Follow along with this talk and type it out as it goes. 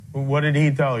What did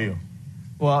he tell you?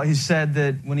 Well, he said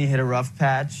that when he hit a rough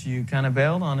patch, you kind of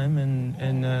bailed on him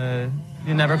and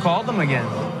you never called him again.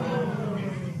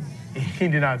 He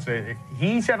did not say it.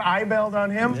 He said I bailed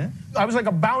on him? Yeah. I was like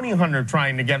a bounty hunter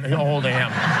trying to get a hold of him.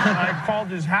 I called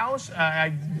his house.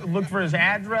 I looked for his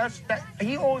address.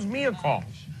 He owes me a call.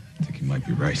 I think you might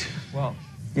be right. Well,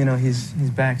 you know, he's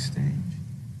backstage.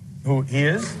 Who, he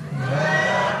is? Is he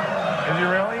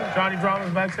really? Johnny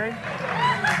Drama's backstage?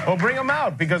 Well, bring him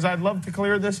out, because I'd love to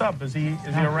clear this up. Is he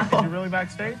around? Is he really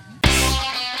backstage?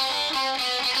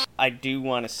 I do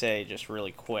want to say, just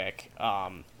really quick,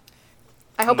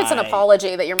 I hope it's an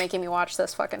apology that you're making me watch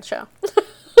this fucking show.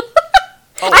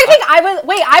 Oh,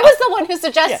 I was the one who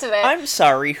suggested it. I'm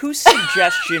sorry, whose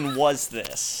suggestion was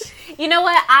this? You know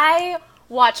what? I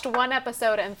watched one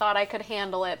episode and thought I could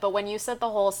handle it, but when you said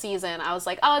the whole season, I was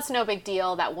like, oh, it's no big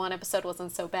deal. That one episode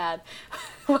wasn't so bad.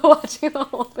 Watching the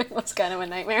whole thing was kind of a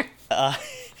nightmare.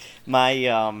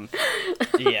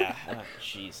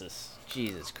 Jesus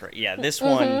Christ. Yeah, this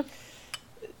one,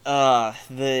 I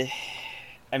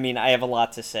have a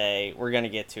lot to say. We're going to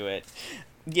get to it.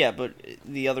 Yeah, but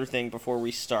the other thing before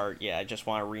we start, I just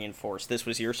want to reinforce, this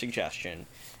was your suggestion.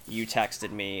 You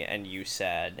texted me and you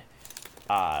said,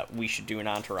 we should do an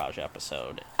Entourage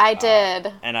episode. I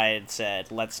did. And I had said,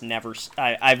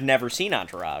 I've never seen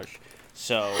Entourage.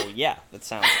 So, yeah, that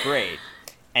sounds great.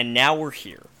 And now we're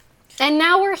here. And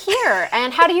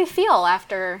how do you feel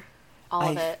after all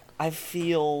of it? I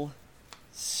feel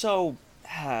so...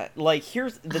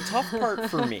 here's the tough part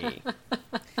for me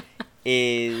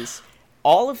is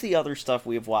all of the other stuff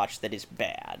we have watched that is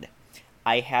bad.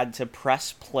 I had to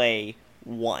press play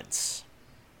once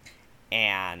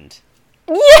and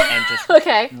just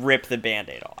rip the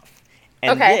Band-Aid off.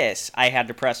 And this, I had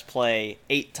to press play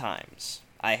 8 times.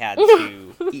 I had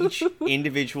to, each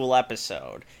individual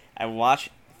episode, I watch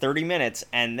 30 minutes,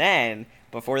 and then,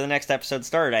 before the next episode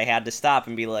started, I had to stop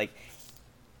and be like,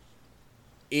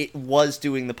 it was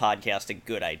doing the podcast a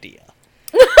good idea.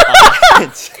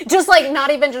 Just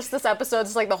not even just this episode,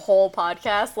 just the whole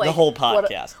podcast. The whole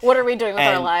podcast. What are we doing with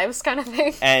our lives, kind of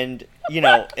thing. And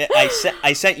I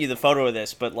sent you the photo of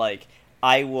this, but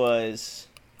I was,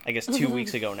 I guess 2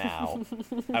 weeks ago now,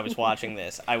 I was watching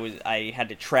this. I had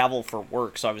to travel for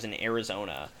work, so I was in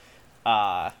Arizona,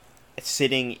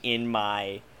 sitting in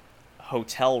my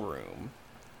hotel room,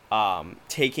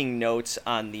 taking notes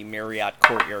on the Marriott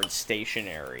Courtyard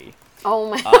stationery.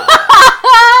 Oh my!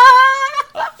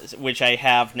 Which I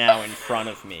have now in front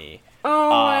of me. Oh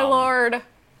my lord!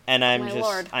 And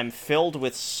I'm filled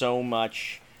with so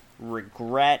much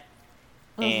regret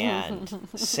and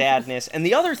sadness. And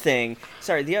the other thing,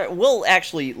 we'll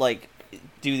actually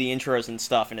do the intros and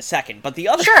stuff in a second. But the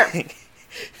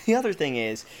other thing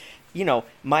is,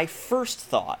 my first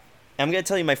thought. I'm going to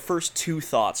tell you my first 2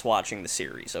 thoughts watching the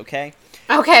series, okay?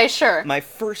 Okay, sure. My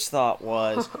first thought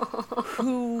was,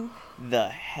 who the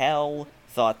hell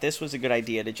thought this was a good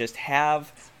idea to just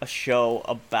have a show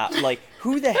about,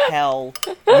 who the hell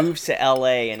moves to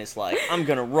LA and is like, I'm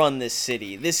going to run this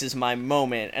city, this is my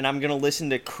moment, and I'm going to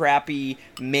listen to crappy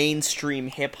mainstream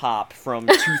hip-hop from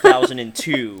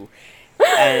 2002.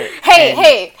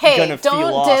 Hey, gonna feel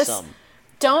awesome.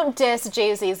 Don't diss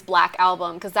Jay-Z's Black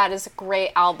Album, because that is a great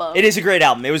album. It is a great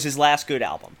album. It was his last good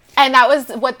album. And that was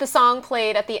what the song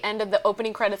played at the end of the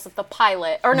opening credits of the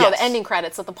pilot. Or no, the ending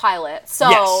credits of the pilot.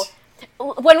 So,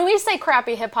 when we say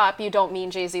crappy hip-hop, you don't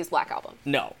mean Jay-Z's Black Album.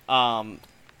 No.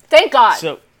 Thank God.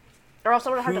 So, or else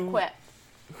I would have had to quit.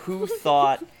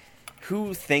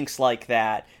 Who thinks like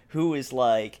that? Who is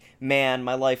like, man,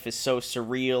 my life is so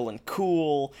surreal and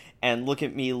cool, and look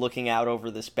at me looking out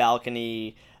over this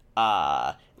balcony,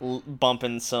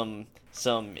 bumping some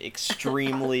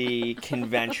extremely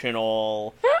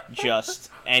conventional, just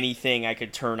anything I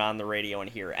could turn on the radio and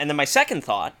hear. And then my second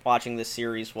thought watching this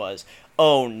series was,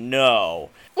 oh no.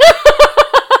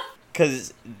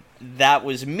 Because that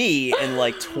was me in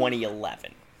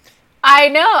 2011. I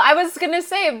know. I was going to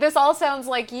say, this all sounds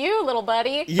like you, little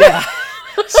buddy. Yeah.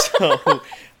 So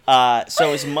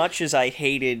as much as I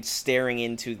hated staring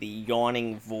into the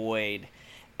yawning void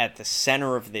at the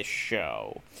center of this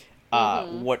show,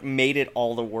 what made it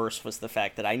all the worse was the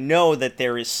fact that I know that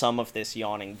there is some of this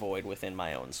yawning void within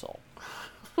my own soul.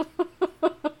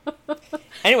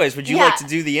 Anyways, would you like to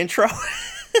do the intro?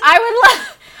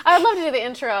 I would love to do the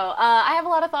intro. I have a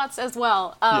lot of thoughts as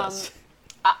well. Yes.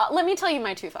 Let me tell you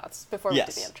my 2 thoughts before we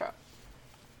do the intro.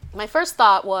 My first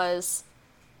thought was,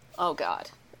 oh God.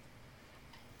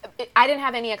 I didn't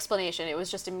have any explanation. It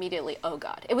was just immediately, oh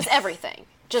God. It was everything.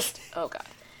 Just, oh God.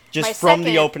 Just from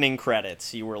the opening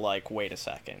credits, you were like, wait a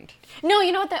second. No,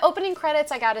 you know what? The opening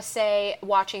credits, I gotta say,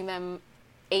 watching them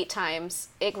 8 times,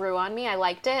 it grew on me. I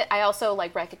liked it. I also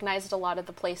like recognized a lot of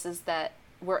the places that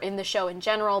were in the show in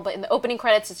general, but in the opening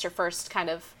credits, it's your first kind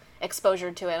of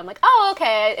exposure to it. I'm like, oh,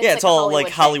 okay. It's like all Hollywood like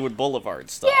thing. Hollywood Boulevard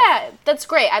stuff. Yeah, that's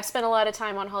great. I've spent a lot of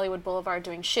time on Hollywood Boulevard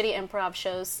doing shitty improv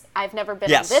shows. I've never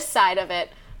been on this side of it,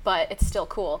 but it's still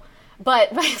cool.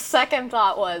 But my second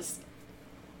thought was,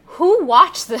 who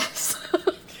watched this?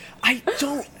 I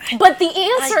don't. But the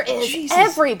answer is Jesus.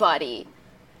 everybody.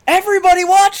 Everybody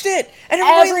watched it, and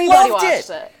everybody loved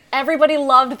it. Everybody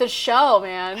loved the show,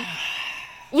 man.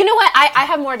 You know what? I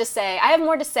have more to say.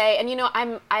 And you know,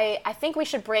 I think we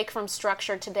should break from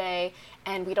structure today,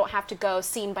 and we don't have to go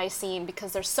scene by scene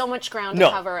because there's so much ground to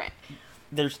cover.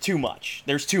 There's too much.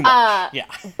 Yeah.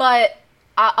 But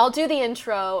I'll do the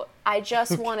intro. I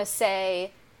just want to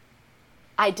say,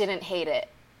 I didn't hate it.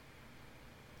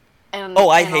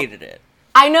 I hated it.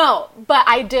 I know, but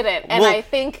I didn't, and Well, I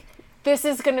think this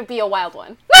is going to be a wild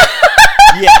one.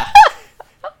 Yeah.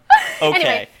 Okay.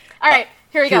 Anyway, all right,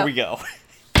 here we go. Here we go.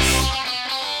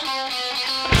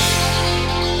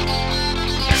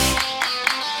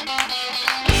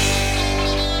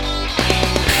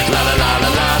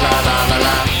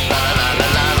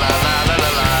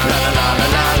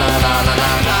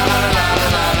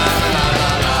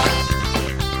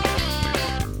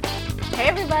 Hey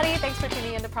everybody, thanks for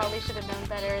tuning in to Probably Should Have Known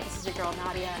Better. This is your girl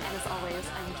Nadia, and as always,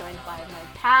 I'm joined by my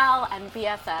pal and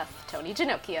BFF, Tony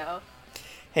Ginocchio.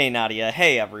 Hey, Nadia.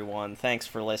 Hey, everyone. Thanks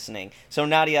for listening. So,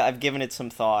 Nadia, I've given it some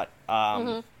thought.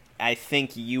 I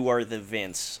think you are the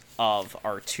Vince of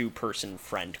our 2-person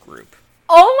friend group.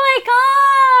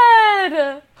 Oh my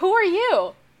god! Who are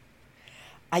you?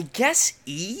 I guess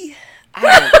E?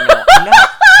 I don't know.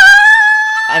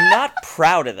 I'm not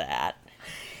proud of that.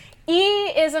 E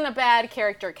isn't a bad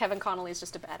character. Kevin Connolly's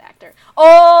just a bad actor.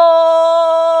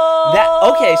 Oh!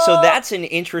 Okay, so that's an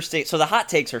interesting... So the hot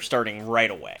takes are starting right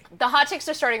away. The hot takes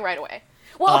are starting right away.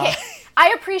 Well, okay,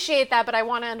 I appreciate that, but I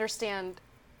want to understand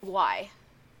why.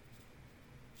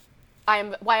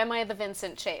 Why am I the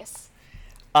Vincent Chase?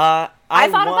 I've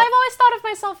always thought of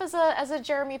myself as a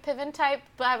Jeremy Piven type,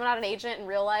 but I'm not an agent in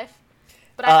real life.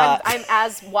 But I'm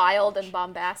as wild and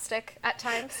bombastic at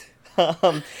times.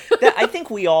 I think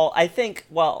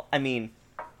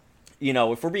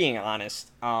if we're being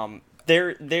honest,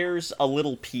 there's a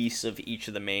little piece of each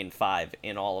of the main 5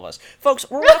 in all of us. Folks,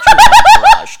 we're watching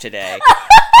Entourage today.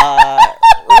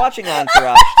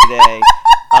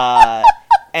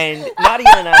 And Nadia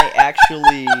and I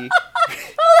actually,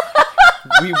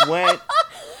 we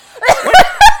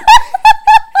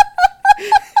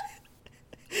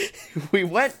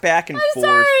went back and forth.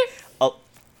 Sorry.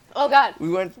 Oh god.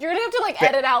 You're gonna have to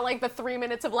edit out the 3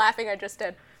 minutes of laughing I just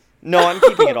did. No, I'm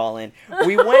keeping it all in.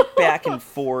 We went back and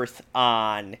forth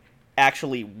on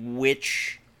actually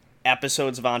which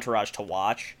episodes of Entourage to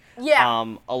watch.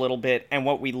 Yeah. A little bit. And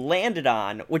what we landed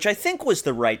on, which I think was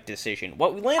the right decision,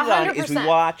 what we landed 100%. on is we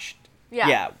watched...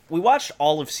 Yeah. We watched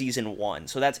all of season 1.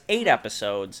 So that's 8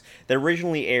 episodes that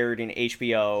originally aired in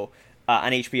HBO,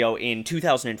 on HBO in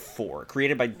 2004,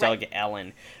 created by Doug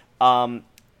Ellen. And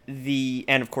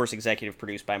of course executive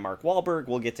produced by Mark Wahlberg.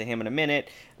 We'll get to him in a minute.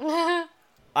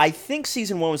 I think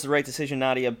season 1 was the right decision,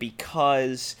 Nadia,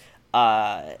 because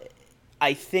I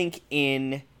think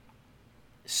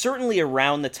certainly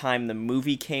around the time the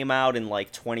movie came out in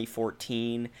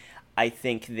 2014, I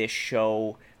think this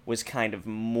show was kind of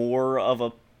more of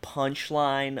a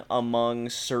punchline among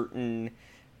certain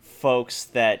folks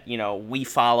that, we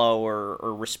follow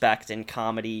or respect in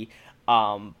comedy.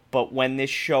 But when this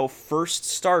show first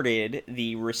started,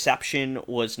 the reception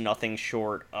was nothing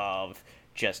short of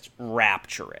just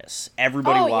rapturous.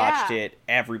 Everybody watched it.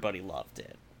 Everybody loved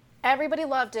it. Everybody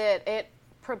loved it. It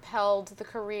propelled the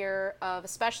career of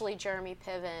especially Jeremy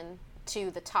Piven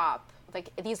to the top.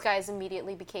 These guys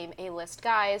immediately became A-list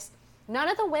guys. None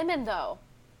of the women, though,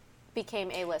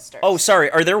 became A-listers. Oh, sorry.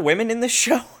 Are there women in this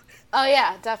show? Oh,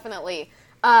 yeah, definitely.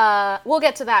 We'll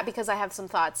get to that because I have some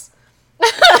thoughts.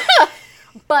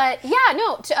 But, yeah,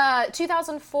 no,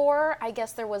 2004, I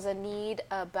guess there was a need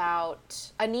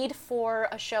for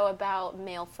a show about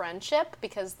male friendship,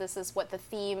 because this is what the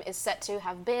theme is set to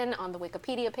have been on the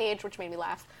Wikipedia page, which made me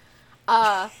laugh.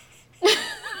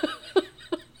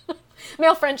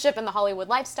 Male friendship and the Hollywood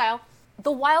lifestyle.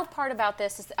 The wild part about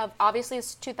this is, obviously,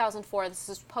 it's 2004. This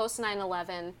is post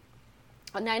 9/11.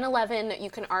 9/11, you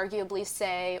can arguably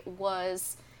say,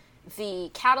 was the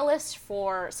catalyst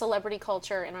for celebrity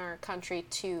culture in our country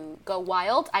to go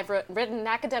wild. I've written an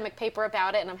academic paper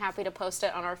about it, and I'm happy to post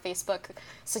it on our Facebook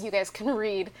so you guys can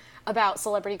read about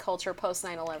celebrity culture post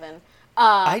 9/11.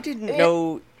 I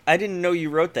didn't know you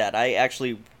wrote that. I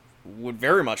actually would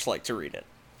very much like to read it.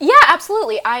 Yeah,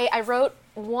 absolutely. I wrote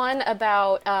one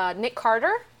about Nick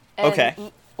Carter and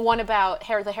Okay. one about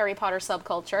the Harry Potter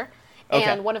subculture. Okay.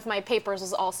 And one of my papers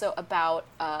is also about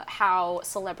how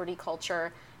celebrity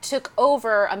culture took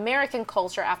over American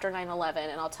culture after 9/11.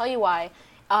 And I'll tell you why.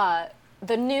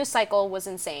 The news cycle was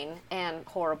insane and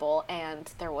horrible,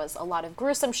 and there was a lot of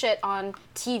gruesome shit on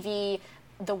TV.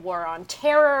 The war on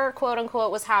terror, quote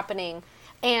unquote, was happening.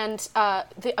 And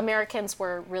the Americans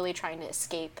were really trying to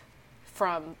escape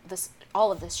from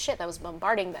all of this shit that was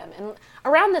bombarding them. And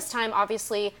around this time,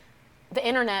 obviously, the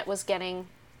internet was getting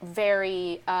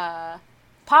very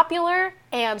popular,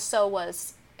 and so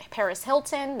was Paris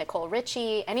Hilton, Nicole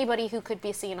Richie, anybody who could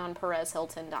be seen on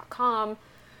PerezHilton.com.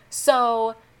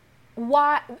 So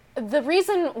the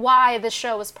reason why this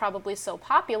show was probably so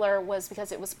popular was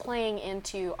because it was playing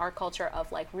into our culture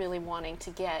of like really wanting to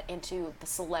get into the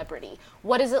celebrity.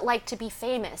 What is it like to be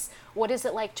famous? What is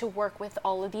it like to work with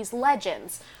all of these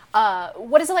legends?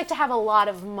 What is it like to have a lot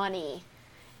of money?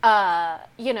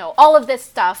 All of this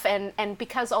stuff. And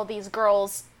because all these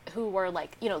girls who were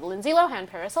like, Lindsay Lohan,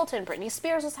 Paris Hilton, Britney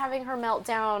Spears was having her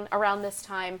meltdown around this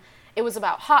time. It was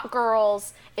about hot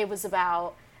girls. It was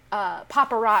about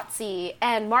paparazzi,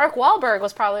 and Mark Wahlberg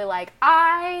was probably like,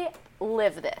 I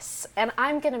live this, and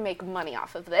I'm gonna make money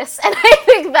off of this, and I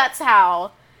think that's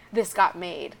how this got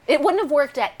made. It wouldn't have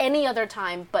worked at any other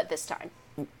time but this time.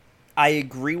 I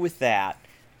agree with that.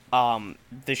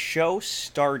 The show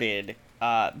started,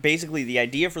 basically the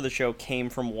idea for the show came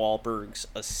from Wahlberg's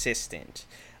assistant,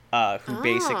 who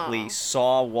basically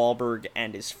saw Wahlberg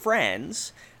and his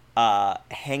friends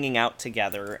hanging out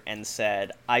together and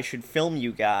said, I should film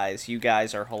you guys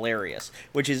are hilarious,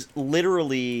 which is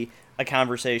literally a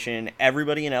conversation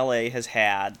everybody in LA has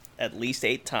had at least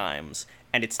 8 times,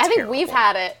 and it's terrible. I think we've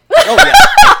had it. Oh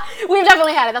yeah. We've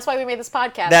definitely had it. That's why we made this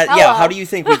podcast. Yeah, how do you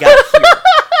think we got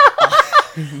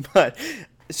here? But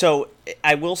so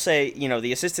I will say,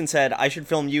 the assistant said, I should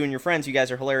film you and your friends, you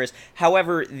guys are hilarious.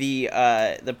 However,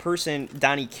 the person,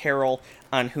 Donnie Carroll,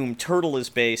 on whom Turtle is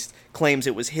based, claims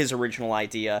it was his original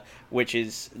idea, which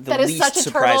is the least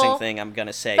surprising thing I'm going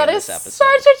to say in this episode.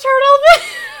 That is such a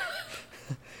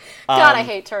Turtle. God, I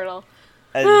hate Turtle.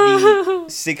 The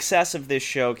success of this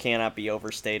show cannot be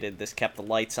overstated. This kept the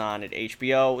lights on at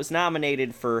HBO. It was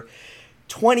nominated for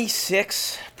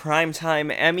 26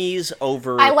 primetime Emmys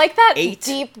over I like that 8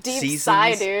 deep seasons.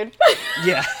 sigh, dude.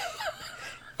 Yeah.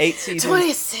 8 seasons.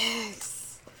 26.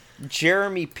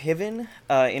 Jeremy Piven,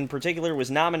 in particular, was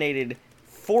nominated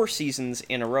 4 seasons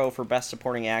in a row for Best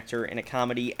Supporting Actor in a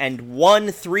Comedy and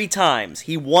won 3 times.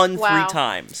 He won 3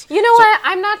 times. You know what?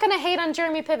 I'm not going to hate on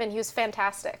Jeremy Piven. He was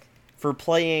fantastic. For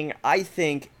playing, I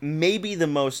think, maybe the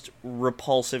most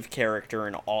repulsive character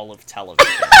in all of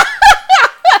television.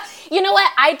 You know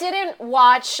what? I didn't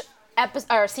watch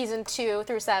season 2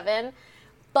 through 7,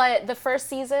 but the first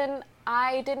season,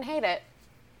 I didn't hate it.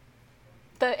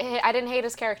 I didn't hate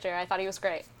his character. I thought he was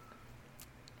great.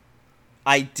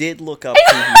 I did look up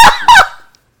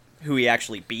who he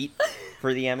actually beat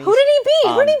for the Emmys. Who did he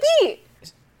beat? Who did he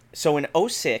beat? So in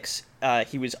 2006,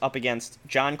 he was up against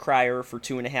Jon Cryer for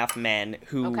 2.5 Men,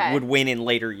 who would win in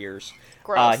later years.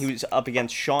 Gross. He was up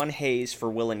against Sean Hayes for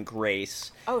Will and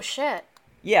Grace. Oh, shit.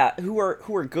 Yeah, who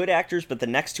are good actors, but the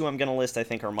next 2 I'm going to list I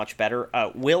think are much better.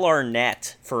 Will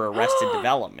Arnett for Arrested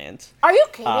Development. Are you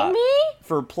kidding me?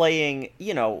 For playing,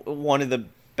 one of the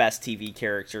best TV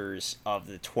characters of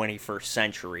the 21st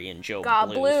century in Joe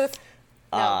Bluth.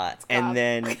 And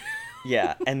then,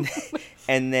 yeah, and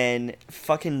then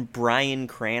fucking Bryan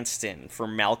Cranston for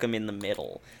Malcolm in the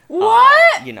Middle.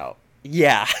 What?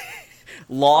 Yeah.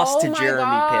 Lost to Jeremy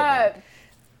God.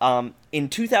 Piven. In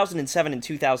 2007 and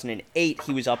 2008,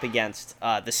 he was up against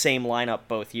the same lineup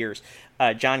both years.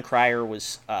 Jon Cryer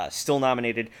was still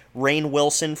nominated. Rainn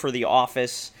Wilson for The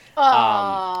Office.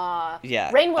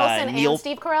 Yeah. Rainn Wilson and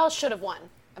Steve Carell should have won.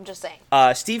 I'm just saying.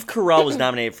 Steve Carell was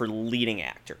nominated for leading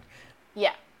actor.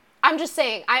 Yeah. I'm just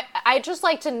saying. I just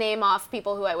like to name off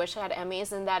people who I wish had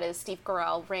Emmys, and that is Steve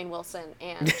Carell, Rainn Wilson,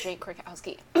 and Jane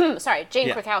Krakowski. Jane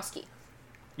Krakowski.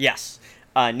 Yes.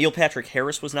 Neil Patrick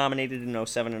Harris was nominated in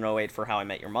 2007 and 2008 for How I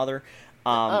Met Your Mother.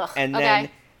 And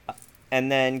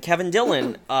then Kevin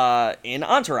Dillon in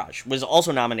Entourage was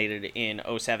also nominated in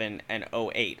 2007 and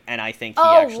 2008. And I think he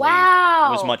actually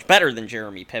was much better than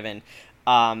Jeremy Piven.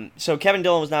 So Kevin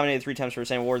Dillon was nominated 3 times for the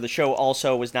same award. The show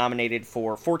also was nominated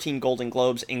for 14 Golden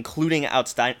Globes, including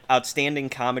Outstanding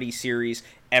Comedy Series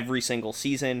every single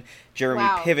season. Jeremy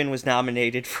Piven was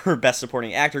nominated for Best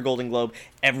Supporting Actor Golden Globe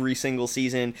every single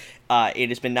season. It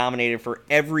has been nominated for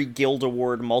every Guild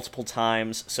Award multiple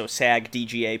times, so SAG,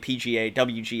 DGA, PGA,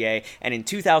 WGA, and in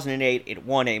 2008 it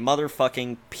won a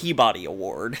motherfucking Peabody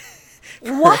Award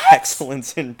for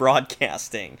excellence in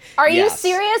broadcasting. Are you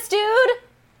serious, dude?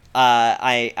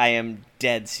 I am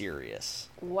dead serious.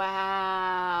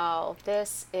 Wow,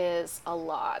 this is a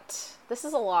lot.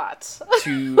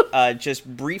 To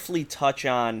just briefly touch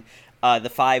on the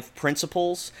 5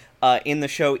 principals in the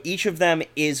show, each of them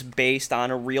is based on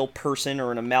a real person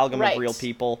or an amalgam of real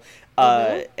people.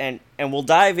 And we'll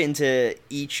dive into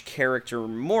each character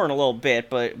more in a little bit,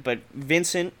 but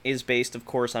Vincent is based, of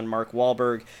course, on Mark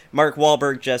Wahlberg. Mark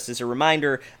Wahlberg, just as a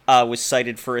reminder, was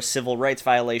cited for a civil rights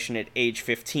violation at age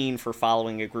 15 for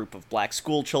following a group of black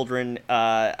school children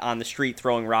on the street,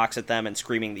 throwing rocks at them and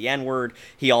screaming the N-word.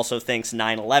 He also thinks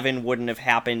 9/11 wouldn't have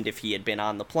happened if he had been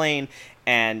on the plane.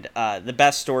 And the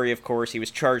best story, of course, he was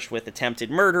charged with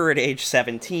attempted murder at age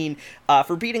 17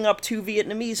 for beating up 2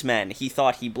 Vietnamese men. He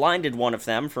thought he blinded one of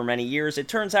them for many years. It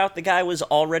turns out the guy was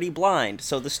already blind.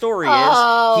 So the story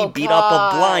is he beat up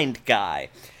a blind guy.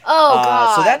 Oh,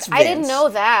 God. So that's Vince. I didn't know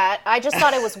that. I just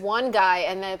thought it was one guy,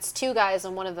 and it's 2 guys,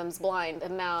 and one of them's blind.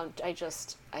 And now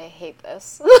I hate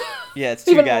this. Yeah, it's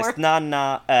 2 Even guys.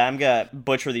 more. I'm going to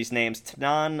butcher these names.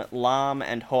 Tnan, Lam,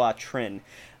 and Hoa Trin.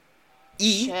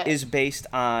 Is based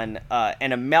on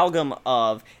an amalgam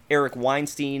of Eric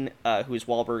Weinstein, who is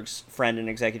Wahlberg's friend and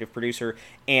executive producer,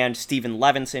 and Steven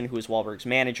Levinson, who is Wahlberg's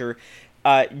manager.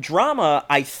 Drama,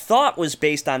 I thought, was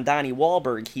based on Donnie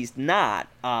Wahlberg. He's not.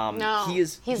 No, he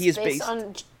is based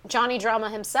on Johnny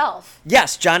Drama himself.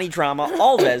 Yes, Johnny Drama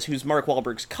Alves, who's Mark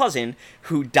Wahlberg's cousin,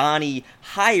 who Donnie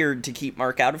hired to keep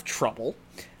Mark out of trouble.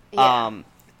 Yeah.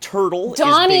 Turtle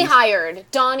Donnie is based... hired.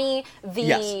 Donnie, the...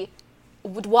 Yes.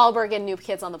 Wahlberg and New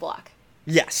Kids on the Block.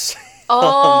 Yes.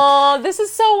 Oh, this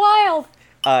is so wild.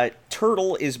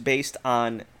 Turtle is based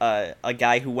on a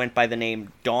guy who went by the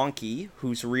name Donkey,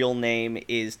 whose real name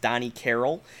is Donnie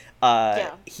Carroll.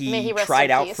 He tried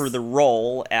out for the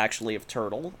role, actually, of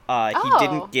Turtle. He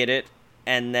didn't get it,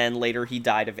 and then later he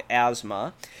died of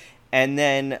asthma. And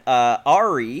then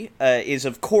Ari is,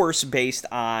 of course, based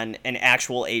on an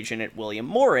actual agent at William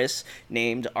Morris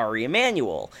named Ari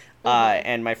Emanuel.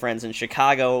 And my friends in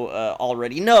Chicago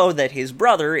already know that his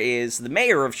brother is the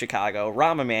mayor of Chicago,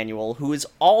 Rahm Emanuel, who is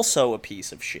also a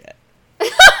piece of shit.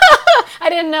 I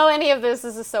didn't know any of this.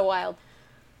 This is so wild.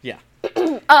 Yeah.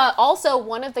 Also,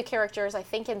 one of the characters, I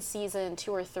think in season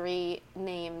 2 or 3,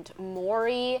 named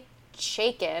Maury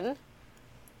Chaykin,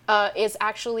 is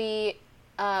actually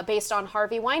based on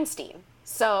Harvey Weinstein.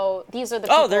 So these are the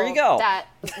people there you go. that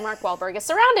Mark Wahlberg is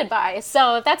surrounded by.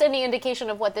 So if that's any indication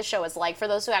of what this show is like, for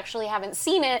those who actually haven't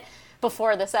seen it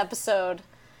before this episode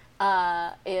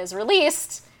is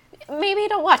released, maybe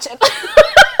don't watch it.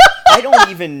 I don't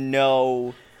even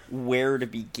know where to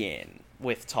begin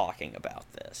with talking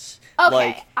about this.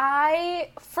 Okay, I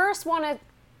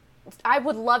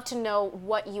would love to know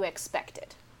what you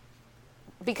expected.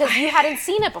 Because you hadn't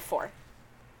seen it before.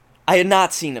 I had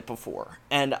not seen it before,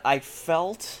 and I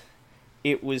felt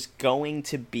it was going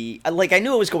to be... I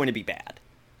knew it was going to be bad.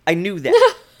 I knew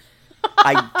that.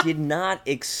 I did not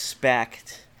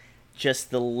expect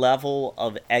just the level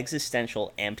of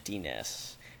existential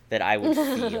emptiness that I would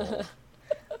feel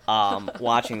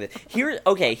watching this.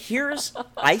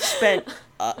 I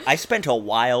spent a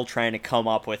while trying to come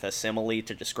up with a simile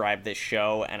to describe this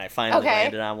show, and I finally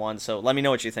landed on one, so let me know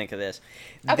what you think of this.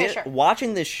 Sure.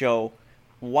 Watching this show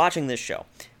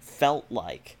felt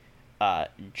like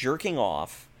jerking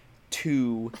off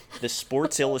to the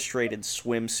Sports Illustrated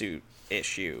swimsuit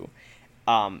issue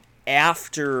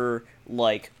after,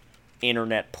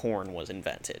 internet porn was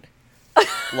invented.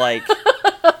 You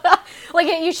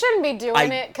shouldn't be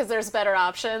doing it because there's better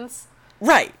options.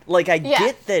 Right. I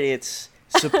get that it's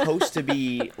supposed to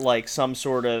be, some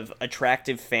sort of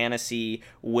attractive fantasy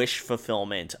wish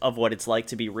fulfillment of what it's like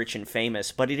to be rich and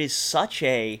famous, but it is such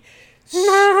a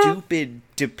stupid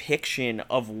depiction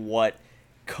of what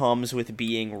comes with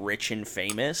being rich and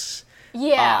famous.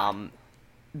 Yeah.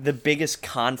 The biggest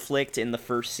conflict in the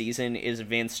first season is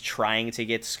Vince trying to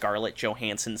get Scarlett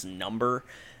Johansson's number.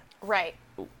 Right.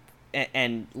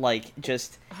 And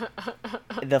just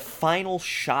the final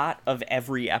shot of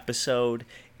every episode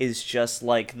is just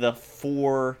the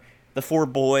four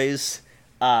boys,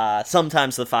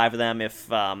 sometimes the 5 of them if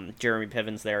Jeremy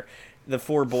Piven's there. the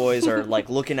four boys are like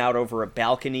looking out over a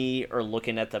balcony or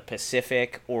looking at the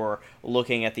Pacific or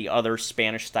looking at the other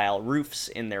Spanish-style roofs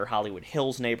in their Hollywood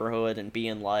Hills neighborhood and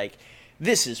being like,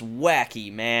 this is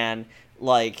wacky, man.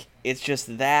 Like, it's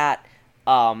just that.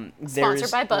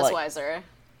 Sponsored by Budweiser.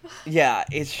 Yeah,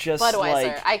 it's just Budweiser.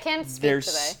 like... I can't speak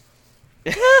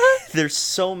today. There's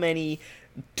so many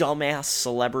dumbass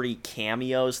celebrity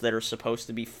cameos that are supposed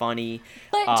to be funny.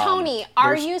 But Tony,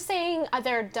 are you saying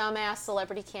they're dumbass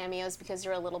celebrity cameos because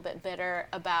you're a little bit bitter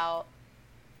about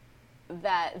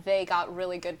that they got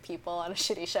really good people on a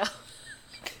shitty show?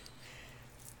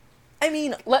 I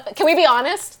mean... Can we be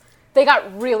honest? They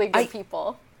got really good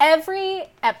people. Every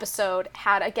episode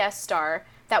had a guest star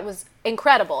that was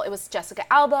incredible. It was Jessica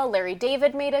Alba, Larry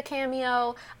David made a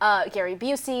cameo, Gary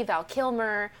Busey, Val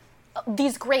Kilmer,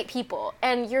 these great people.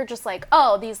 And you're just like,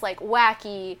 oh, these like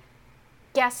wacky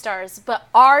guest stars. But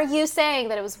are you saying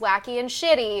that it was wacky and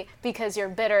shitty because you're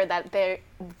bitter that they're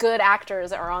good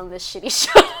actors are on this shitty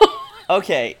show?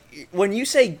 Okay, when you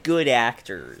say good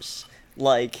actors,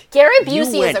 like... Gary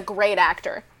Busey is a great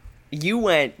actor. You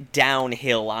went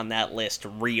downhill on that list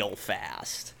real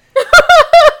fast.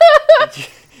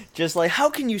 Just like, how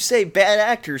can you say bad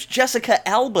actors? Jessica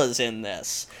Alba's in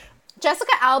this.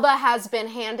 Jessica Alba has been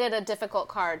handed a difficult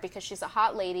card because she's a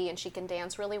hot lady and she can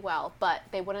dance really well, but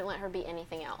they wouldn't let her be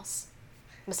anything else.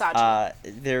 Misogyny.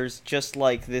 There's just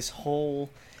like this whole...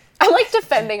 I like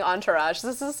defending Entourage.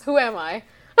 Who am I?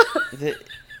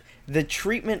 The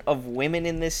treatment of women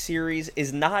in this series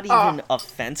is not even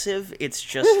offensive. It's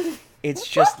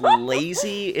just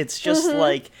lazy. It's just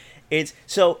like...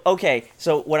 So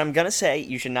what I'm going to say,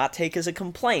 you should not take as a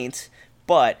complaint,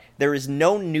 but there is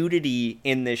no nudity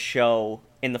in this show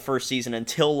in the first season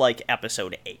until, like,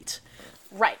 episode 8.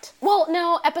 Right. Well,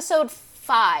 no, episode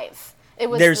 5.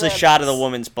 There's a shot of the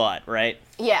woman's butt, right?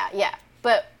 Yeah.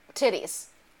 But titties.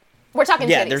 We're talking titties.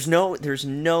 Yeah, there's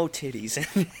no titties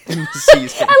in the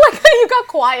season. I like how you got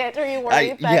quiet. Are you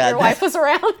worried that your wife was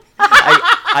around?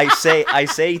 I say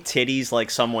titties like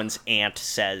someone's aunt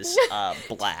says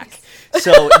black.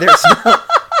 So there's no...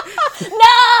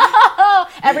 No!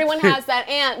 Everyone has that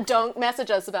aunt. Don't message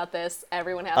us about this.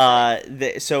 Everyone has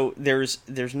that. So there's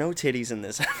no titties in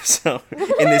this episode,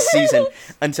 in this season,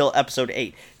 until episode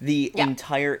 8.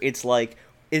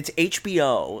 It's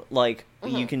HBO, like,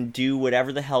 you can do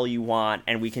whatever the hell you want,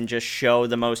 and we can just show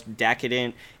the most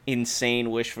decadent,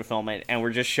 insane wish fulfillment, and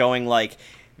we're just showing, like,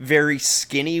 very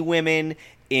skinny women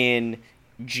in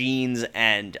jeans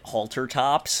and halter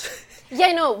tops.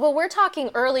 Yeah, no, well, we're talking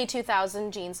early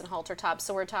 2000 jeans and halter tops,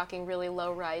 so we're talking really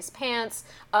low-rise pants,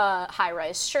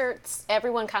 high-rise shirts.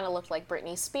 Everyone kind of looked like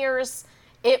Britney Spears.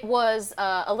 It was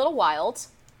a little wild,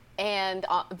 and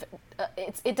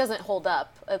it doesn't hold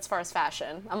up as far as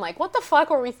fashion. I'm like, what the fuck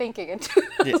were we thinking in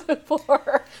 2004?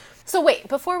 Yeah. So wait,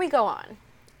 before we go on,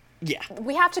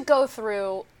 we have to go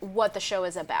through what the show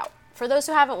is about. For those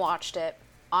who haven't watched it,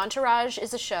 Entourage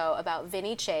is a show about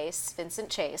Vincent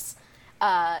Chase.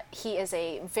 He is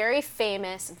a very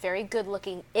famous, very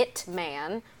good-looking it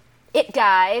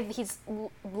guy. He's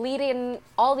leading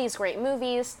all these great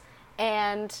movies,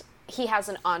 and he has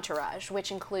an entourage,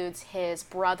 which includes his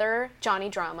brother, Johnny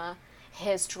Drama,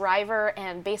 his driver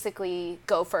and basically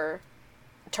gopher,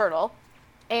 Turtle,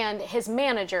 and his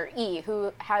manager, E,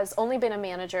 who has only been a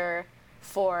manager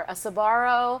for a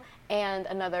Sbarro and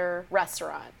another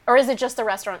restaurant. Or is it just the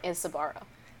restaurant is Sbarro?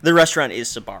 The restaurant is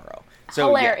Sbarro. So,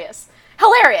 hilarious. Yeah.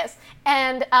 Hilarious.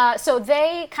 And so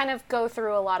they kind of go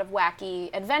through a lot of wacky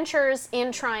adventures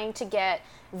in trying to get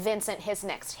Vincent his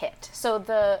next hit. So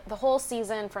the whole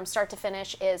season from start to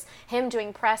finish is him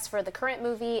doing press for the current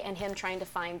movie and him trying to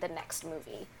find the next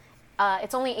movie.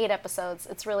 It's only 8 episodes.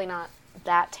 It's really not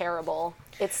that terrible.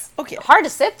 It's hard to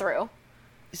sit through.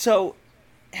 So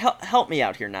help me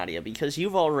out here, Nadia, because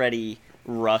you've already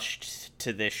rushed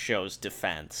to this show's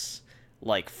defense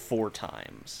like 4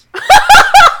 times.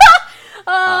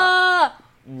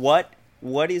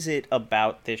 What is it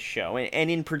about this show, and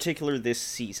in particular this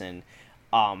season,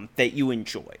 that you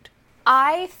enjoyed?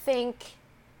 I think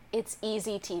it's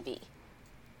easy TV.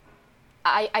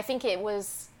 I think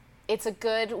it's a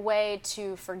good way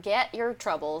to forget your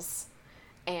troubles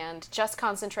and just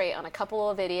concentrate on a couple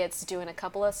of idiots doing a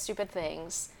couple of stupid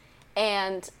things.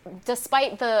 And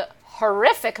despite the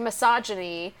horrific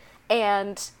misogyny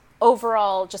and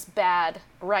overall just bad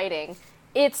writing,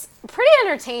 it's pretty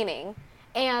entertaining,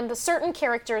 and certain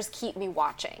characters keep me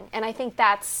watching. And I think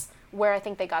that's where I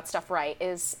think they got stuff right,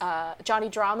 is Johnny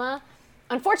Drama.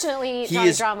 Unfortunately,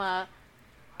 Johnny Drama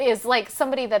is like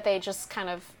somebody that they just kind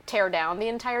of tear down the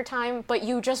entire time, but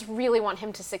you just really want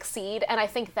him to succeed. And I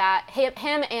think that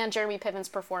him and Jeremy Piven's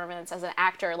performance as an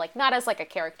actor, like not as like a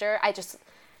character, I just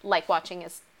like watching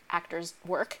his actors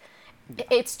work.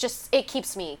 It's just, it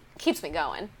keeps me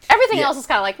going. Everything else is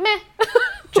kind of like meh.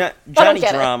 Johnny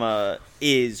Drama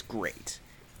is great.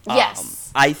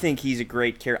 Yes. I think he's a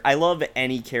great character. I love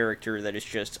any character that is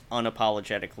just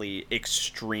unapologetically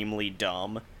extremely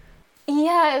dumb.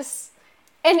 Yes.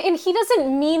 And he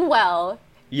doesn't mean well.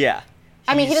 Yeah.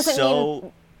 I mean, he doesn't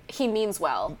mean he means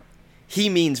well. He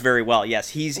means very well, yes.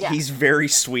 He's very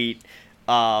sweet.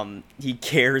 He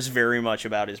cares very much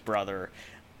about his brother.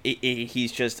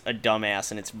 He's just a dumbass,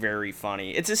 and it's very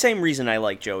funny. It's the same reason I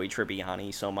like Joey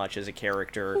Tribbiani so much as a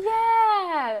character.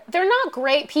 Yeah. They're not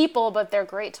great people, but they're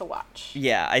great to watch.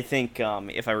 Yeah, I think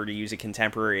if I were to use a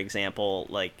contemporary example,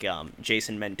 like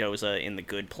Jason Mendoza in The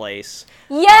Good Place.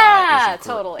 Yeah,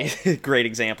 totally. A great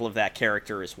example of that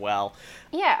character as well.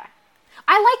 Yeah.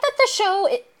 I like that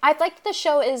the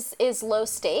show is low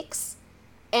stakes.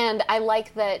 And I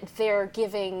like that they're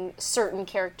giving certain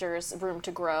characters room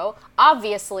to grow.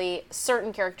 Obviously,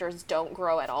 certain characters don't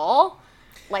grow at all,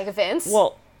 like Vince.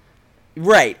 Well,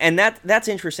 right, and that's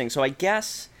interesting. So I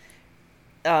guess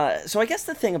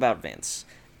the thing about Vince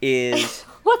is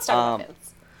let's talk about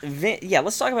Vince.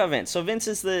 Let's talk about Vince. So Vince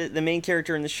is the main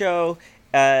character in the show.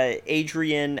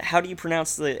 Adrian, how do you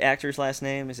pronounce the actor's last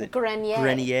name? Is it Grenier?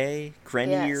 Grenier?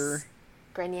 Yes.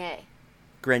 Grenier.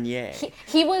 Grenier.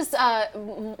 He was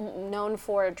known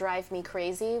for Drive Me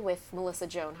Crazy with Melissa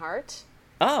Joan Hart.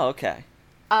 Oh, okay.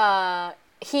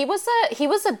 He was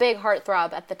a big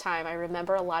heartthrob at the time. I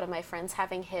remember a lot of my friends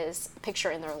having his picture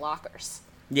in their lockers.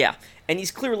 Yeah, and he's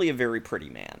clearly a very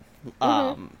pretty man.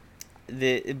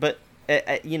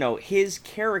 His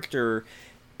character,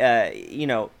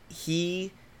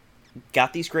 he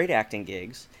got these great acting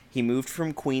gigs. He moved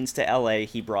from Queens to LA.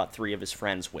 He brought 3 of his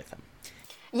friends with him.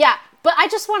 Yeah, but I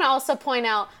just want to also point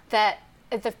out that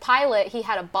at the pilot, he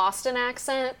had a Boston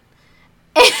accent.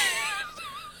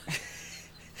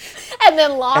 And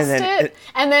then lost it.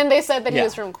 And then they said that he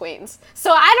was from Queens.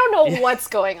 So I don't know what's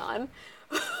going on.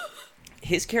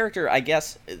 His character, I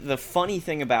guess, the funny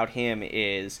thing about him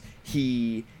is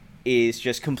he is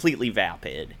just completely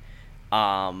vapid.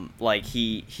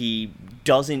 He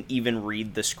doesn't even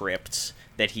read the scripts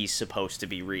that he's supposed to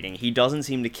be reading. He doesn't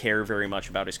seem to care very much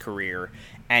about his career,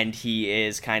 and he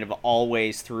is kind of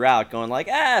always throughout going like,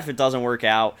 if it doesn't work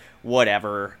out,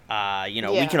 whatever.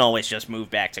 We can always just move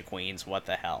back to Queens. What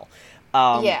the hell?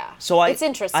 So it's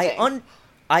interesting.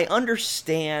 I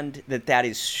understand that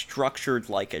is structured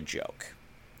like a joke.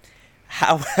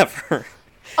 However,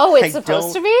 it's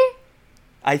supposed to be?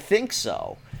 I think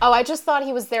so. Oh, I just thought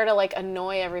he was there to like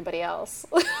annoy everybody else.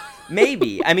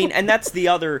 Maybe. I mean, and that's the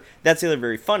other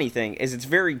very funny thing, is it's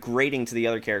very grating to the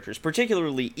other characters,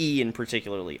 particularly E and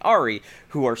particularly Ari,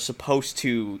 who are supposed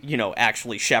to,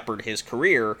 actually shepherd his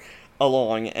career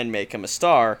along and make him a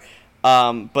star.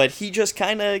 But he just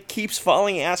kind of keeps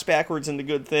falling ass backwards into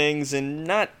good things and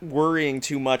not worrying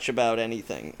too much about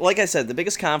anything. Like I said, the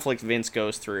biggest conflict Vince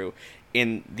goes through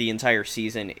in the entire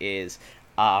season is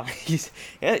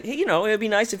it'd be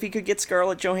nice if he could get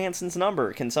Scarlett Johansson's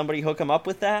number. Can somebody hook him up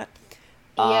with that?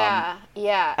 Yeah.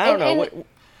 I don't know. What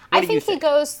I do you think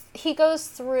he goes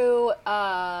through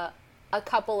a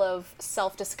couple of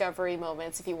self-discovery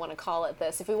moments, if you want to call it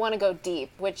this, if we want to go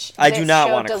deep, which I do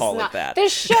not want to call it that.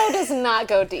 This show does not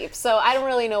go deep, so I don't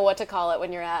really know what to call it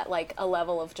when you're at like a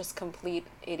level of just complete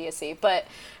idiocy. But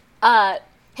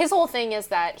his whole thing is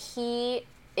that he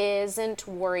isn't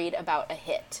worried about a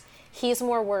hit. He's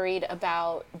more worried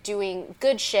about doing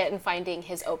good shit and finding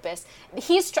his opus.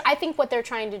 I think what they're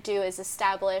trying to do is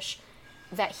establish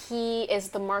that he is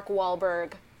the Mark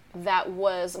Wahlberg that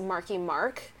was Marky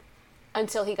Mark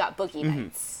until he got Boogie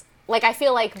Nights. Like, I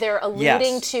feel like they're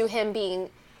alluding to him being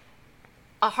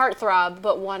a heartthrob,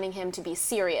 but wanting him to be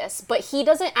serious. But he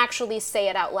doesn't actually say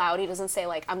it out loud. He doesn't say,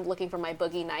 like, I'm looking for my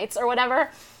Boogie Nights or whatever.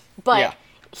 But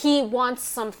he wants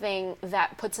something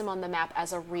that puts him on the map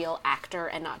as a real actor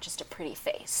and not just a pretty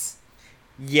face.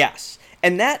 Yes.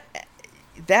 And that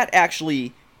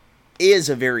actually is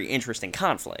a very interesting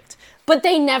conflict. But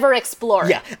they never explore it.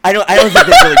 Yeah, I don't think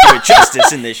they really do it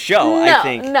justice in this show.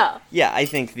 No. Yeah, I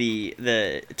think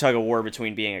the tug of war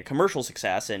between being a commercial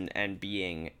success and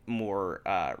being more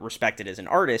respected as an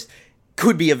artist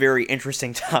could be a very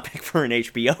interesting topic for an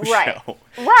HBO show.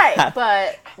 Right,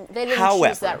 but they didn't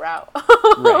choose that route.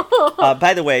 Right.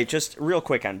 By the way, just real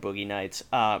quick on Boogie Nights,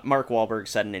 Mark Wahlberg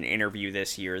said in an interview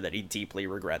this year that he deeply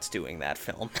regrets doing that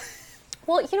film.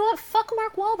 Well, you know what? Fuck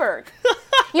Mark Wahlberg.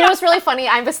 You know what's really funny?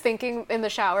 I was thinking in the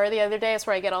shower the other day, it's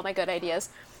where I get all my good ideas.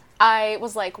 I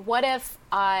was like, what if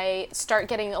I start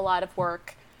getting a lot of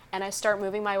work and I start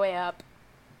moving my way up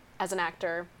as an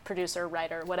actor, producer,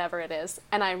 writer, whatever it is,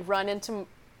 and I run into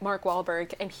Mark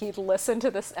Wahlberg and he'd listen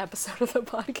to this episode of the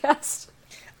podcast.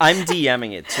 I'm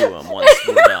DMing it to him once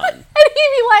we're done. And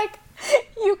he'd be like,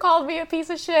 you called me a piece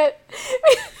of shit.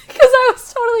 Because I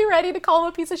was totally ready to call him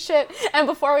a piece of shit. And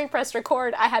before we pressed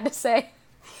record, I had to say,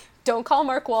 don't call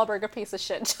Mark Wahlberg a piece of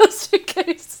shit, just in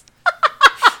case.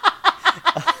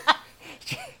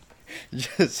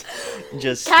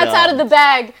 just Cat's out of the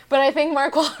bag, but I think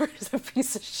Mark Wahlberg is a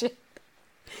piece of shit.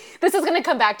 This is going to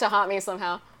come back to haunt me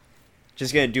somehow.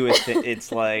 Just gonna do it.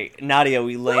 It's like, Nadia,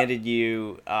 we landed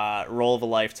you role of a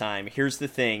lifetime. Here's the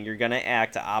thing: you're gonna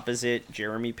act opposite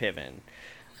Jeremy Piven.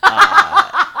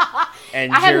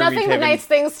 And I have Jeremy nothing but Piven, nice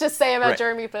things to say about Right.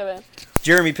 Jeremy Piven.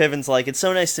 Jeremy Piven's like, it's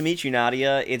so nice to meet you,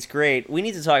 Nadia. It's great. We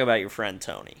need to talk about your friend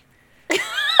Tony.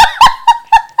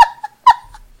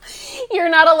 You're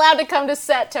not allowed to come to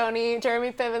set, Tony.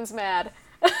 Jeremy Piven's mad.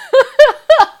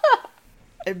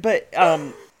 But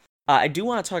I do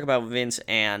want to talk about Vince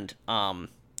and the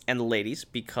ladies,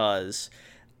 because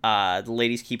the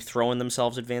ladies keep throwing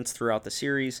themselves at Vince throughout the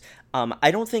series.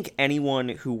 I don't think anyone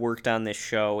who worked on this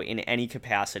show in any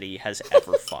capacity has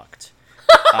ever fucked.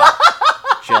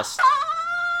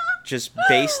 Just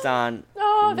based on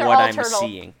they're what all I'm Turtle.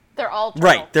 seeing. They're all Turtle.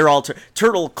 Right, they're all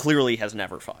Turtle clearly has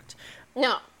never fucked.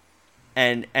 No.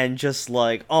 And just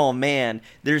like, oh man,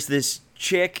 there's this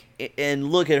chick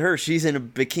and look at her, she's in a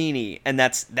bikini, and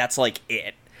that's like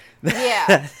it.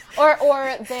 Yeah.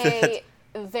 Or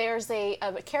there's a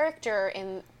character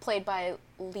played by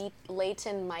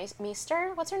Leighton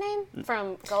Meester. What's her name?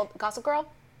 From Gossip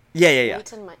Girl? Yeah.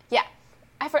 Yeah.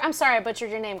 I'm sorry I butchered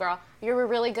your name, girl. You were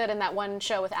really good in that one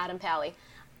show with Adam Pally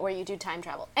where you do time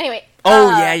travel. Anyway.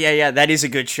 Yeah. That is a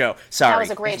good show. Sorry. That was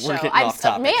a great We're show. getting off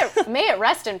topic. May it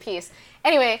rest in peace.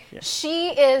 Anyway, she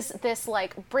is this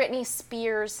like Britney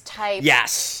Spears type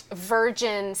Yes.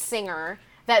 virgin singer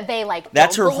that they like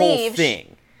That's don't her believe whole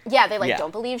thing. Yeah, they Yeah.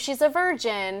 don't believe she's a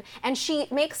virgin, and she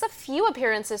makes a few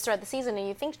appearances throughout the season, and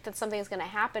you think that something's going to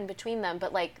happen between them,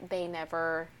 but like they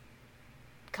never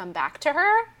come back to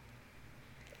her.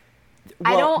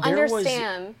 I don't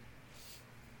understand.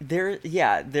 There's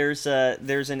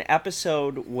an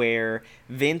episode where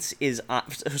Vince is on,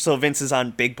 so Vince is on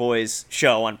Big Boy's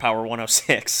show on Power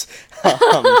 106.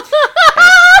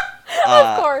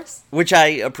 Of course. Which I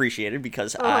appreciated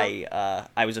because I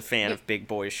was a fan of Big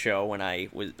Boy's show when I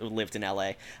lived in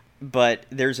LA. But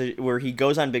there's where he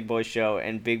goes on Big Boy's show,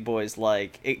 and Big Boy's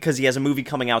like, because he has a movie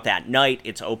coming out that night,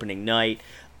 it's opening night.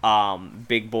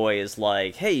 Big Boy is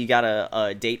like, hey, you got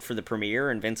a date for the premiere?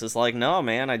 And Vince is like, no,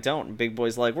 man, I don't. And Big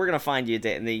Boy's like, we're gonna find you a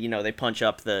date. And they punch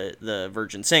up the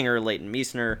virgin singer, Leighton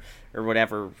Meissner, or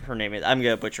whatever her name is. I'm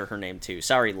gonna butcher her name too.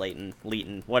 Sorry, Leighton,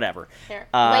 whatever. Here.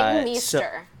 Leighton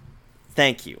Meester.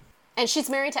 Thank you. And she's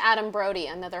married to Adam Brody,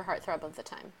 another heartthrob of the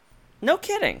time. No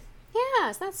kidding. Yeah,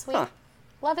 isn't that sweet? Huh.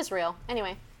 Love is real.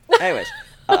 Anyway. Anyways,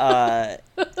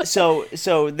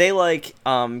 so they like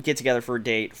get together for a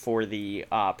date for the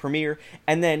premiere,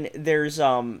 and then there's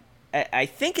I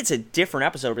think it's a different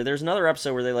episode, but there's another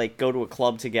episode where they like go to a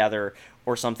club together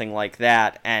or something like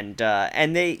that, and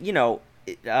they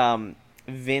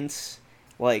Vince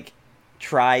like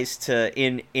tries to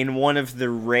in one of the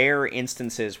rare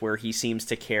instances where he seems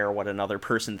to care what another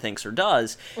person thinks or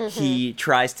does, he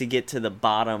tries to get to the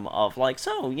bottom of like,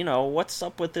 so what's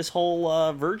up with this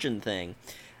whole virgin thing,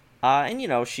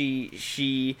 and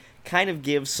she kind of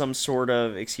gives some sort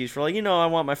of excuse for like, I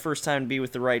want my first time to be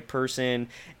with the right person,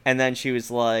 and then she was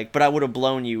like, but I would have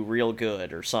blown you real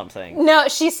good or something. No,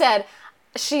 she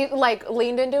like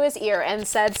leaned into his ear and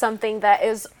said something that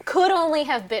could only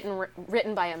have been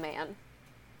written by a man.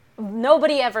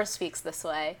 Nobody ever speaks this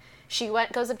way. She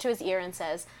goes up to his ear and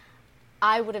says,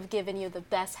 I would have given you the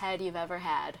best head you've ever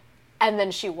had. And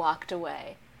then she walked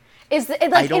away. In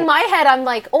my head, I'm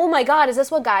like, oh my God, is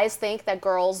this what guys think that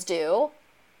girls do?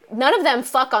 None of them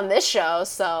fuck on this show,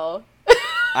 so.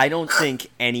 I don't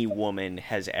think any woman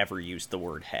has ever used the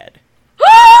word head.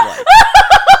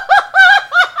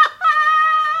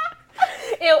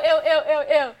 Ew.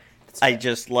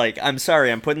 I'm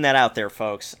sorry, I'm putting that out there,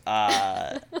 folks.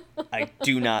 I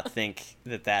do not think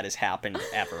that has happened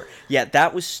ever. Yeah,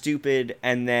 that was stupid.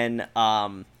 And then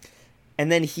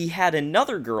he had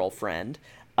another girlfriend,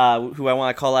 who I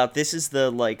want to call out. This is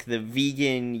the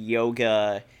vegan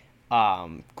yoga,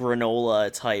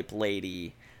 granola type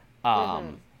lady,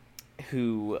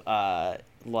 who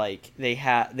like they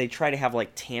try to have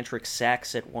like tantric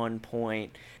sex at one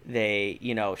point. They,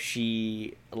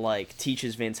 she like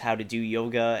teaches Vince how to do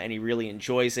yoga, and he really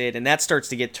enjoys it, and that starts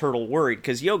to get Turtle worried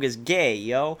because yoga's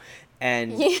gay,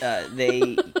 and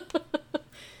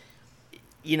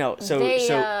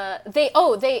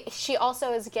she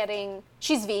also is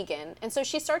she's vegan, and so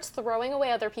she starts throwing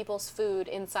away other people's food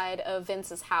inside of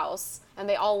Vince's house, and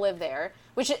they all live there,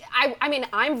 which I mean,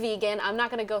 I'm vegan, I'm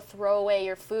not going to go throw away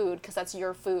your food because that's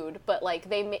your food, but like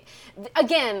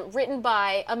again, written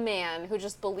by a man who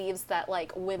just believes that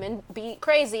like women be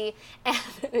crazy and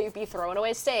they be throwing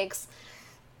away steaks.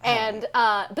 And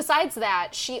besides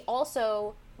that, she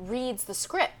also reads the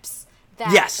scripts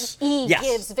that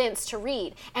gives Vince to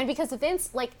read. And because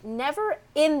Vince, like, never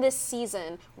in this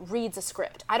season reads a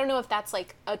script. I don't know if that's,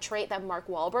 like, a trait that Mark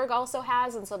Wahlberg also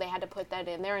has, and so they had to put that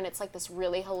in there, and it's, like, this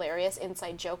really hilarious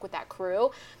inside joke with that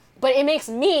crew. But it makes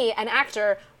me, an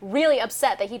actor, really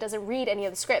upset that he doesn't read any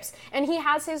of the scripts. And he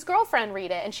has his girlfriend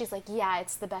read it, and she's like, yeah,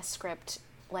 it's the best script,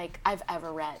 like, I've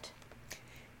ever read.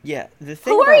 Yeah,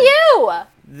 Who are you?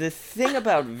 The thing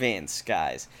about Vince,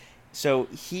 guys, so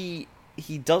he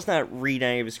does not read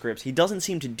any of his scripts. He doesn't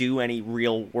seem to do any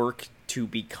real work to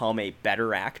become a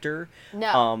better actor.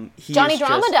 No. Johnny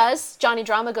Drama does. Johnny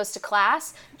Drama goes to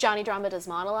class. Johnny Drama does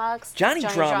monologues. Johnny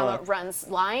Drama runs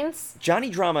lines.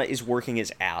 Johnny Drama is working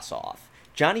his ass off.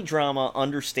 Johnny Drama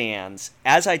understands,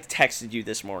 as I texted you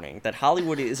this morning, that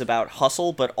Hollywood is about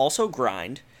hustle but also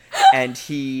grind, and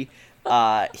he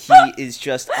is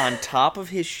just on top of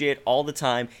his shit all the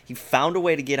time. He found a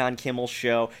way to get on Kimmel's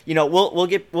show. We'll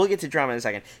get to drama in a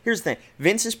second. Here's the thing.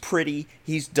 Vince is pretty.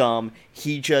 He's dumb.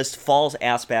 He just falls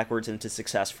ass backwards into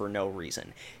success for no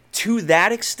reason. To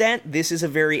that extent, this is a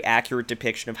very accurate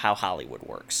depiction of how Hollywood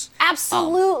works.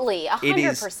 Absolutely.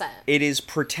 100%. It is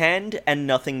pretend and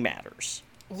nothing matters.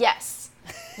 Yes.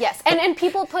 Yes, and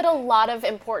people put a lot of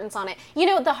importance on it.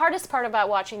 The hardest part about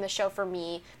watching the show for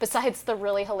me, besides the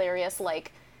really hilarious,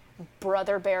 like,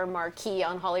 Brother Bear marquee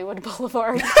on Hollywood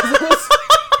Boulevard, and,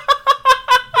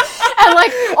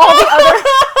 like, all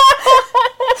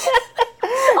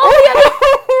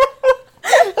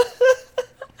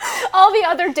the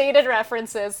other dated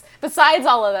references, besides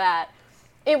all of that,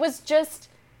 it was just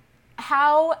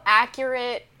how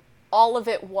accurate all of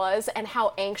it was and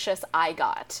how anxious I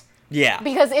got. Yeah.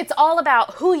 Because it's all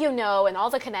about who you know and all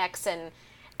the connects, and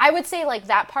I would say, like,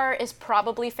 that part is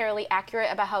probably fairly accurate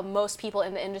about how most people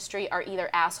in the industry are either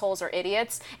assholes or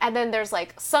idiots, and then there's,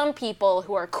 like, some people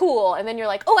who are cool, and then you're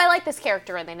like, oh, I like this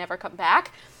character, and they never come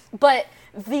back. But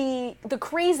the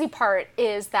crazy part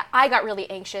is that I got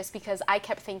really anxious because I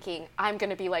kept thinking, I'm going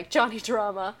to be like Johnny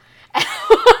Drama. I'm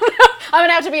going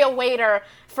to have to be a waiter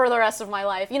for the rest of my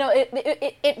life.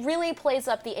 It really plays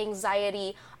up the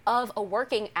anxiety of a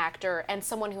working actor and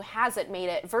someone who hasn't made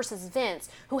it versus Vince,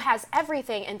 who has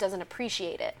everything and doesn't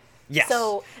appreciate it. Yes.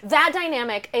 So that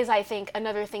dynamic is, I think,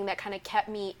 another thing that kind of kept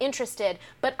me interested,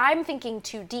 but I'm thinking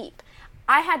too deep.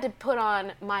 I had to put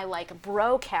on my, like,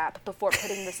 bro cap before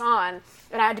putting this on,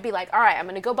 and I had to be like, all right, I'm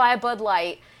going to go buy a Bud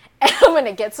Light, and I'm going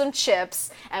to get some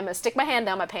chips, and I'm going to stick my hand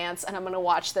down my pants, and I'm going to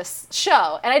watch this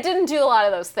show. And I didn't do a lot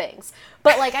of those things.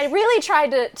 But, like, I really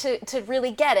tried to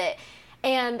really get it.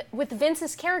 And with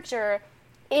Vince's character,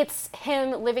 it's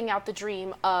him living out the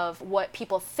dream of what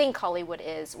people think Hollywood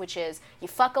is, which is you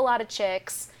fuck a lot of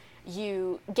chicks,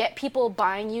 you get people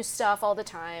buying you stuff all the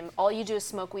time, all you do is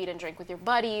smoke weed and drink with your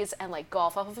buddies and, like,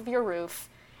 golf off of your roof,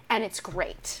 and it's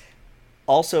great.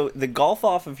 Also, the golf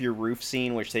off of your roof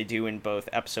scene, which they do in both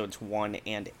episodes 1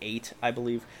 and 8, I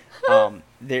believe,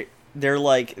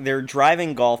 they're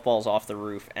driving golf balls off the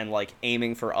roof and, like,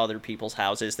 aiming for other people's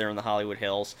houses there in the Hollywood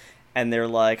Hills. And they're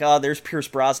like, oh, there's Pierce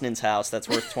Brosnan's house that's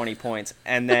worth 20 points.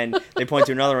 And then they point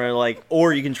to another one, and they're like,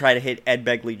 or you can try to hit Ed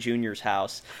Begley Jr.'s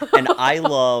house. And I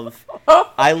love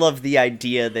the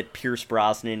idea that Pierce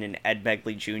Brosnan and Ed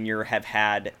Begley Jr. have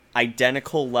had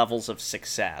identical levels of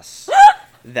success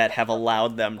that have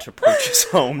allowed them to purchase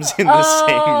homes in the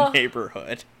same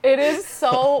neighborhood. It is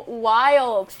so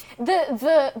wild.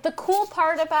 The cool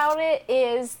part about it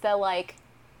is that, like,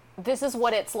 this is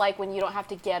what it's like when you don't have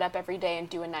to get up every day and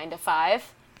do a 9-to-5.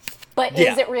 But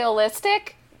is it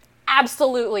realistic?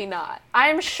 Absolutely not.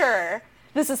 I'm sure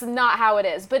this is not how it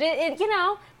is. But it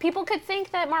people could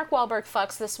think that Mark Wahlberg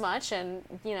fucks this much and,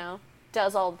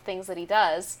 does all the things that he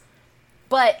does.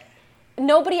 But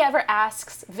nobody ever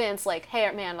asks Vince, like,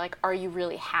 hey, man, like, are you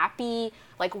really happy?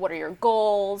 Like, what are your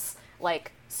goals?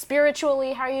 Like,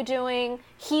 spiritually, how are you doing?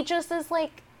 He just is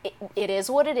like, it is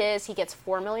what it is. He gets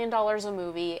 $4 million a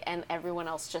movie, and everyone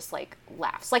else just, like,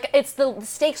 laughs. Like, the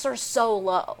stakes are so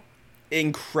low.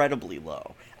 incredibly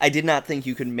low. I did not think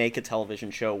you could make a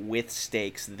television show with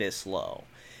stakes this low.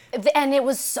 And it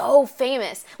was so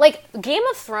famous. Like, Game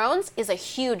of Thrones is a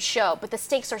huge show, but the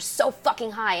stakes are so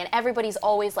fucking high, and everybody's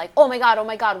always like, oh my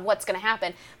god, what's gonna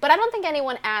happen? But I don't think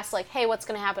anyone asks, like, hey, what's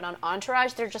gonna happen on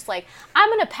Entourage? They're just like, I'm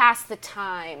gonna pass the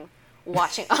time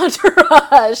watching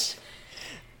Entourage.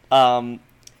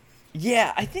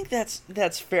 Yeah, I think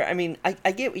that's fair. I mean,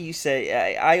 I get what you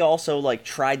say. I also, like,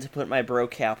 tried to put my bro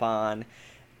cap on,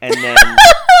 and then...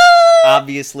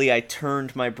 Obviously, I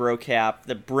turned my bro cap,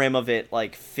 the brim of it,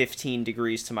 like 15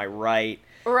 degrees to my right.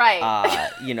 Right.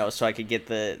 So I could get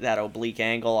that oblique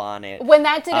angle on it. When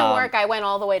that didn't work, I went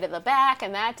all the way to the back,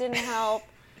 and that didn't help.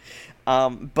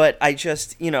 But I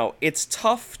just, it's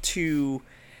tough to,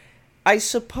 I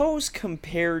suppose,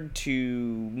 compared to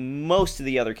most of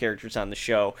the other characters on the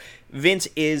show, Vince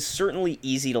is certainly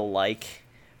easy to like.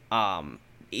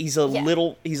 He's a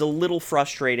little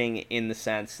frustrating in the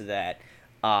sense that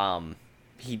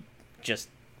he just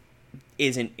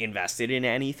isn't invested in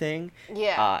anything.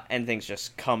 Yeah. And things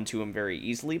just come to him very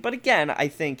easily. But again, I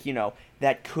think,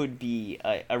 that could be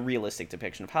a realistic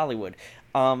depiction of Hollywood.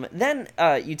 Then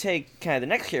you take kind of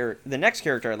the next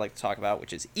character I'd like to talk about,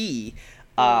 which is E.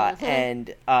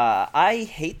 And I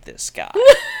hate this guy.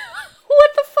 What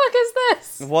the fuck is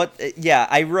this? Yeah,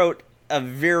 I wrote a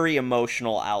very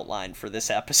emotional outline for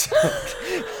this episode.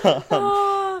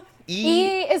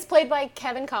 E is played by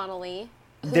Kevin Connolly.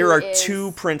 There are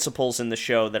two principals in the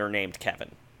show that are named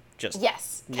Kevin.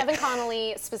 Yes, Kevin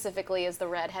Connolly specifically is the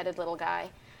red-headed little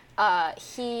guy.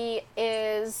 He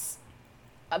is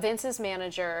Vince's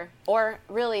manager, or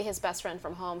really his best friend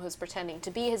from home, who's pretending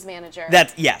to be his manager.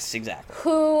 Yes, exactly.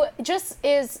 Who just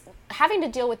is having to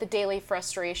deal with the daily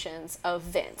frustrations of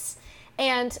Vince.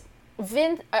 And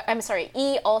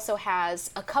E also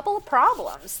has a couple of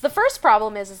problems. The first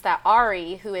problem is that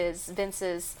Ari, who is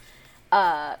Vince's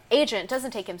agent,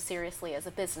 doesn't take him seriously as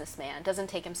a businessman, doesn't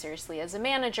take him seriously as a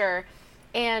manager,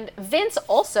 and Vince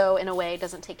also, in a way,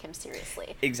 doesn't take him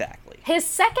seriously. Exactly. His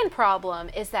second problem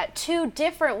is that two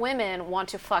different women want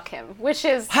to fuck him, which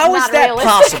is How not is that realistic.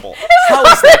 possible? How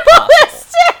is that possible?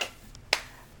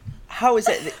 How is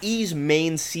that? E's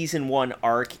main season 1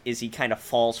 arc is he kind of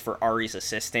falls for Ari's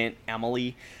assistant,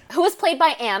 Emily. Who was played by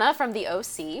Anna from the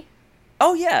OC.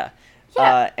 Oh, yeah.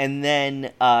 Yeah. And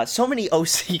then so many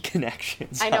OC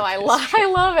connections. I know, I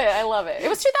love it. It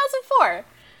was 2004.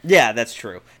 Yeah, that's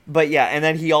true. But yeah, and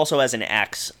then he also has an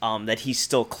ex that he's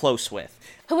still close with.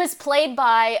 Who is played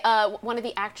by one of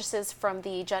the actresses from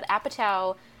the Judd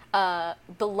Apatow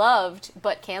beloved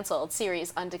but canceled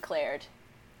series Undeclared.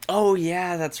 Oh,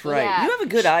 yeah, that's right. Yeah. You have a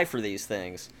good eye for these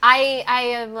things. I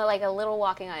am like a little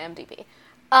walking IMDb.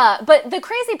 But the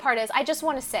crazy part is, I just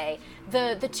want to say,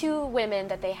 the two women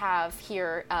that they have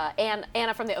here,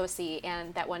 Anna from the OC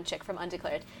and that one chick from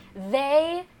Undeclared,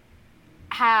 they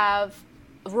have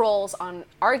roles on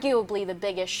arguably the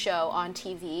biggest show on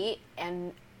TV,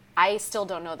 and I still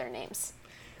don't know their names.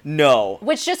 No.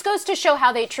 Which just goes to show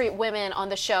how they treat women on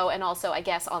the show and also, I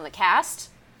guess, on the cast.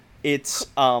 It's,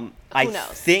 Who I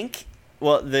knows? think,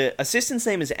 well, the assistant's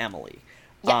name is Emily.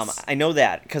 Yes. I know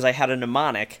that because I had a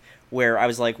mnemonic where I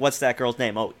was like, what's that girl's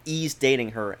name? Oh, E's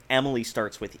dating her. Emily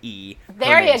starts with E. Her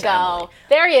There you name's go. Emily.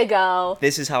 There you go.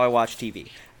 This is how I watch TV.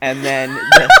 And then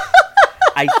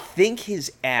I think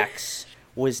his ex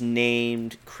was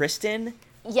named Kristen.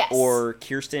 Yes. Or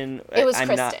Kirsten. It was I'm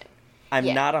Kristen. I'm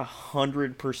Yeah. not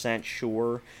 100%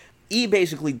 sure. E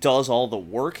basically does all the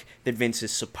work that Vince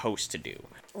is supposed to do.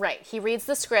 Right. He reads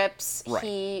the scripts. Right.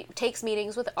 He takes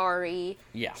meetings with Ari.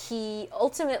 Yeah. He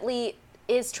ultimately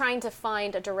is trying to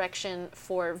find a direction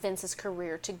for Vince's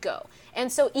career to go. And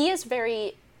so E is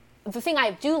the thing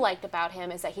I do like about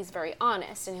him is that he's very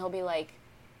honest, and he'll be like,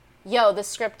 yo, the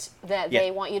script that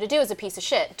they want you to do is a piece of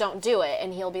shit. Don't do it.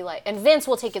 And he'll be like, and Vince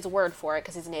will take his word for it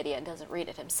because he's an idiot and doesn't read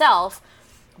it himself.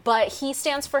 But he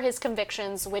stands for his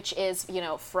convictions, which is,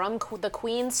 from the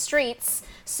Queen's streets.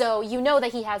 So you know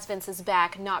that he has Vince's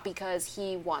back, not because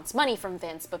he wants money from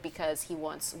Vince, but because he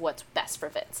wants what's best for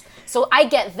Vince. So I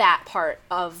get that part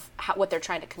of what they're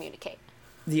trying to communicate.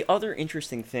 The other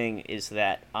interesting thing is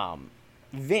that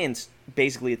Vince,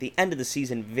 basically at the end of the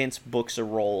season, Vince books a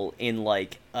role in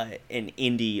like an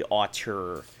indie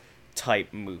auteur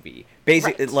type movie.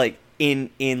 Basically, Right. like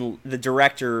in the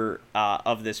director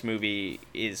of this movie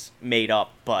is made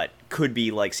up, but could be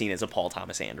like seen as a Paul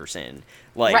Thomas Anderson,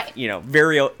 like Right.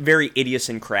 very very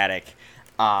idiosyncratic,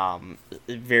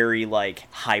 very like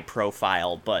high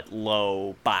profile but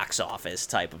low box office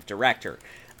type of director.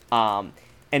 And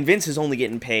Vince is only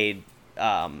getting paid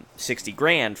 $60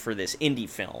 grand for this indie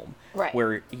film, Right.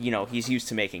 where, he's used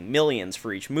to making millions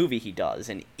for each movie he does,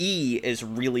 and E is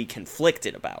really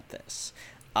conflicted about this.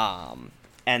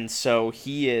 And so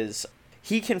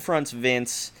he confronts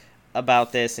Vince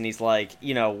about this, and he's like,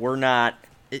 we're not,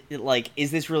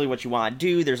 is this really what you want to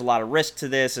do? There's a lot of risk to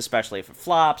this, especially if it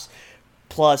flops.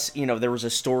 Plus, there was a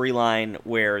storyline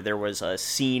where there was a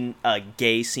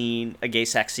gay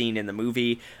sex scene in the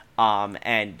movie,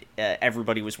 and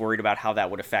everybody was worried about how that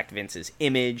would affect Vince's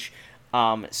image.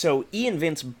 So E and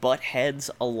Vince butt heads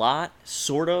a lot,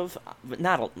 sort of.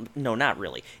 Not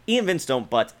really. E and Vince don't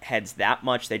butt heads that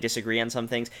much. They disagree on some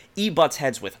things. E butts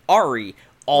heads with Ari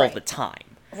all the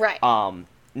time. Right.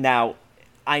 Now,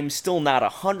 I'm still not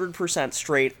 100%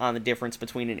 straight on the difference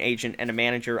between an agent and a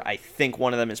manager. I think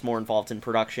one of them is more involved in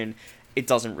production. It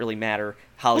doesn't really matter.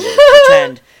 Hollywood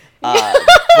pretend.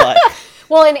 But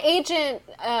well, an agent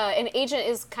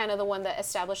is kind of the one that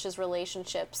establishes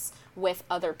relationships with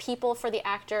other people for the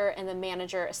actor, and the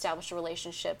manager establishes a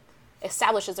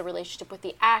relationship with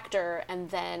the actor,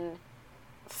 and then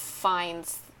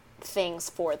finds things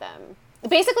for them.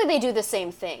 Basically, they do the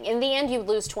same thing. In the end, you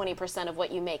lose 20% of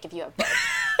what you make if you have both.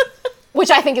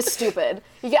 Which I think is stupid.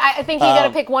 I think you got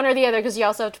to pick one or the other, because you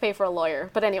also have to pay for a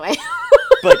lawyer. But anyway.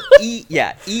 But E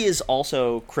is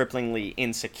also cripplingly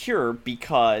insecure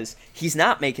because he's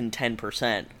not making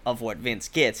 10% of what Vince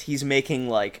gets. He's making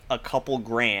like a couple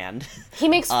grand. He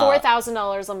makes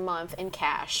 $4,000 a month in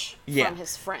cash from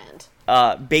his friend.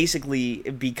 Basically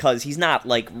because he's not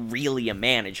like really a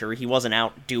manager. He wasn't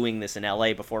out doing this in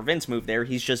LA before Vince moved there.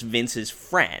 He's just Vince's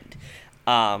friend.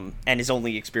 And his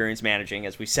only experience managing,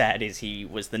 as we said, is he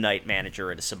was the night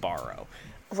manager at a Sbarro.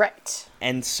 Right.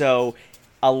 And so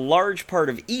a large part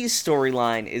of E's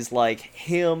storyline is like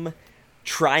him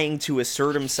trying to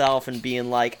assert himself and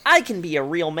being like, I can be a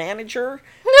real manager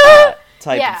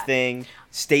type of thing.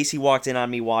 Stacy walked in on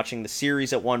me watching the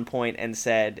series at one point and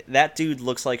said, that dude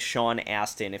looks like Sean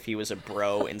Astin if he was a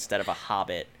bro instead of a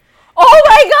hobbit. Oh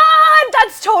my god!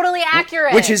 That's totally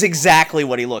accurate! Which is exactly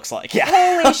what he looks like, yeah.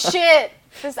 Holy shit!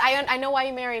 I know why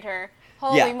you married her.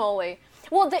 Holy moly.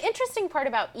 Well, the interesting part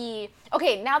about E...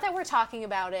 Okay, now that we're talking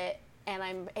about it, and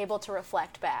I'm able to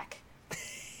reflect back,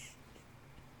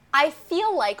 I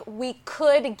feel like we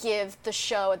could give the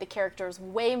show and the characters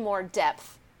way more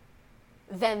depth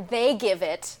than they give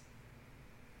it.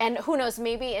 And who knows,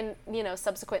 maybe in,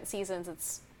 subsequent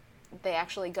seasons they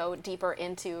actually go deeper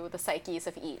into the psyches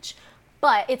of each.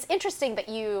 But it's interesting that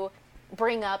you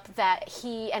bring up that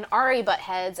he and Ari butt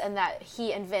heads and that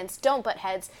he and Vince don't butt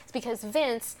heads. It's because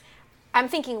Vince, I'm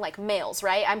thinking like males,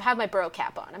 right? I have my bro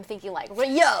cap on. I'm thinking like,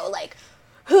 yo, like,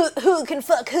 who can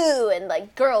fuck who and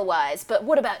like girl-wise, but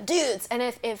what about dudes? And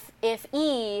if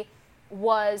E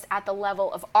was at the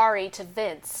level of Ari to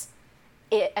Vince,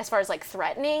 as far as like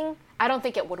threatening, I don't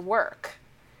think it would work.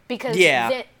 Because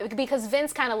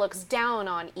Vince kind of looks down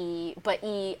on E, but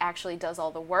E actually does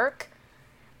all the work.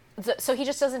 So he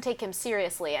just doesn't take him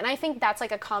seriously. And I think that's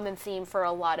like a common theme for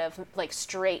a lot of like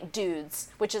straight dudes,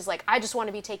 which is like, I just want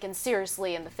to be taken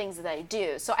seriously in the things that I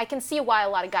do. So I can see why a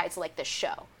lot of guys like this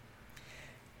show.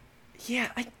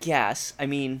 Yeah, I guess. I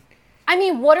mean,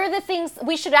 what are the things...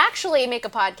 We should actually make a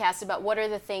podcast about what are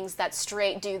the things that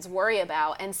straight dudes worry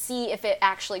about and see if it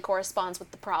actually corresponds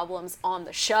with the problems on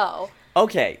the show.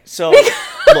 Okay, so,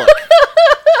 look.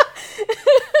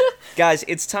 Guys,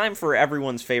 it's time for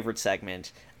everyone's favorite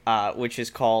segment, which is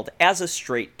called As a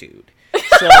Straight Dude.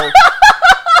 So...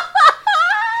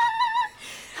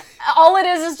 All it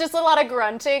is just a lot of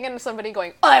grunting and somebody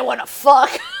going, I want to fuck.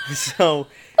 So,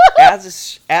 as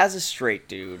a straight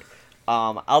dude,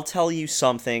 I'll tell you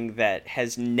something that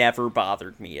has never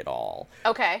bothered me at all.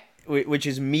 Okay. Which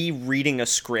is me reading a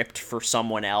script for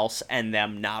someone else and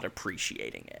them not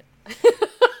appreciating it.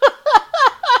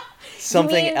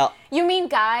 You mean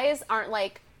guys aren't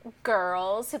like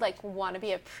girls who like want to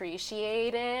be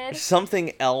appreciated?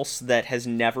 Something else that has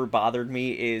never bothered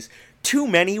me is too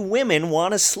many women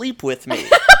want to sleep with me.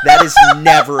 That has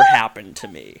never happened to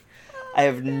me. I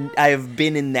have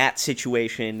been in that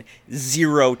situation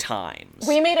 0 times.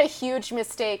 We made a huge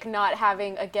mistake not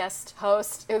having a guest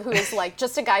host who is like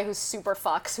just a guy who's super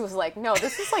fucks, who's like, no,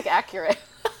 this is like accurate.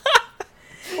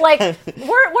 Like we're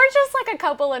just like a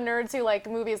couple of nerds who like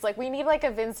movies. Like we need like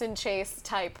a Vincent Chase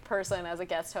type person as a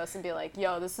guest host and be like,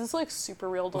 yo, this is like super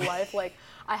real to life. Like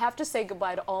I have to say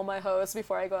goodbye to all my hosts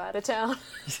before I go out of town.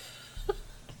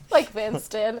 Like Vince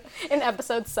did in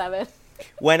episode 7.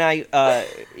 When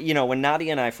when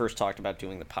Nadia and I first talked about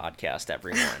doing the podcast,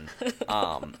 everyone,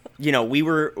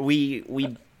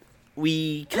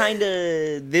 we kind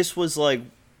of, this was like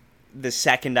the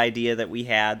second idea that we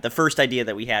had. The first idea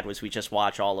that we had was we just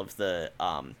watch all of the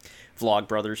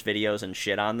Vlogbrothers videos and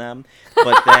shit on them.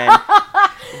 But then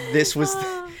this was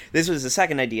the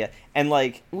second idea, and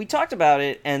like we talked about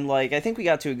it, and like I think we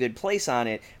got to a good place on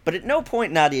it. But at no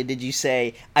point, Nadia, did you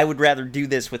say I would rather do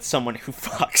this with someone who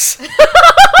fucks.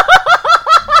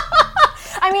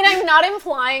 I mean, I'm not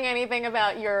implying anything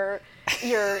about your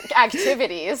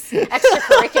activities,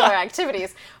 extracurricular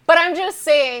activities, but I'm just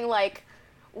saying, like,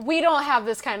 we don't have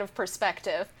this kind of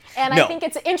perspective. And No. I think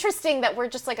it's interesting that we're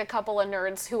just like a couple of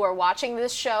nerds who are watching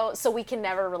this show, so we can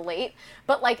never relate.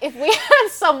 But like, if we had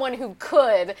someone who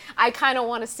could, I kind of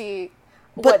want to see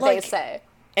what they say.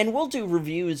 And we'll do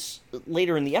reviews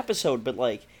later in the episode, but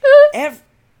like,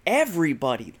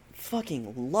 everybody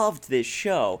fucking loved this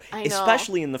show. I know.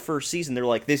 Especially in the first season. They're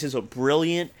like, this is a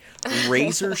brilliant,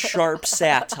 razor-sharp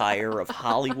satire of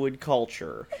Hollywood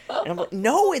culture. And I'm like,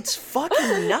 no, it's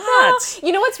fucking not.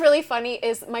 You know what's really funny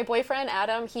is my boyfriend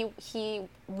Adam, he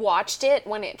watched it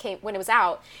when it was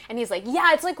out, and he's like,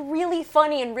 yeah, it's like really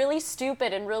funny and really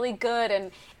stupid and really good,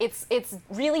 and it's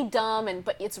really dumb,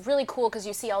 but it's really cool because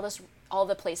you see all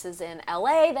the places in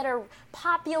LA that are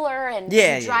popular, and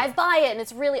you drive by it, and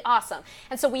it's really awesome.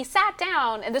 And so we sat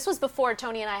down, and this was before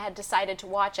Tony and I had decided to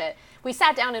watch it. We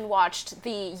sat down and watched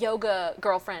the Yoga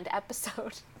Girlfriend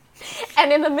episode.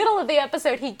 And in the middle of the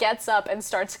episode, he gets up and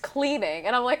starts cleaning.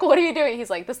 And I'm like, what are you doing? He's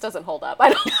like, this doesn't hold up. I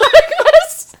don't like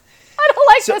this. I don't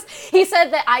like this. He said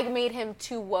that I made him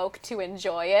too woke to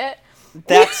enjoy it.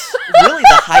 That's really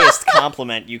the highest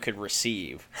compliment you could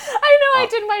receive. I know, I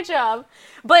did my job.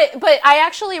 But I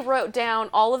actually wrote down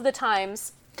all of the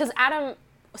times, because Adam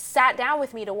sat down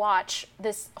with me to watch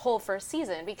this whole first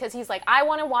season, because he's like, I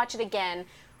want to watch it again.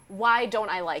 Why don't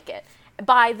I like it?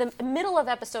 By the middle of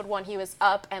episode 1, he was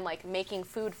up and like making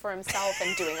food for himself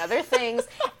and doing other things,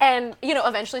 and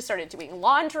eventually started doing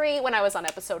laundry when I was on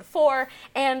episode 4,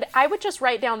 and I would just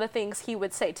write down the things he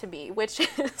would say to me, which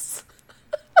is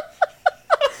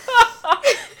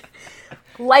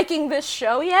liking this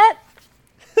show yet?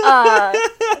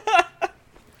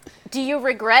 Do you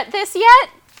regret this yet?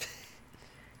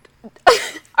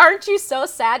 Aren't you so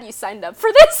sad you signed up for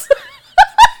this?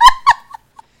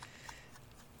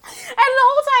 And the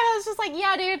whole time I was just like,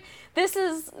 yeah, dude, this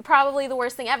is probably the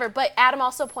worst thing ever. But Adam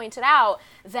also pointed out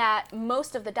that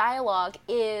most of the dialogue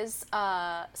is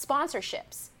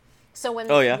sponsorships. So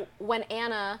when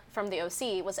Anna from the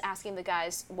OC was asking the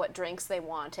guys what drinks they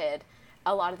wanted,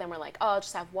 a lot of them were like, oh, I'll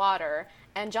just have water.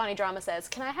 And Johnny Drama says,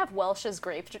 can I have Welch's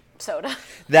grape soda?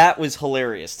 That was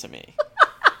hilarious to me.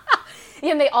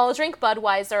 Yeah, and they all drink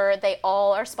Budweiser. They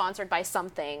all are sponsored by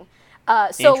something.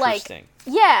 So Interesting.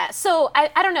 So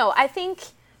I don't know. I think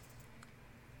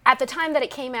at the time that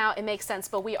it came out, it makes sense,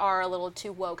 but we are a little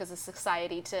too woke as a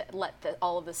society to let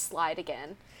all of this slide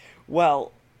again.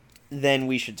 Well, then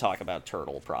we should talk about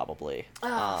Turtle, probably.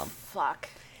 Oh, fuck.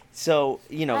 So,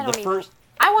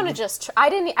 I want to just...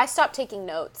 I stopped taking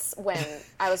notes when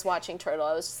I was watching Turtle.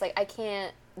 I was just like, I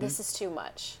can't... This is too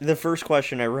much. The first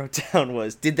question I wrote down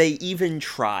was, did they even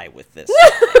try with this?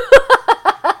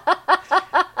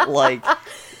 Like,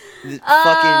 the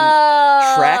fucking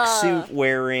tracksuit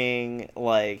wearing,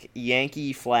 like,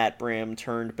 Yankee flat brim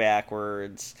turned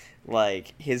backwards.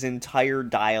 Like, his entire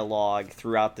dialogue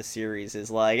throughout the series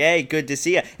is like, hey, good to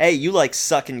see you. Hey, you like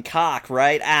sucking cock,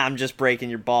 right? I'm just breaking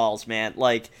your balls, man.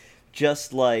 Like,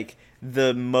 just like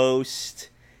the most...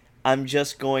 I'm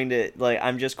just going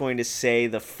to say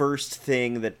the first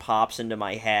thing that pops into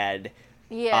my head.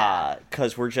 Yeah.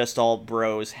 'Cause we're just all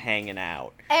bros hanging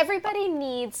out. Everybody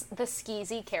needs the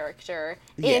skeezy character.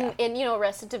 In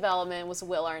Arrested Development was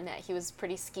Will Arnett. He was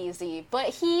pretty skeezy, but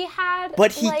he had...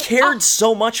 But he cared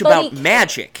so much about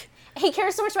magic. He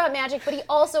cared so much about magic, but he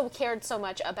also cared so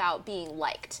much about being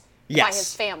liked by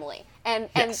his family. And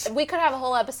we could have a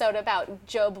whole episode about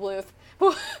Joe Bluth.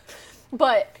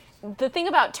 But the thing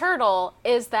about Turtle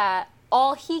is that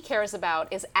all he cares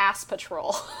about is ass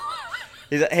patrol.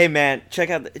 He's like, hey man, check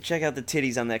out the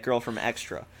titties on that girl from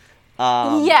Extra.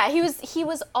 Yeah, he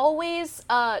was always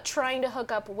trying to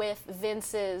hook up with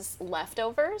Vince's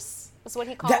leftovers, is what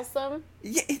he calls them.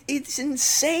 Yeah, it's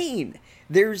insane.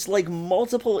 There's like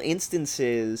multiple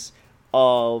instances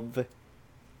of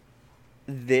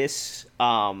this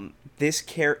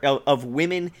of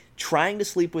women trying to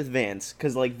sleep with Vince,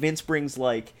 because like Vince brings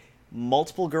like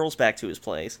multiple girls back to his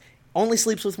place, only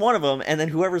sleeps with one of them, and then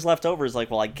whoever's left over is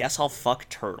like, well, I guess I'll fuck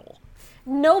Turtle.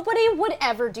 Nobody would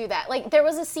ever do that. Like, there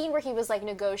was a scene where he was like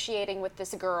negotiating with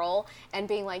this girl and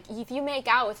being like, if you make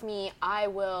out with me, I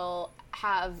will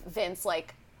have Vince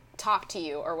like talk to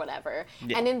you or whatever.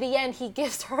 Yeah. And in the end, he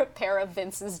gives her a pair of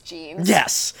Vince's jeans.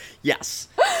 Yes.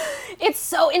 It's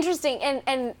so interesting.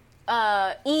 And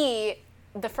E,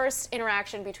 the first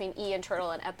interaction between E and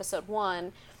Turtle in episode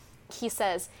 1, he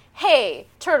says, "Hey,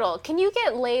 Turtle, can you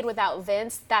get laid without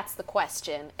Vince? That's the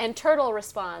question." And Turtle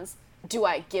responds, "Do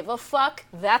I give a fuck?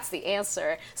 That's the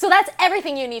answer." So that's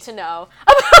everything you need to know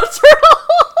about Turtle.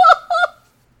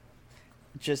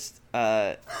 Just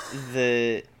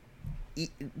the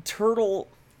Turtle.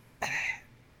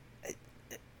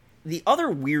 The other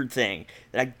weird thing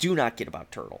that I do not get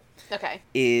about Turtle Okay.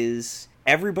 is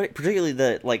everybody, particularly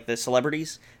the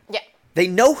celebrities, Yeah. they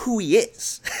know who he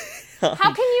is.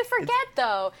 How can you forget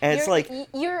though? And it's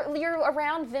you're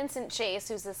around Vincent Chase,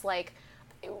 who's this like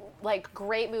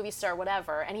great movie star,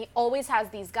 whatever, and he always has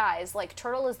these guys. Like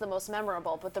Turtle is the most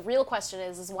memorable, but the real question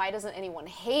is why doesn't anyone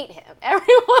hate him?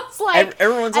 Everyone's like,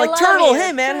 Turtle,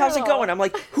 hey man, Turtle. how's it going? I'm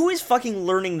like, who is fucking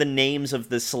learning the names of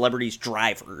the celebrities'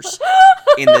 drivers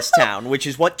in this town, which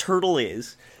is what Turtle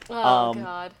is. Oh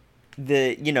God.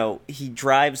 He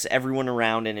drives everyone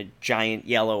around in a giant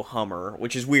yellow Hummer,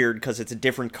 which is weird because it's a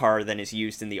different car than is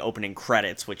used in the opening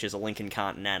credits, which is a Lincoln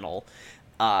Continental.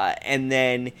 And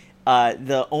then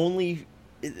the only,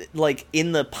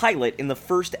 in the pilot, in the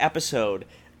first episode,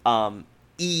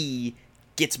 E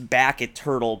gets back at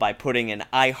Turtle by putting an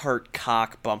I Heart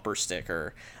Cock bumper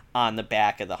sticker on the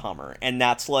back of the Hummer. And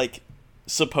that's,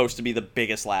 supposed to be the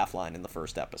biggest laugh line in the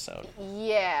first episode.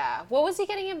 Yeah. What was he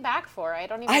getting him back for? I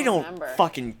don't remember.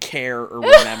 Fucking care or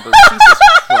remember. Jesus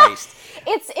Christ.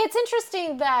 It's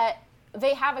interesting that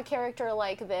they have a character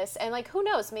like this, and who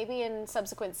knows, maybe in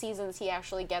subsequent seasons he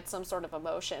actually gets some sort of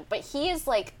emotion. But he is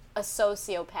a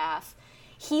sociopath.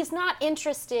 He's not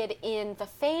interested in the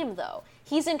fame, though.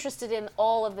 He's interested in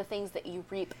all of the things that you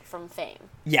reap from fame.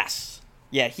 Yes.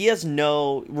 Yeah, he has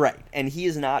and he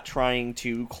is not trying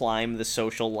to climb the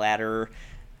social ladder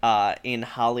in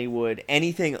Hollywood,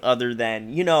 anything other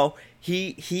than,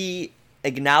 he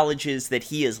acknowledges that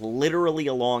he is literally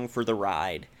along for the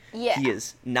ride. Yeah. He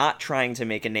is not trying to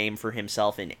make a name for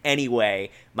himself in any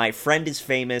way. My friend is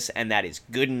famous, and that is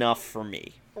good enough for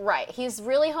me. Right. He's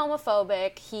really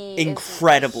homophobic. He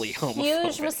incredibly is homophobic.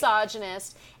 Huge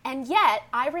misogynist. And yet,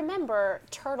 I remember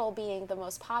Turtle being the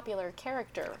most popular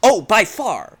character. Oh, by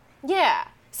far. Yeah.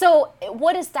 So,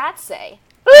 what does that say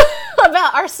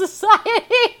about our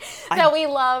society? That we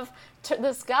love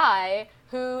this guy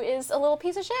who is a little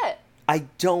piece of shit. I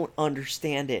don't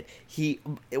understand it.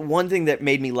 One thing that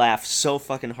made me laugh so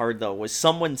fucking hard, though, was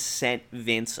someone sent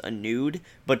Vince a nude,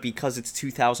 but because it's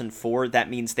 2004, that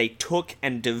means they took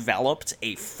and developed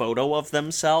a photo of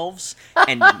themselves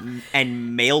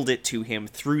and mailed it to him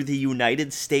through the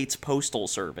United States Postal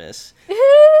Service,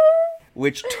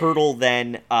 which Turtle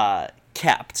then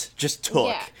just took.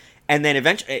 Yeah. And then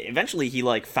eventually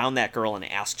he found that girl and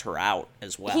asked her out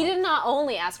as well. He did not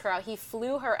only ask her out, he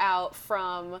flew her out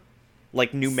from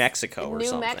New Mexico or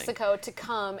something. New Mexico to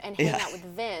come and hang out with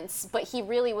Vince, but he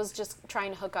really was just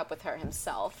trying to hook up with her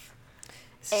himself.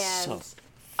 And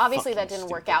obviously that didn't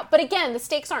work out. But again, the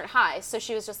stakes aren't high, so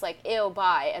she was just like, ew,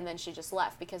 bye, and then she just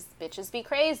left because bitches be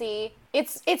crazy.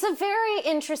 It's a very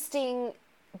interesting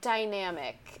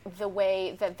dynamic, the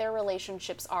way that their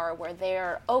relationships are, where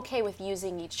they're okay with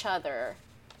using each other,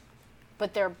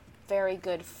 but they're very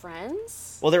good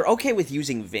friends. Well, they're okay with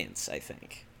using Vince, I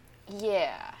think.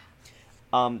 Yeah.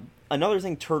 Another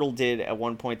thing Turtle did at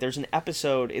one point, there's an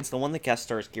episode, it's the one that guest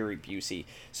stars Gary Busey.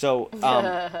 So,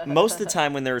 most of the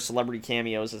time when there are celebrity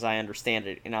cameos, as I understand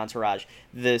it, in Entourage,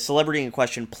 the celebrity in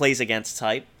question plays against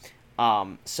type.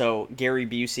 So Gary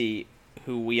Busey,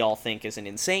 who we all think is an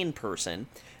insane person,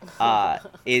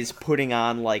 is putting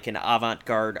on an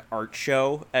avant-garde art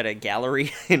show at a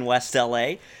gallery in West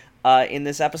LA in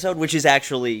this episode, which is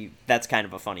actually, that's kind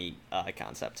of a funny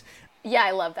concept. Yeah,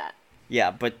 I love that.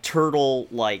 Yeah, but Turtle,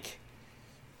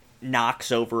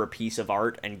 knocks over a piece of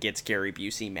art and gets Gary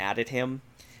Busey mad at him.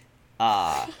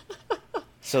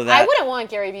 So that I wouldn't want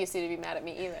Gary Busey to be mad at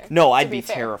me either. No, I'd be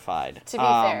terrified. To be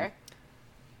fair.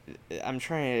 I'm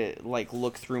trying to,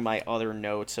 look through my other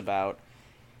notes about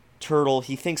Turtle.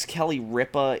 He thinks Kelly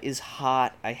Ripa is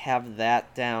hot. I have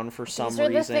that down for some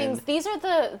reason. These are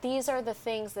the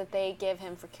things that they give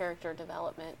him for character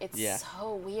development. It's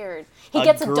so weird. He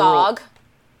gets a dog.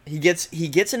 He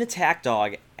gets an attack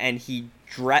dog, and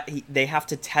they have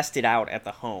to test it out at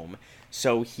the home.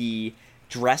 So he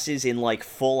dresses in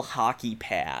full hockey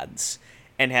pads,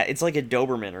 and it's like a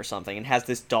Doberman or something, and has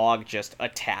this dog just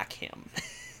attack him.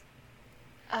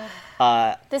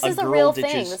 This is a real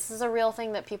thing. This is a real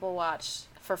thing that people watch.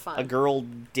 for fun. A girl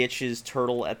ditches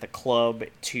Turtle at the club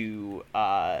to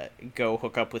go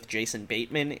hook up with Jason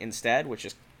Bateman instead, which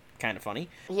is kind of funny.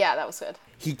 Yeah, that was good.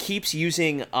 He keeps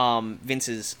using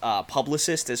Vince's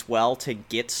publicist as well to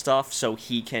get stuff so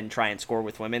he can try and score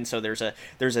with women. So there's a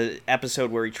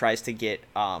episode where he tries to get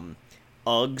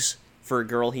Uggs for a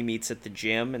girl he meets at the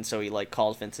gym, and so he like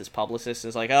calls Vince's publicist and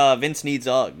is like, Vince needs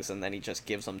Uggs, and then he just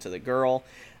gives them to the girl.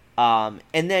 And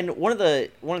then one of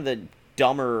the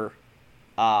dumber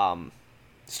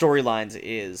storylines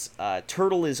is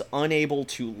Turtle is unable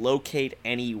to locate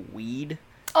any weed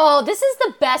Oh, this is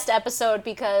the best episode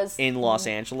because... in Los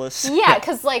Angeles. Yeah,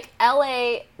 because, like,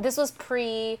 LA, this was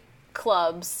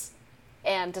pre-clubs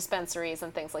and dispensaries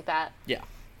and things like that. Yeah.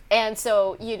 And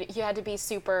so you had to be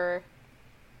super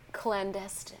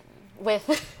clandestine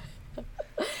with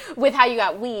with how you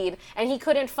got weed. And he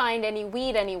couldn't find any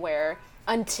weed anywhere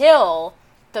until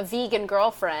the vegan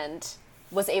girlfriend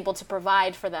was able to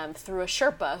provide for them through a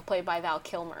Sherpa played by Val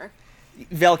Kilmer.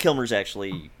 Val Kilmer's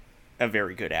actually a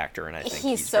very good actor, and I think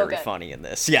he's so very good. funny in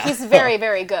this. Yeah. He's very,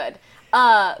 very good.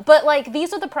 But, like,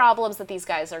 these are the problems that these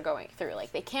guys are going through.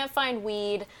 Like, they can't find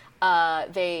weed.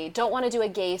 They don't want to do a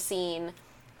gay scene.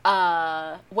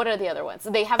 What are the other ones?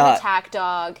 They have an attack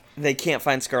dog. They can't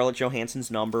find Scarlett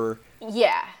Johansson's number.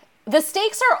 Yeah. The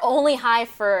stakes are only high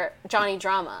for Johnny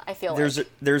Drama, I feel like.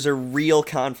 There's a real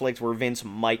conflict where Vince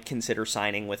might consider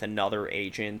signing with another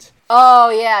agent.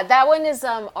 Oh, yeah. That one is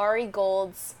Ari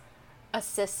Gold's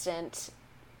assistant.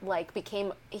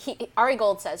 Ari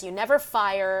Gold says, you never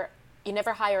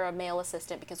hire a male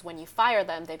assistant because when you fire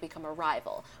them, they become a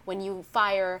rival. When you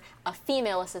fire a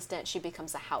female assistant, she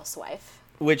becomes a housewife.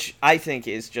 Which I think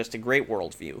is just a great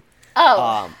worldview.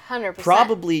 Oh, 100%.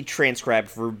 Probably transcribed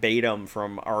verbatim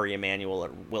from Ari Emanuel or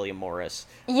William Morris.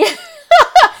 Yeah.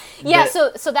 Yeah,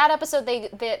 so that episode,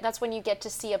 that's when you get to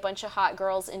see a bunch of hot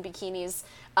girls in bikinis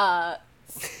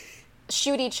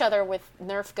shoot each other with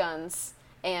Nerf guns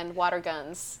and water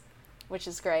guns, which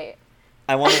is great.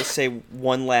 I want to say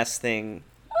one last thing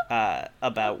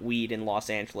about weed in Los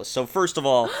Angeles. So first of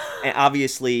all, and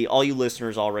obviously all you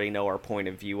listeners already know our point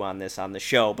of view on this on the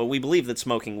show, but we believe that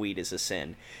smoking weed is a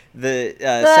sin. The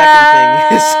second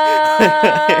thing is...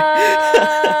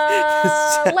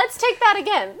 Let's take that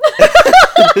again.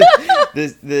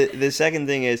 The second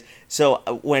thing is, so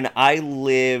when I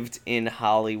lived in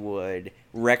Hollywood,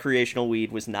 recreational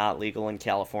weed was not legal in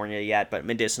California yet, but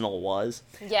medicinal was.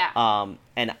 Yeah.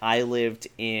 And I lived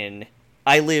in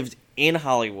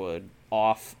Hollywood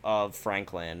off of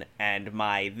Franklin, and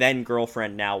my then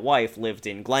girlfriend, now wife, lived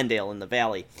in Glendale in the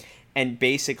Valley. And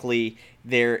basically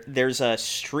there's a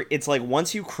street, it's like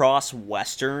once you cross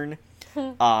Western,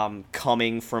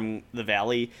 coming from the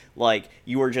Valley, like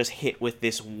you are just hit with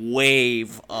this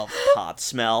wave of pot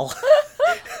smell.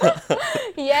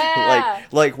 Yeah.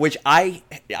 Like which I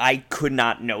could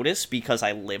not notice because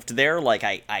I lived there. Like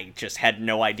I just had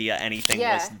no idea anything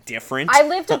was different. I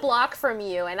lived a block from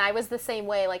you, and I was the same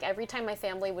way. Like every time my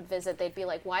family would visit, they'd be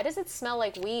like, "Why does it smell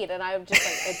like weed?" And I would just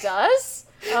like, "It does?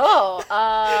 Oh,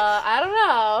 I don't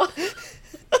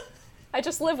know. I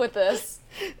just live with this."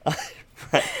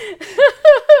 Right.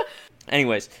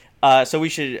 Anyways, so we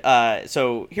should.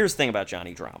 So here's the thing about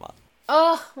Johnny Drama.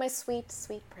 Oh, my sweet,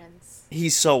 sweet prince.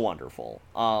 He's so wonderful.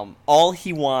 All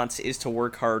he wants is to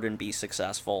work hard and be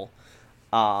successful.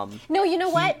 No, you know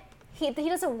what? He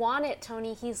doesn't want it,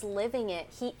 Tony. He's living it.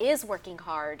 He is working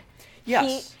hard.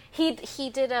 Yes. He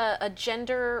did a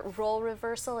gender role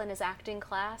reversal in his acting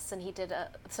class, and he did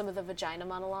some of the vagina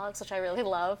monologues, which I really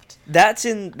loved. That's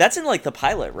in like the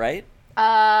pilot, right?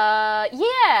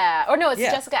 Yeah. Or no, it's the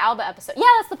Jessica Alba episode. Yeah,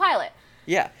 that's the pilot.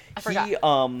 Yeah. I forgot.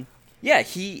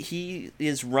 He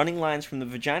is running lines from the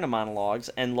vagina monologues,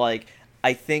 and like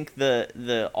I think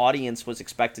the audience was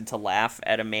expected to laugh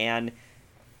at a man,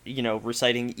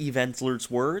 reciting Eve Ensler's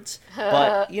words,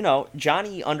 but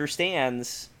Johnny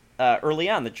understands early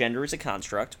on that gender is a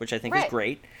construct, which I think is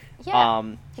great. Yeah,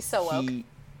 he's so woke.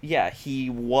 He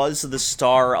was the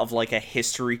star of like a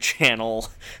History Channel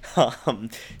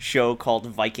show called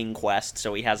Viking Quest,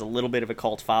 so he has a little bit of a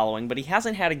cult following, but he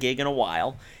hasn't had a gig in a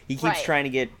while. He keeps trying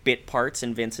to get bit parts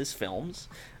in Vince's films.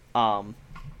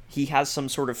 He has some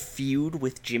sort of feud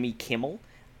with Jimmy Kimmel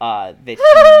that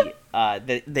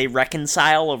they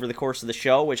reconcile over the course of the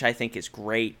show, which I think is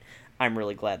great. I'm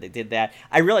really glad they did that.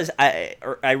 I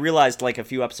realized like a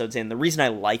few episodes in, the reason I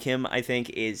like him, I think,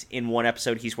 is in one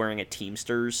episode he's wearing a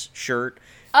Teamsters shirt.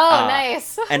 Oh,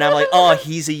 nice. And I'm like, oh,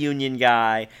 he's a union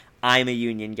guy. I'm a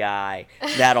union guy.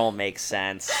 That all makes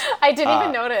sense. I didn't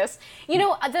even notice.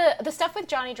 The stuff with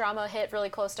Johnny Drama hit really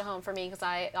close to home for me because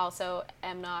I also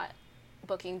am not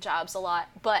booking jobs a lot,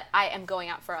 but I am going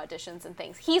out for auditions and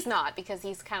things. He's not, because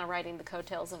he's kind of riding the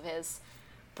coattails of his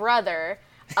brother,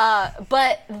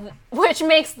 but which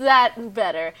makes that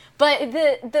better. But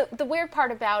the weird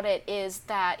part about it is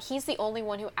that he's the only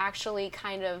one who actually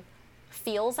kind of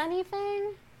feels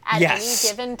anything at any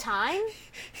given time.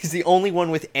 He's the only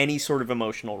one with any sort of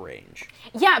emotional range.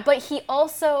 Yeah, but he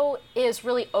also is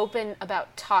really open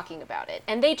about talking about it.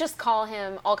 And they just call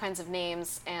him all kinds of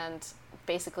names and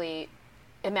basically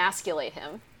emasculate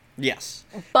him. Yes.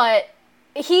 But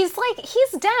he's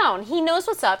down. He knows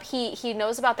what's up. He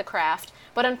knows about the craft.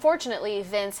 But unfortunately,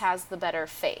 Vince has the better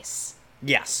face.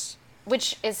 Yes.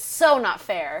 Which is so not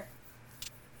fair.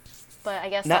 But I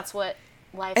guess that's what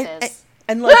life is.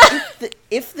 And like,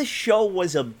 if the show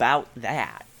was about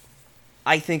that,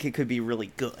 I think it could be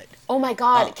really good. Oh my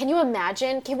god, can you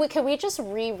imagine? Can we just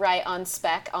rewrite on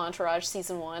spec Entourage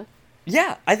season 1?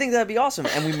 Yeah, I think that'd be awesome.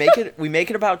 And we make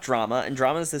it about Drama, and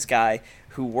Drama is this guy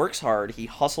who works hard, he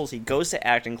hustles, he goes to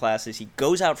acting classes, he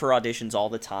goes out for auditions all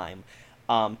the time.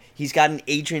 He's got an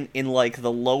agent in like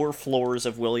the lower floors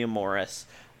of William Morris,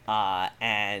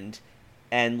 and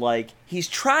like he's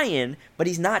trying, but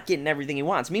he's not getting everything he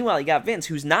wants. Meanwhile, you got Vince,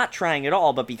 who's not trying at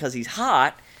all, but because he's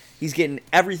hot, he's getting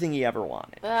everything he ever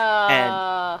wanted.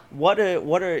 And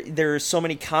there's so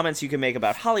many comments you can make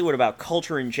about Hollywood, about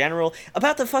culture in general,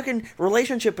 about the fucking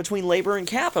relationship between labor and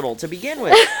capital to begin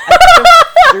with.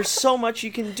 There's so much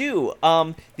you can do.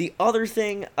 The other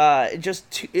thing,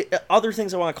 other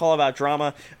things I want to call about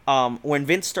Drama, when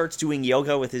Vince starts doing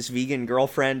yoga with his vegan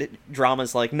girlfriend,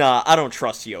 Drama's like, nah, I don't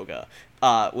trust yoga,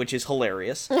 which is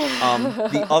hilarious.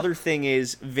 The other thing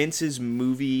is Vince's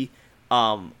movie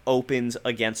opens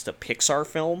against a Pixar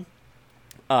film,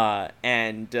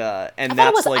 and I that's thought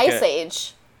it was like Ice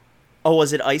Age. Oh,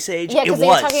 was it Ice Age? Yeah, because they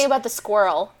were talking about the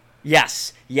squirrel.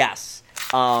 Yes.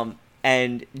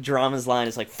 And Drama's line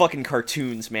is like, fucking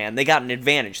cartoons, man. They got an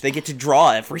advantage. They get to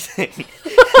draw everything.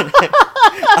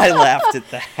 I laughed at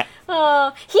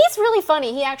that. He's really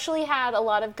funny. He actually had a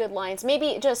lot of good lines.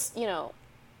 Maybe just,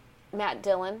 Matt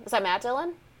Dillon. Is that Matt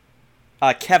Dillon?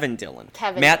 Kevin Dillon.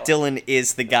 Matt Dillon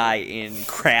is the guy in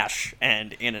Crash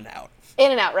and In and Out.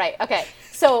 In and Out, right. Okay.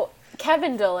 So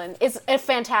Kevin Dillon is a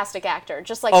fantastic actor,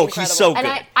 just like incredible. He's so good.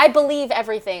 And I believe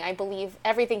everything. I believe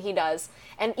everything he does.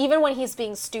 And even when he's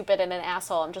being stupid and an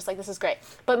asshole, I'm just like, this is great.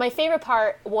 But my favorite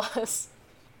part was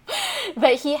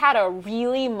that he had a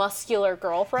really muscular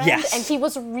girlfriend, and he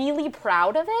was really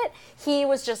proud of it. He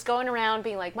was just going around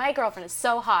being like, my girlfriend is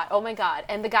so hot, oh my god.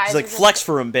 And the guys He's like, flex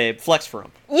for him, babe, flex for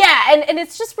him. Yeah, and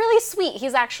it's just really sweet.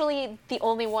 He's actually the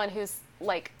only one who's,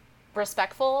 like,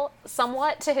 respectful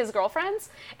somewhat to his girlfriends.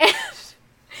 And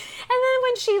then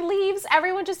when she leaves,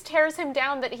 everyone just tears him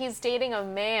down that he's dating a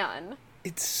man.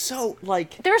 It's so,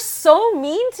 like... They're so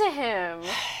mean to him.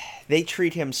 They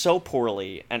treat him so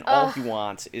poorly, and all he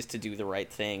wants is to do the right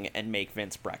thing and make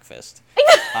Vince breakfast.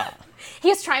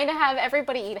 He's trying to have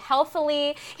everybody eat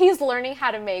healthily. He's learning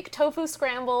how to make tofu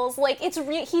scrambles. Like,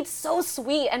 he's so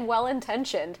sweet and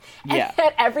well-intentioned. And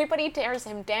yet everybody tears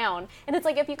him down. And it's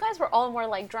like, if you guys were all more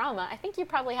like Drama, I think you'd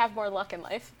probably have more luck in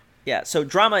life. Yeah, so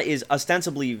Drama is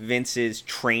ostensibly Vince's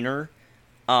trainer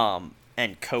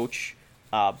and coach.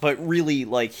 But really,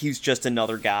 like, he's just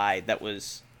another guy that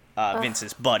was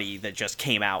Vince's buddy that just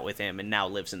came out with him and now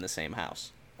lives in the same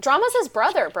house. Drama's his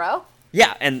brother, bro.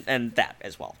 Yeah, and that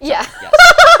as well. So, yeah.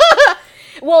 Yes.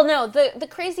 Well, no, the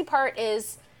crazy part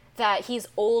is that he's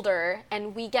older,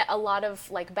 and we get a lot of,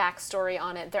 like, backstory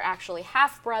on it. They're actually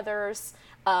half-brothers.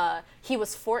 He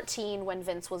was 14 when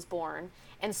Vince was born.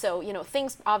 And so,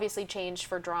 things obviously changed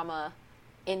for Drama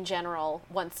in general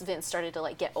once Vince started to,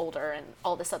 like, get older and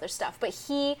all this other stuff. But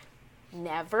he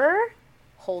never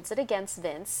holds it against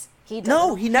Vince. He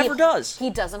never does. He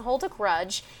doesn't hold a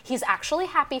grudge. He's actually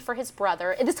happy for his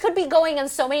brother. This could be going in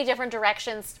so many different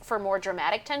directions for more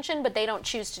dramatic tension, but they don't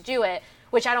choose to do it,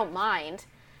 which I don't mind.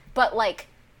 But, like,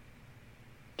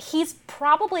 he's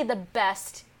probably the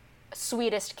best,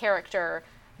 sweetest character,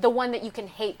 the one that you can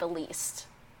hate the least.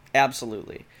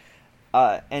 Absolutely.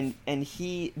 And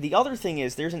the other thing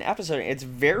is, there's an episode, it's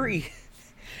very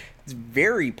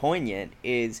poignant,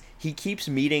 is he keeps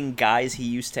meeting guys he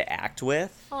used to act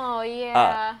with. Oh,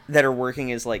 yeah. That are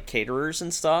working as, like, caterers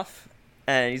and stuff.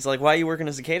 And he's like, why are you working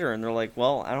as a caterer? And they're like,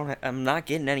 well, I'm not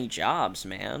getting any jobs,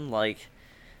 man. Like,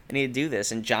 I need to do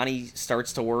this. And Johnny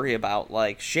starts to worry about,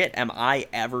 like, shit, am I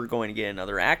ever going to get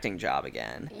another acting job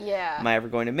again? Yeah. Am I ever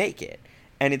going to make it?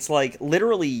 And it's like,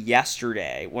 literally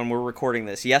yesterday, when we're recording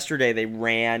this, they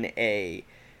ran a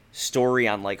story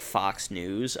on, like, Fox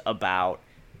News about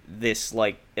this,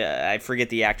 like, I forget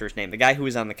the actor's name, the guy who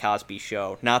was on The Cosby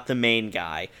Show, not the main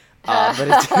guy,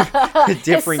 but a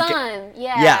different His son,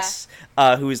 yeah. Yes,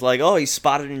 who's like, oh, he's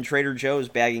spotted in Trader Joe's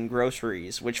bagging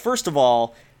groceries. Which, first of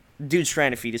all, dude's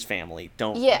trying to feed his family.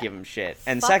 Don't give him shit.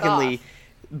 And Fuck secondly, off.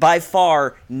 by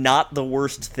far not the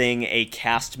worst thing a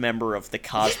cast member of the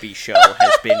Cosby Show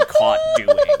has been caught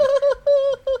doing.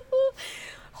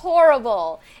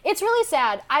 Horrible. It's really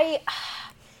sad.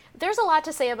 There's a lot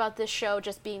to say about this show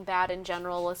just being bad in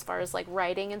general as far as like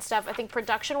writing and stuff. I think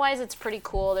production-wise it's pretty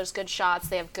cool. There's good shots.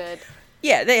 They have good...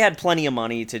 Yeah, they had plenty of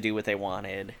money to do what they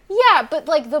wanted. Yeah, but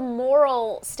like the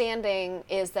moral standing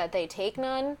is that they take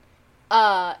none.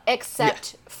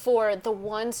 Except for the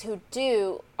ones who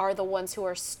do are the ones who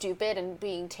are stupid and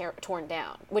being torn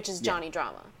down, which is Johnny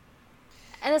Drama.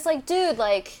 And it's like, dude,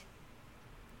 like,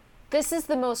 this is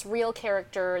the most real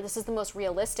character. This is the most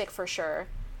realistic for sure.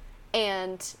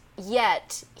 And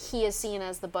yet he is seen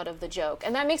as the butt of the joke.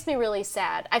 And that makes me really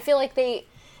sad. I feel like they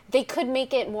could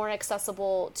make it more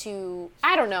accessible to,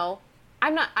 I don't know.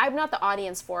 I'm not the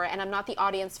audience for it, and I'm not the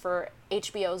audience for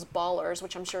HBO's Ballers,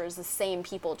 which I'm sure is the same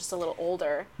people, just a little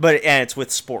older. And it's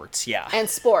with sports, yeah. And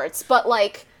sports, but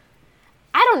like,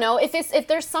 I don't know if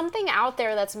there's something out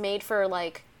there that's made for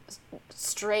like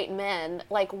straight men,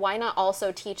 like why not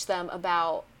also teach them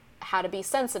about how to be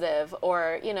sensitive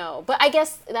or But I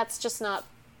guess that's just not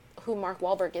who Mark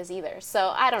Wahlberg is either.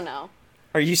 So I don't know.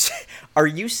 Are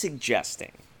you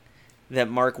suggesting that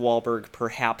Mark Wahlberg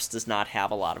perhaps does not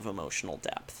have a lot of emotional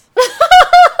depth?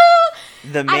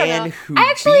 The man who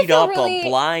beat up a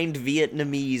blind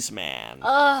Vietnamese man.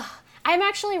 I'm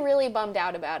actually really bummed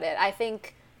out about it. I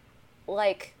think,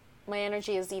 like, my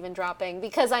energy is even dropping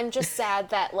because I'm just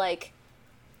sad that, like,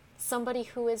 somebody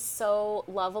who is so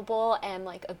lovable and,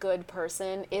 like, a good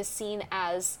person is seen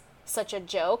as such a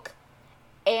joke.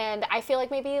 And I feel like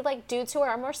maybe, like, dudes who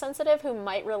are more sensitive who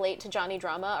might relate to Johnny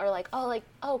Drama are like,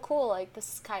 oh, cool, like,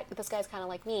 this guy's kind of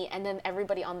like me. And then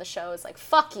everybody on the show is like,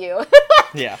 fuck you.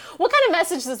 Yeah. What kind of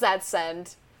message does that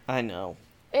send? I know.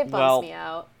 It bums me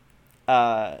out.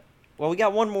 Well, we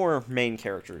got one more main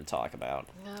character to talk about.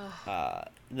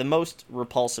 The most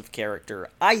repulsive character,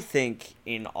 I think,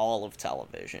 in all of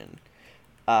television.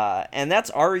 And that's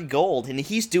Ari Gold, and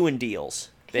he's doing deals,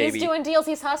 baby. He's doing deals,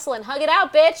 he's hustling. Hug it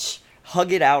out, bitch!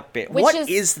 Hug it out, bitch. What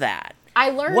is that?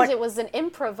 I learned it was an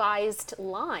improvised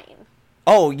line.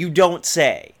 Oh, you don't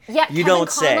say. Yeah, you Kevin don't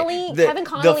Connolly, say. Kevin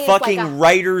Connolly the fucking is like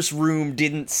writer's room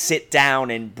didn't sit down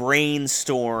and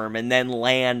brainstorm and then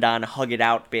land on Hug It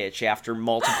Out, bitch after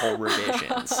multiple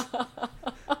revisions.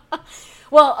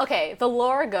 Well, okay, the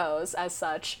lore goes as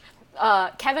such.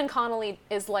 Kevin Connolly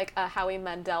is like a Howie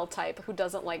Mandel type who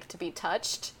doesn't like to be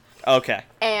touched. Okay.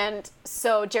 And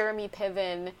so Jeremy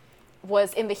Piven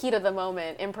was in the heat of the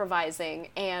moment improvising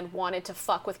and wanted to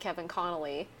fuck with Kevin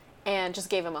Connolly and just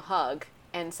gave him a hug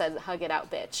and said, hug it out,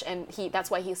 bitch. And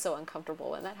that's why he's so uncomfortable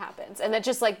when that happens. And that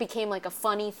just like became like a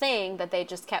funny thing that they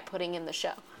just kept putting in the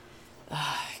show.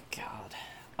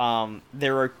 God.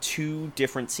 There are two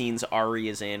different scenes Ari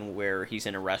is in where he's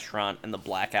in a restaurant and the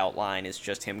blackout line is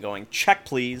just him going, check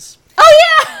please. Oh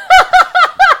yeah!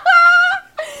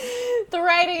 The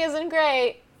writing isn't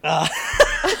great.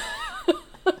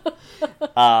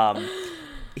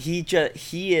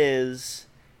 He is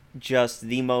just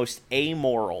the most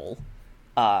amoral,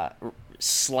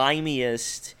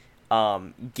 slimiest,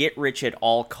 get rich at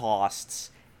all costs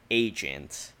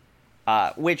agent,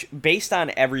 which, based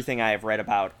on everything I have read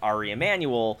about Ari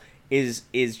Emanuel, is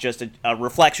just a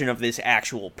reflection of this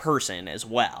actual person as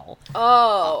well.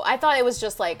 Oh, I thought it was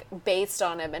just like based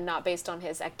on him and not based on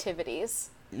his activities.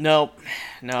 Nope.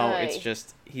 No, it's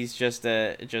just he's just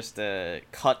a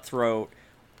cutthroat,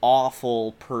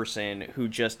 awful person who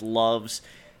just loves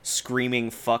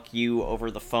screaming fuck you over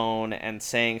the phone and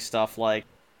saying stuff like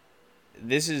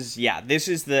this is the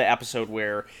episode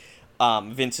where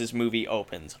Vince's movie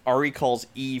opens. Ari calls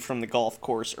E from the golf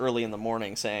course early in the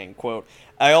morning saying, quote,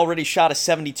 I already shot a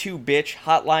 72, bitch.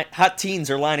 Hot teens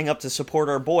are lining up to support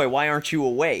our boy. Why aren't you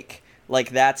awake?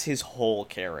 Like, that's his whole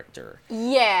character.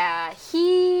 Yeah,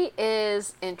 he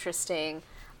is interesting.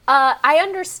 I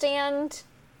understand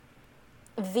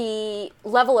the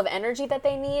level of energy that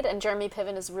they need, and Jeremy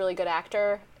Piven is a really good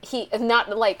actor. I'm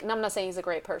not saying he's a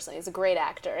great person. He's a great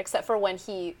actor, except for when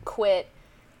he quit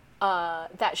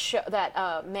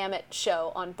that Mammoth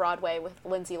show on Broadway with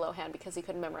Lindsay Lohan because he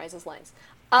couldn't memorize his lines.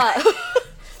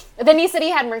 Then he said he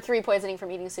had mercury poisoning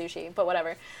from eating sushi, but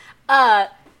whatever.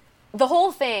 The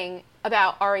whole thing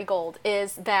about Ari Gold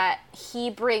is that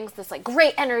he brings this like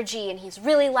great energy and he's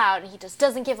really loud and he just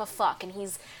doesn't give a fuck and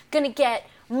he's gonna get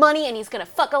money and he's gonna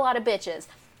fuck a lot of bitches,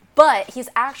 but he's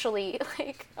actually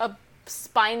like a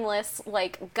spineless,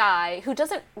 like, guy who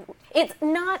doesn't... It's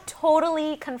not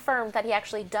totally confirmed that he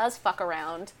actually does fuck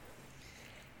around.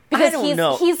 Because I don't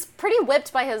know. He's pretty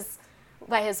whipped by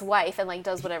his wife and, like,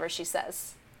 does whatever she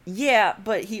says. Yeah,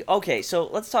 but okay, so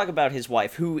let's talk about his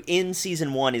wife, who in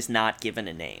season 1 is not given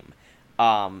a name.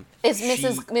 It's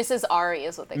Mrs. Ari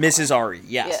is what they call Mrs. her. Ari,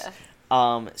 yes. Yeah.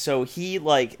 So he,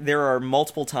 like, there are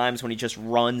multiple times when he just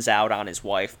runs out on his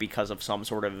wife because of some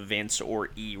sort of Vince or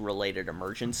E-related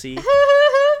emergency,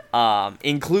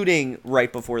 including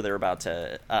right before they're about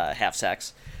to have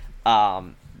sex,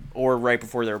 or right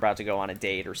before they're about to go on a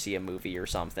date or see a movie or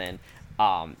something.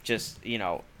 Just, you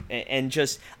know, and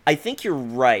just, I think you're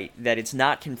right that it's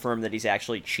not confirmed that he's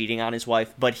actually cheating on his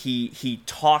wife, but he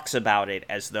talks about it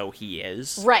as though he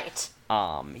is. Right.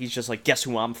 He's just like, guess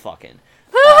who I'm fucking?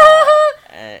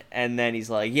 And then he's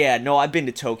like, yeah, no, I've been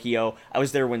to Tokyo. I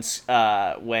was there when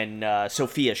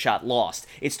Sophia shot Lost.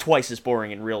 It's twice as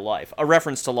boring in real life. A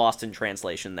reference to Lost in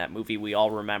Translation, that movie we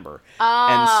all remember.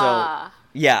 And so,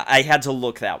 yeah, I had to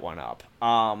look that one up.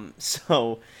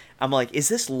 So I'm like, is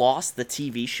this Lost, the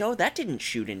TV show? That didn't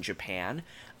shoot in Japan.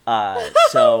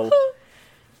 So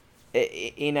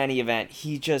in any event,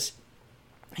 he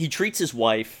treats his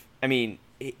wife, I mean,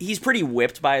 he's pretty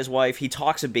whipped by his wife. He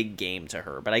talks a big game to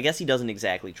her, but I guess he doesn't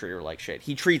exactly treat her like shit.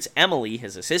 He treats Emily,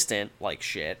 his assistant, like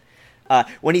shit.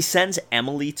 When he sends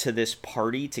Emily to this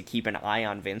party to keep an eye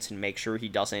on Vince and make sure he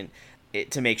doesn't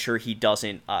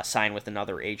sign with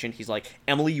another agent, he's like,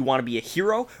 Emily, you want to be a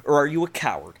hero or are you a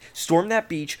coward? Storm that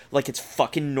beach like it's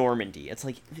fucking Normandy. It's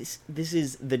like, this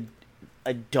is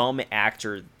a dumb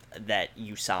actor that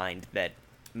you signed that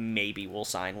maybe will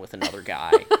sign with another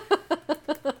guy.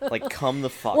 Like, come the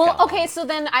fuck on. Well, okay, so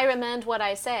then I amend what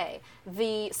I say.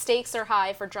 The stakes are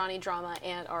high for Johnny Drama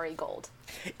and Ari Gold.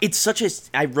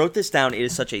 I wrote this down, it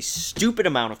is such a stupid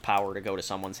amount of power to go to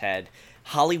someone's head.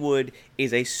 Hollywood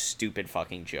is a stupid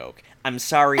fucking joke. I'm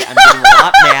sorry, I'm getting a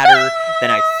lot madder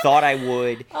than I thought I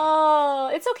would. Oh,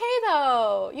 it's okay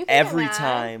though. You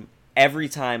can Every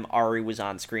time Ari was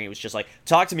on screen, it was just like,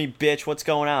 talk to me, bitch, what's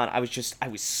going on? I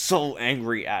was so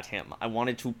angry at him. I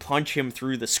wanted to punch him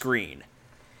through the screen.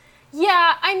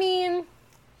 Yeah, I mean,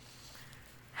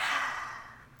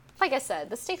 like I said,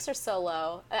 the stakes are so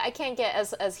low. I can't get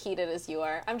as heated as you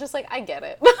are. I'm just like, I get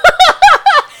it.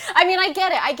 I mean, I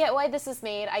get it. I get why this is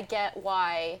made. I get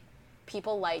why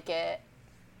people like it.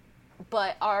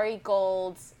 But Ari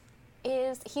Gold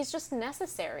he's just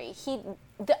necessary.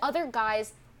 The other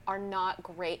guys are not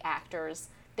great actors.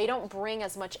 They don't bring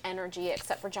as much energy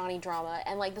except for Johnny Drama.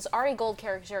 And, like, this Ari Gold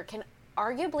character can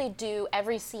arguably do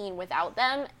every scene without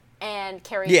them and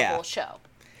carry the whole show.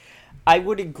 I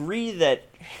would agree that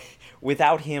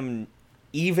without him,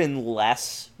 even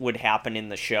less would happen in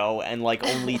the show, and, like,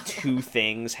 only 2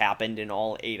 things happened in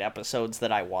all 8 episodes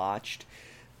that I watched.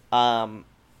 And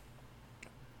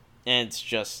it's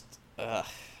just,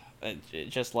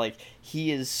 just, like,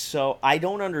 he is so... I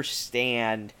don't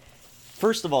understand...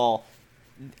 First of all,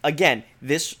 again,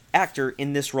 this actor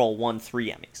in this role won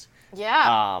 3 Emmys.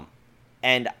 Yeah.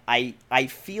 And I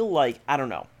feel like, I don't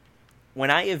know,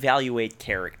 when I evaluate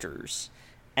characters,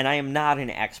 and I am not an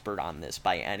expert on this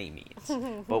by any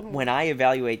means, but when I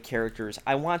evaluate characters,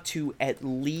 I want to at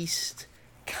least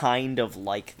kind of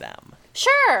like them.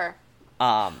 Sure.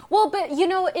 Well, but, you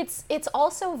know, it's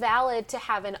also valid to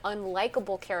have an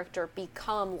unlikable character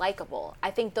become likable.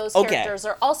 I think those characters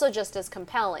are also just as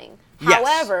compelling. Yes.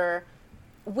 However,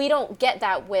 we don't get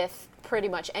that with pretty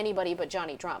much anybody but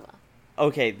Johnny Drama.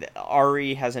 Okay,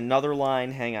 Ari has another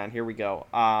line. Hang on, here we go.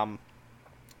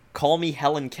 Call me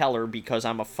Helen Keller because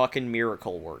I'm a fucking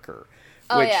miracle worker.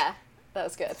 Oh, yeah. That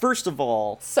was good. First of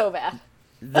all... So bad.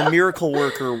 The miracle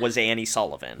worker was Annie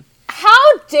Sullivan.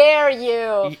 How dare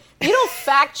you? You don't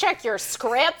fact-check your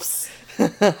scripts?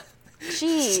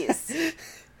 Jeez.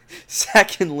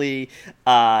 Secondly,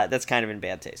 that's kind of in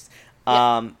bad taste.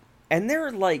 Yeah. And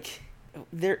they're like...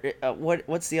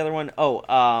 what's the other one?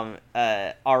 Oh,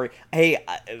 Ari. Hey,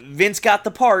 Vince got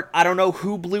the part. I don't know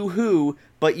who blew who,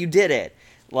 but you did it.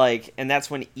 Like, and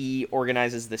that's when E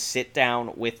organizes the sit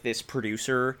down with this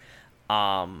producer,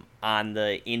 on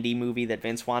the indie movie that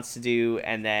Vince wants to do,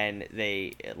 and then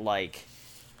they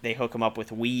hook him up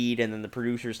with weed, and then the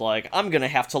producer's like, I'm gonna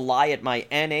have to lie at my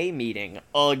NA meeting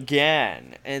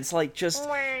again. And it's like, just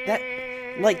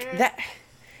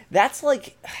that's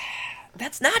like.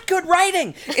 That's not good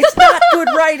writing. It's not good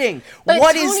writing.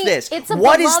 What Tony, is this? It's a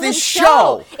what is this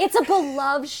show? It's a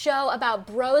beloved show about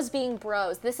bros being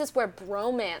bros. This is where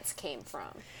bromance came from.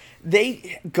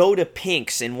 they go to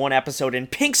Pink's in one episode, and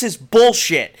Pink's is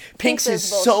bullshit. Pink's is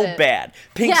so bullshit. bad.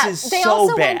 Pink's is they so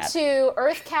also bad. went to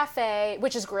Earth Cafe,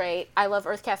 which is great. I love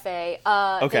Earth Cafe.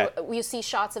 Okay. You see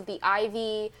shots of the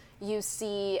Ivy. You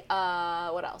see,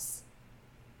 what else?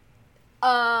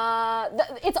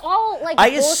 It's all like I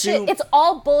bullshit. assume- It's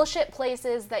all bullshit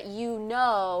places that you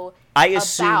know I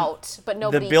assume about, but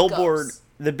nobody goes.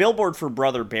 The billboard for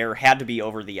Brother Bear had to be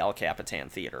over the El Capitan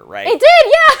Theater, right? It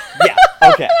did, yeah. Yeah.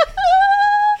 Okay.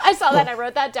 I saw that. I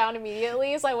wrote that down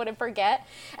immediately so I wouldn't forget.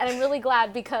 And I'm really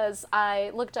glad because I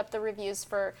looked up the reviews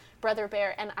for Brother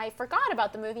Bear and I forgot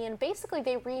about the movie, and basically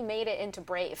they remade it into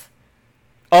Brave.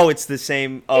 Oh, it's the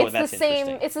same. Oh, It's that's the same.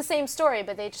 interesting. It's the same story,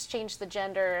 but they just changed the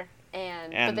gender,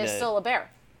 but there's still a bear.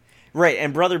 Right,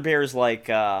 and Brother Bear's like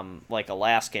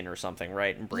Alaskan or something,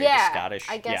 right? And Brave is Scottish.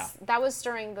 I guess that was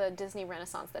during the Disney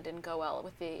Renaissance that didn't go well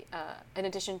with the, in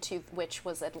addition to which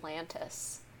was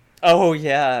Atlantis. Oh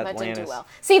yeah, That Atlantis. didn't do well.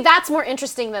 See, that's more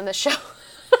interesting than the show.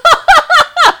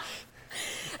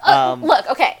 Look,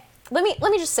 okay, let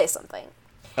me just say something.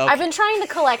 Okay. I've been trying to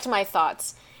collect my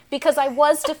thoughts because I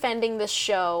was defending this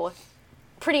show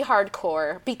pretty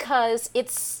hardcore because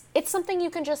it's something you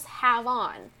can just have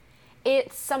on.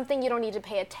 It's something you don't need to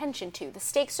pay attention to. The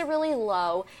stakes are really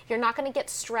low. You're not going to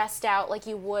get stressed out like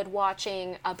you would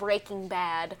watching a Breaking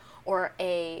Bad or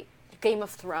a Game of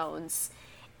Thrones.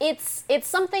 It's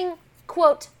something,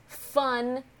 quote,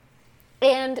 fun,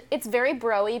 and it's very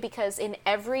bro-y because in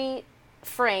every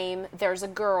frame there's a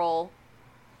girl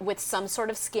with some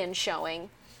sort of skin showing.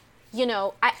 You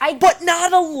know, But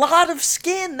not a lot of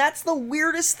skin. That's the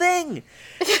weirdest thing.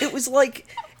 It was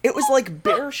like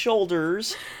bare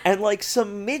shoulders and like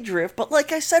some midriff, but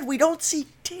like I said, we don't see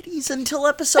titties until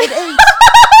episode 8.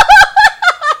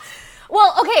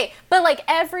 Well, okay, but like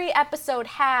every episode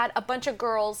had a bunch of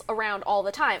girls around all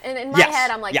the time. And in my Yes,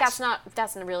 head I'm like, yes.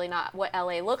 that's really not what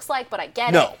LA looks like, but I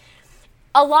get No. it.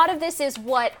 A lot of this is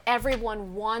what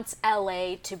everyone wants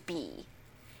LA to be.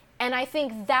 And I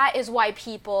think that is why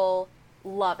people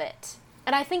love it.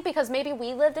 And I think because maybe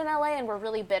we lived in LA and we're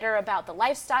really bitter about the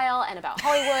lifestyle and about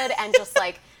Hollywood and just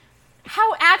like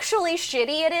how actually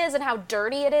shitty it is and how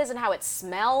dirty it is and how it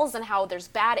smells and how there's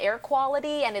bad air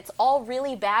quality and it's all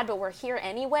really bad, but we're here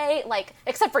anyway. Like,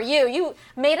 except for you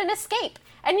made an escape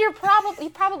and you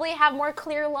probably have more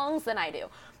clear lungs than I do.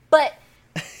 But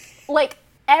like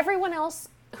everyone else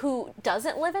who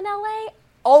doesn't live in LA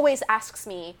always asks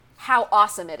me how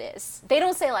awesome it is. They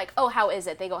don't say like, oh, how is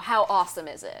it? They go, how awesome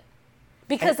is it?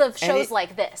 Because of shows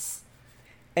like this.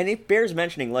 And it bears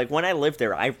mentioning, like, when I lived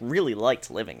there, I really liked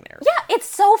living there. Yeah, it's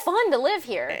so fun to live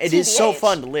here. It is so TBH.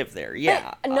 fun to live there,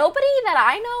 yeah. But nobody that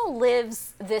I know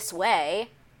lives this way.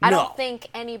 I No. don't think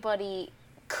anybody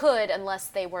could unless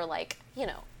they were like,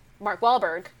 Mark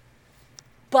Wahlberg.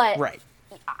 But Right.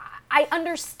 I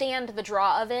understand the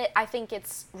draw of it. I think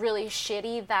it's really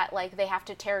shitty that like they have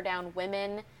to tear down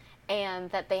women and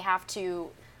that they have to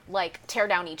like tear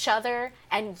down each other,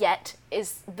 and yet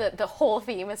is the whole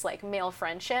theme is like male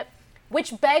friendship,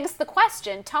 which begs the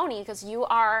question, Tony, because you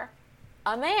are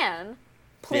a man,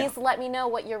 please Yeah. let me know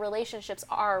what your relationships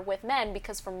are with men,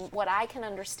 because from what I can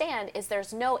understand is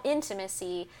there's no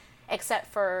intimacy except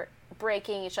for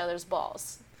breaking each other's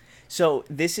balls. So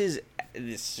this is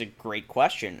a great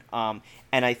question, and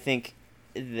I think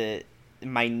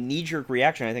my knee-jerk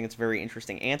reaction, I think it's a very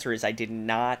interesting answer, is I did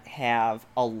not have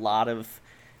a lot of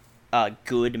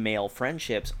good male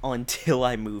friendships until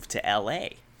I moved to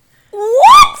LA.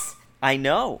 What? I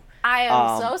know. I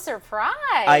am so surprised.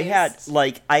 I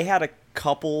had a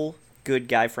couple good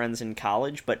guy friends in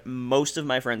college, but most of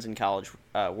my friends in college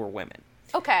were women.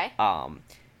 Okay.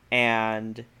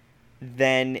 And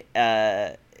then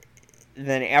after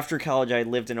college, I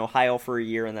lived in Ohio for a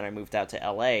year, and then I moved out to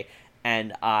LA.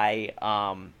 And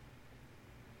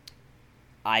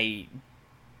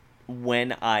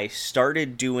when I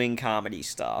started doing comedy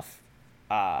stuff,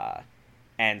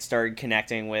 and started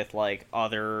connecting with like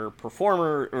other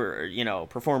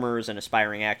performers and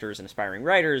aspiring actors and aspiring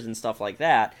writers and stuff like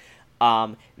that,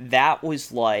 that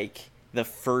was like the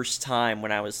first time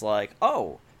when I was like,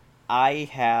 oh, I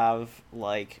have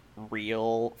like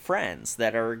real friends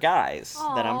that are guys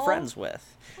that I'm Aw. friends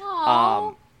with.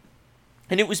 Aw.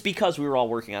 And it was because we were all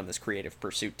working on this creative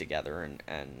pursuit together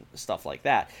and stuff like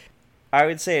that. I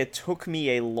would say it took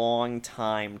me a long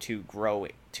time to grow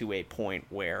to a point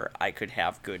where I could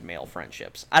have good male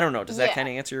friendships. I don't know. Does that Yeah. kind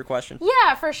of answer your question?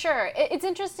 Yeah, for sure. It's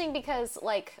interesting because,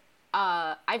 like,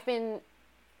 I've been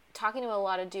talking to a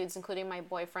lot of dudes, including my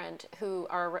boyfriend,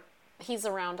 he's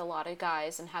around a lot of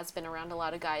guys and has been around a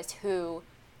lot of guys who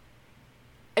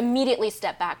immediately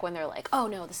step back when they're like, oh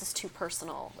no, this is too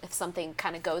personal, if something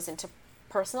kind of goes into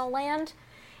personal land.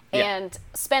 And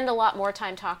spend a lot more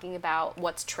time talking about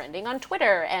what's trending on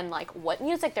Twitter and like what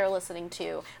music they're listening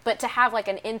to. But to have like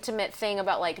an intimate thing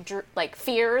about like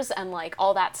fears and like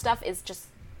all that stuff is just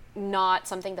not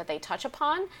something that they touch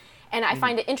upon. And I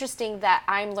find it interesting that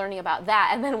I'm learning about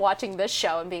that and then watching this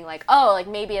show and being like, oh, like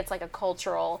maybe it's like a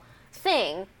cultural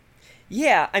thing.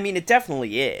 Yeah, I mean, it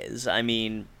definitely is. I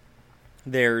mean,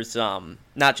 there's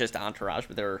not just Entourage,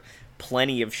 but there are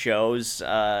plenty of shows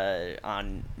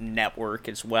on network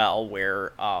as well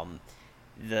where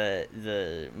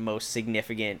the most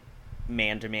significant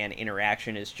man-to-man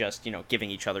interaction is just, you know,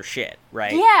 giving each other shit,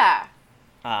 right? Yeah.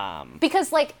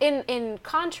 Because like in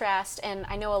contrast, and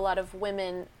I know a lot of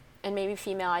women and maybe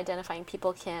female identifying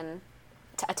people can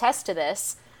attest to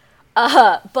this,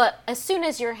 but as soon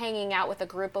as you're hanging out with a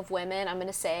group of women, I'm going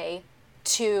to say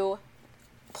 2+,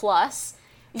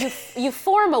 you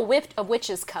form a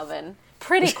witch's coven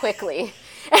pretty quickly.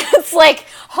 It's like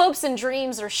hopes and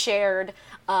dreams are shared,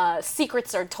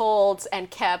 secrets are told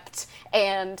and kept,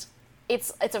 and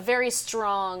it's a very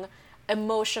strong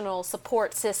emotional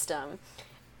support system.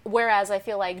 Whereas I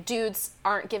feel like dudes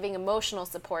aren't giving emotional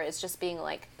support; it's just being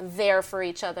like there for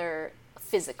each other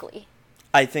physically.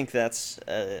 I think that's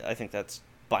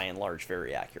by and large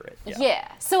very accurate. Yeah.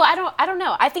 So I don't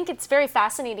know. I think it's very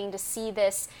fascinating to see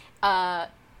this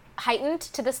heightened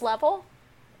to this level,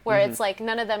 where it's like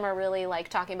none of them are really like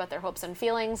talking about their hopes and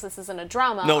feelings. This isn't a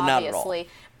drama, no, obviously,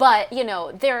 not at all. But you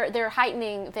know they're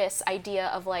heightening this idea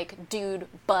of like dude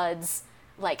buds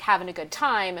like having a good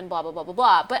time and blah blah blah blah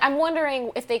blah. But I'm wondering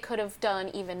if they could have done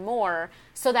even more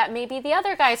so that maybe the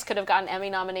other guys could have gotten Emmy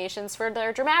nominations for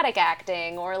their dramatic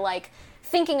acting, or like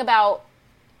thinking about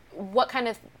what kind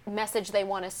of message they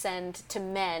want to send to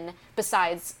men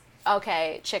besides,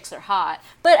 okay, chicks are hot.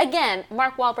 But again,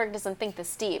 Mark Wahlberg doesn't think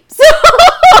this deep. So.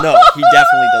 No, he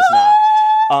definitely does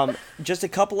not. Just a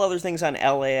couple other things on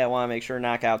LA I want to make sure to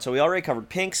knock out. So we already covered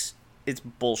Pink's. It's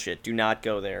bullshit. Do not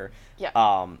go there.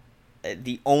 Yeah.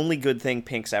 The only good thing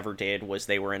Pink's ever did was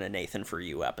they were in a Nathan For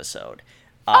You episode.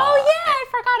 Oh yeah, I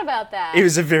forgot about that. It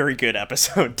was a very good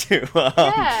episode too.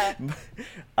 Yeah.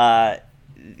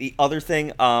 The other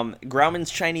thing,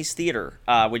 Grauman's Chinese Theater,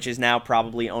 which is now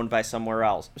probably owned by someone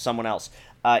else,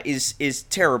 is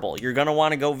terrible. You're gonna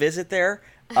want to go visit there.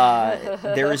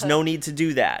 There is no need to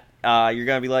do that. You're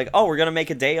gonna be like, oh, we're gonna make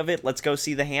a day of it. Let's go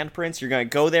see the handprints. You're gonna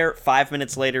go there. 5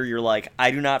 minutes later, you're like, I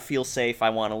do not feel safe.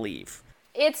 I want to leave.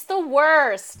 It's the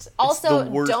worst. Also, the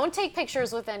worst. Don't take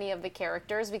pictures with any of the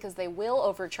characters because they will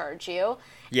overcharge you.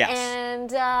 Yes.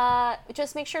 And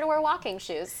just make sure to wear walking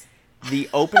shoes. The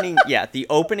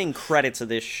opening credits of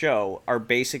this show are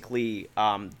basically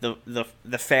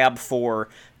the Fab Four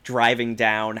driving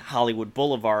down Hollywood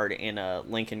Boulevard in a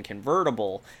Lincoln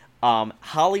convertible.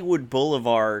 Hollywood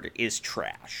Boulevard is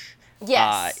trash.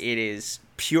 Yes. It is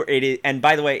pure. It is, and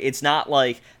by the way, it's not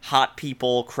like hot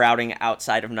people crowding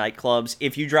outside of nightclubs.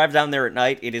 If you drive down there at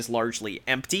night, it is largely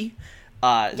empty.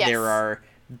 Yes. There are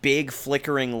big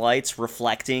flickering lights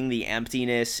reflecting the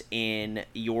emptiness in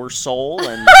your soul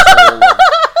and the soul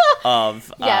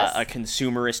of Yes. a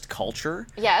consumerist culture.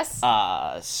 Yes.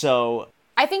 So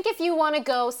I think if you want to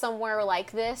go somewhere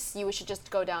like this, you should just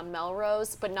go down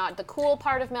Melrose, but not the cool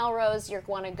part of Melrose. You're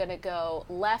going to go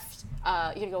left.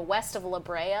 You're going to go west of La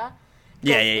Brea.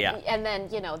 Yeah. And then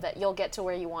that you'll get to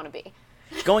where you want to be.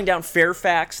 Going down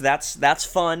Fairfax, that's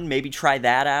fun. Maybe try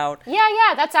that out.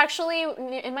 Yeah, that's actually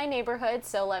in my neighborhood.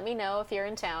 So let me know if you're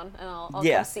in town, and I'll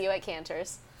come see you at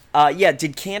Cantor's.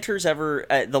 Did Cantor's ever?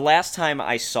 The last time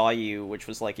I saw you, which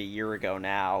was like a year ago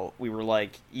now, you were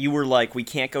like, we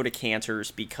can't go to Cantor's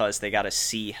because they got a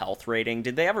C health rating.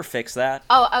 Did they ever fix that?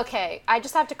 Oh, okay. I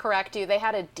just have to correct you. They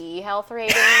had a D health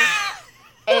rating,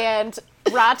 and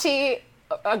Rati,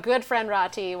 a good friend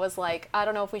Rati, was like, I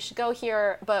don't know if we should go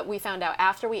here, but we found out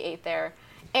after we ate there,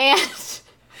 and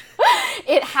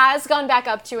it has gone back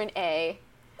up to an A.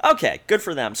 Okay, good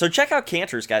for them. So check out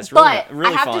Cantor's, guys. But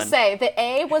really I have fun. to say, the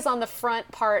A was on the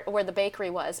front part where the bakery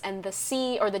was, and the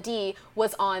C or the D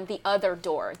was on the other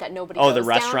door that nobody goes the down.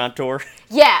 restaurant door?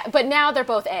 Yeah, but now they're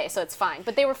both A, so it's fine.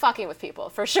 But they were fucking with people,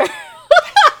 for sure.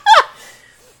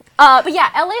 But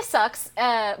yeah, LA sucks,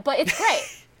 but it's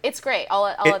great. It's great all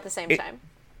at the same time.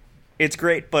 It's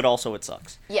great, but also it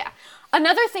sucks. Yeah.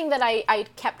 Another thing that I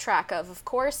kept track of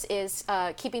course, is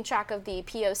keeping track of the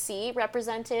POC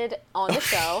represented on the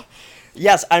show.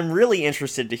 Yes, I'm really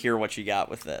interested to hear what you got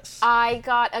with this. I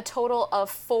got a total of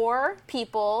 4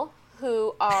 people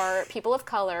who are people of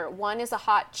color. One is a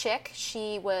hot chick.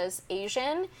 She was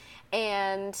Asian.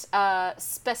 And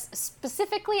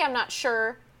specifically, I'm not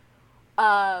sure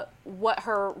what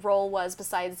her role was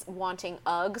besides wanting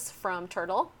Uggs from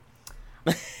Turtle.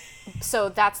 So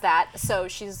that's that. So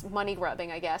she's money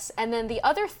grubbing, I guess. And then the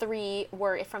other three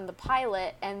were from the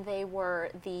pilot, and they were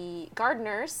the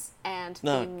gardeners and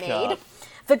the maid. God.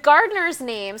 The gardeners'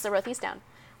 names, I wrote these down,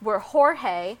 were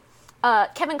Jorge.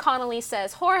 Kevin Connolly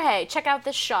says, "Jorge, check out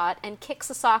this shot," and kicks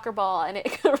a soccer ball, and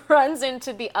it runs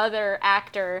into the other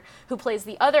actor who plays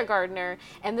the other gardener.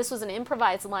 And this was an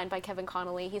improvised line by Kevin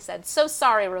Connolly. He said, "So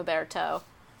sorry, Roberto."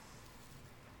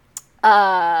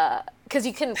 Because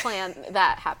you couldn't plan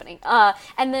that happening.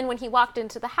 And then when he walked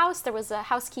into the house, there was a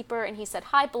housekeeper, and he said,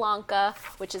 "Hi, Blanca,"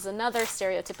 which is another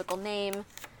stereotypical name.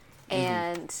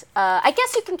 And I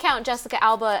guess you can count Jessica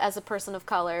Alba as a person of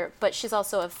color, but she's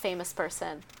also a famous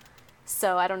person.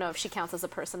 So I don't know if she counts as a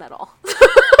person at all.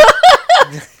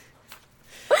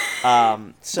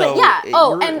 So but yeah.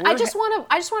 I I just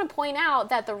want to point out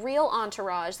that the real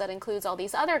entourage that includes all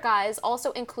these other guys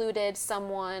also included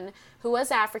someone who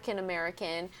was African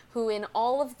American, who in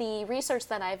all of the research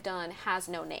that I've done has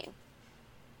no name.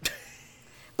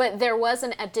 But there was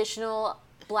an additional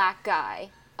black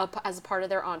guy as a part of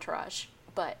their entourage,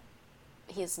 but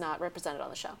he's not represented on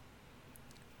the show.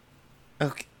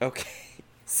 Okay.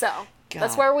 So God,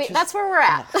 that's where we're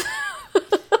at.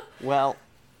 Well,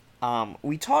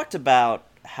 we talked about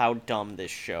how dumb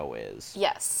this show is.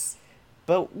 Yes.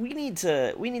 But we need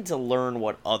to learn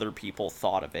what other people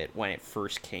thought of it when it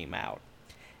first came out.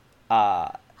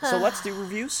 So let's do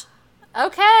reviews.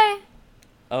 Okay.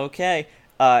 Okay.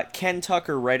 Ken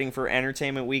Tucker, writing for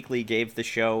Entertainment Weekly, gave the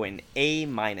show an A-.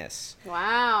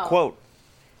 Wow. Quote,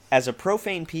 "As a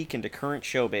profane peek into current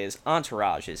showbiz,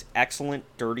 Entourage is excellent,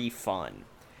 dirty fun.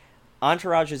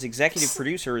 Entourage's executive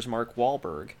producer is Mark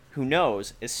Wahlberg, who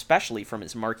knows, especially from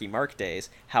his Marky Mark days,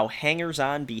 how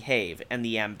hangers-on behave and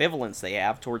the ambivalence they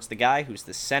have towards the guy who's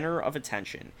the center of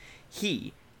attention.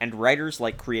 He, and writers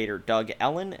like creator Doug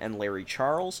Ellen and Larry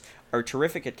Charles, are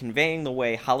terrific at conveying the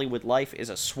way Hollywood life is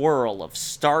a swirl of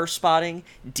star spotting,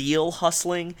 deal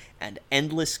hustling, and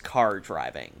endless car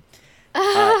driving."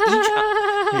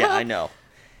 Yeah, I know.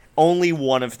 Only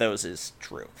one of those is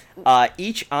true.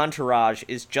 Each entourage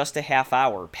is just a half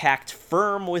hour, packed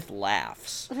firm with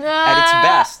laughs. At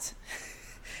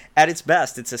its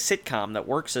best, it's a sitcom that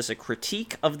works as a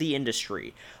critique of the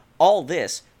industry. All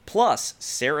this, plus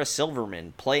Sarah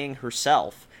Silverman playing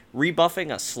herself,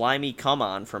 rebuffing a slimy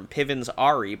come-on from Piven's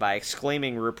Ari by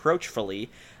exclaiming reproachfully,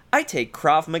 "I take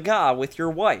Krav Maga with your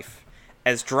wife."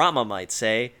 As drama might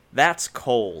say, that's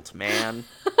cold, man.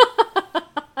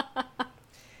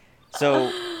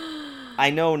 So, I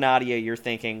know, Nadia, you're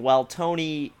thinking, well,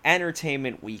 Tony,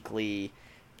 Entertainment Weekly,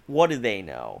 what do they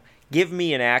know? Give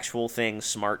me an actual thing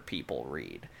smart people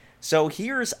read. So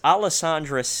here's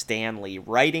Alessandra Stanley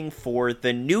writing for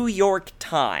the New York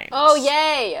Times. Oh,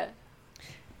 yay!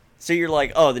 So you're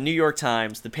like, oh, the New York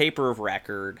Times, the paper of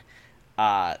record.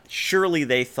 Surely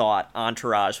they thought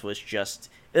Entourage was just...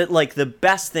 like, the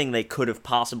best thing they could have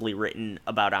possibly written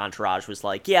about Entourage was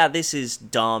like, yeah, this is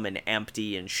dumb and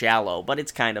empty and shallow, but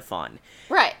it's kind of fun.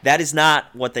 Right. That is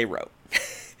not what they wrote.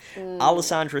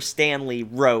 Alessandra Stanley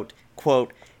wrote,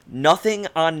 quote, "Nothing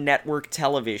on network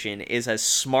television is as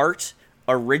smart,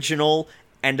 original,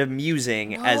 and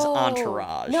amusing as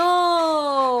Entourage."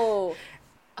 No!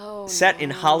 Oh, Set in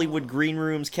Hollywood green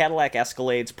rooms, Cadillac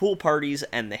Escalades, pool parties,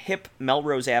 and the hip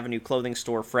Melrose Avenue clothing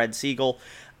store Fred Siegel,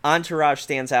 Entourage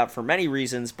stands out for many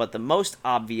reasons, but the most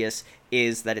obvious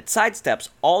is that it sidesteps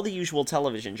all the usual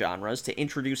television genres to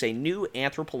introduce a new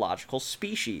anthropological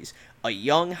species, a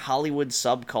young Hollywood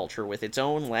subculture with its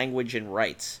own language and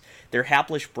rights. Their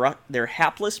hapless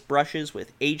brushes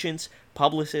with agents,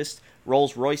 publicists,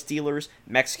 Rolls-Royce dealers,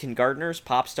 Mexican gardeners,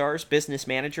 pop stars, business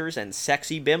managers, and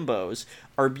sexy bimbos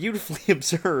are beautifully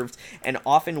observed and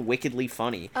often wickedly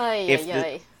funny.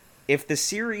 If the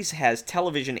series has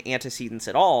television antecedents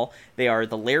at all, they are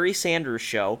The Larry Sanders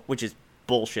Show, which is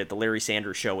bullshit. The Larry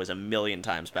Sanders Show is a million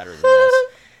times better than this,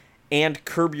 and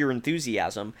Curb Your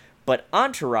Enthusiasm, but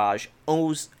Entourage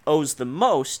owes the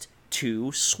most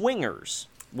to Swingers,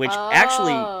 which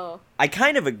actually, I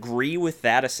kind of agree with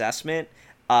that assessment,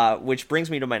 which brings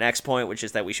me to my next point, which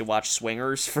is that we should watch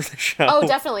Swingers for the show. Oh,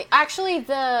 definitely. Actually,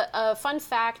 the fun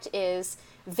fact is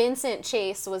Vincent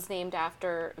Chase was named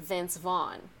after Vince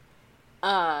Vaughn.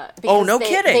 Oh, no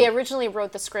kidding! They originally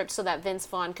wrote the script so that Vince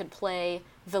Vaughn could play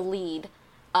the lead,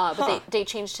 but they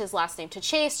changed his last name to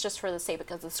Chase just for the sake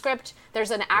of the script.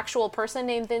 There's an actual person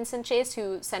named Vincent Chase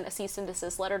who sent a cease and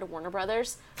desist letter to Warner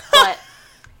Brothers,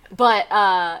 but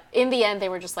in the end they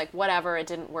were just like, whatever, it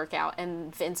didn't work out,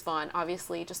 and Vince Vaughn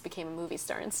obviously just became a movie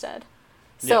star instead.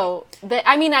 So,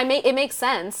 it makes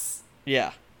sense.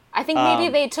 Yeah. I think maybe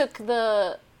they took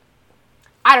the...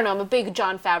 I don't know, I'm a big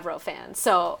Jon Favreau fan,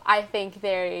 so I think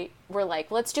they were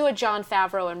like, let's do a Jon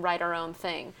Favreau and write our own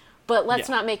thing, but let's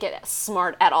not make it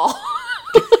smart at all.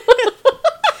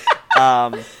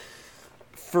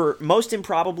 For most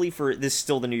improbably for this is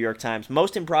still the New York Times,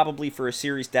 most improbably for a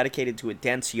series dedicated to a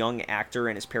dense young actor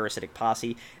and his parasitic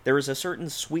posse, there is a certain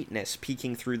sweetness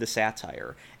peeking through the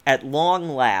satire. At long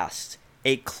last,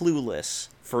 a Clueless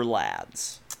for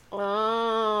lads.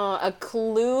 Oh, a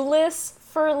Clueless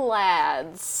for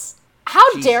lads. How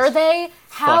Jesus dare they?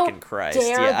 How fucking Christ,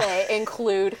 dare yeah. they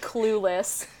include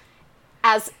Clueless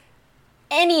as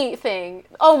anything?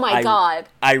 Oh my god.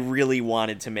 I really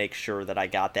wanted to make sure that I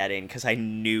got that in because I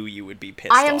knew you would be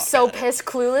pissed I am off so at it. pissed.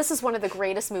 Clueless is one of the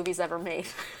greatest movies ever made.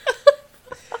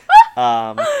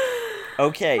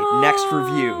 Okay, next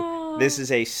review. This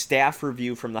is a staff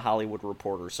review from The Hollywood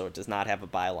Reporter, so it does not have a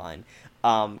byline.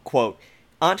 Quote,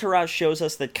 Entourage shows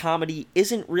us that comedy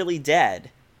isn't really dead.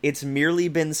 It's merely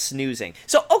been snoozing.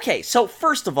 So, okay, so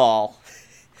first of all...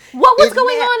 What was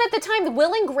going on at the time?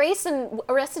 Will and Grace and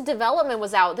Arrested Development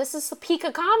was out. This is the peak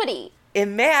of comedy.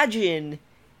 Imagine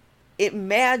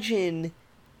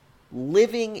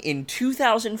living in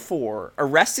 2004.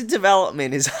 Arrested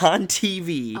Development is on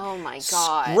TV. Oh my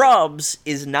god. Scrubs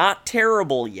is not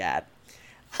terrible yet.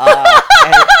 Taron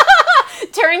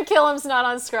Killam's not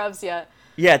on Scrubs yet.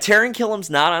 Yeah, Taron Killam's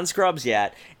not on Scrubs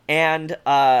yet, and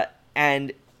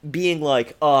being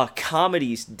like,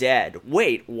 comedy's dead.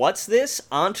 Wait, what's this?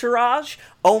 Entourage?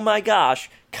 Oh my gosh,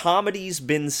 comedy's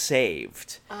been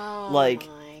saved. Oh like,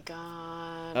 my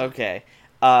god. okay.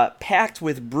 Packed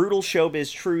with brutal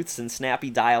showbiz truths and snappy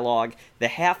dialogue, the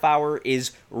half hour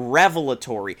is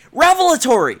revelatory.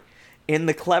 Revelatory! In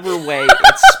the clever way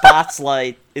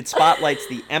it spotlights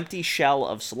the empty shell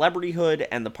of celebrityhood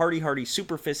and the party-hardy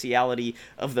superficiality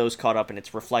of those caught up in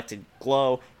its reflected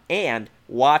glow, and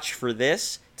watch for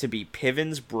this to be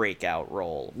Piven's breakout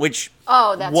role, which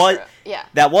that's true. Yeah.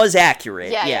 That was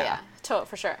accurate. Yeah.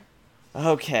 For sure.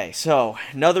 Okay, so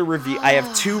another review. I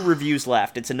have 2 reviews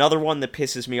left. It's another one that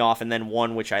pisses me off, and then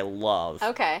one which I love.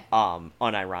 Okay.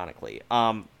 Unironically.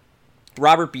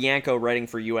 Robert Bianco, writing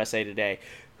for USA Today.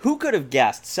 Who could have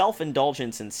guessed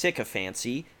self-indulgence and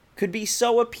sycophancy could be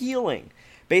so appealing?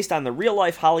 Based on the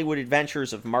real-life Hollywood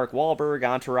adventures of Mark Wahlberg,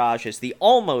 Entourage is the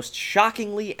almost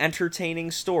shockingly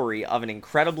entertaining story of an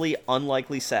incredibly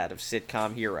unlikely set of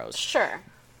sitcom heroes. Sure.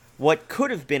 What could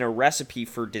have been a recipe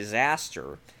for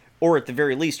disaster, or at the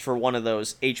very least for one of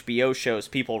those HBO shows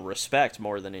people respect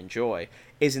more than enjoy,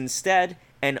 is instead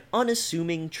an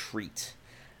unassuming treat.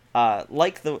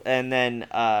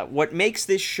 What makes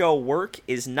this show work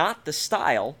is not the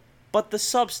style, but the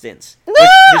substance.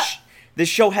 This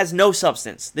show has no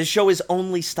substance. This show is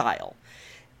only style.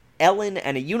 Ellen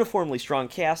and a uniformly strong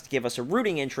cast give us a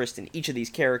rooting interest in each of these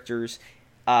characters.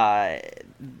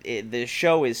 The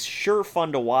show is sure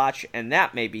fun to watch, and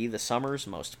that may be the summer's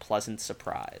most pleasant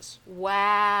surprise.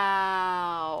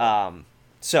 Wow.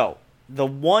 So, the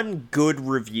one good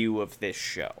review of this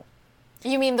show.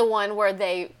 You mean the one where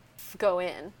they go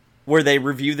in? Where they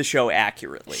review the show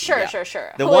accurately. Sure.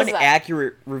 The one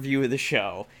accurate review of the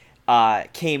show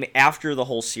came after the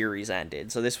whole series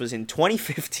ended. So this was in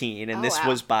 2015, and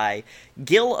was by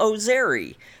Gil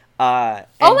Ozeri. Oh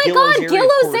my god, Gil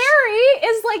Ozeri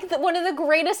is like one of the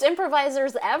greatest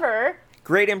improvisers ever.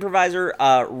 Great improviser,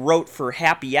 wrote for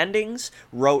Happy Endings,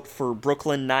 wrote for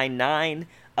Brooklyn Nine-Nine,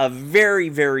 a very,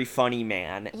 very funny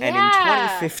man. Yeah. And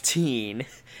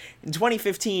in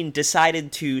 2015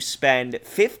 decided to spend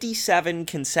 57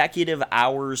 consecutive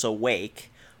hours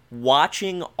awake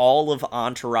watching all of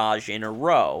Entourage in a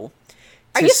row.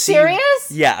 Are you serious?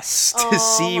 Yes, to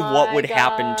see what would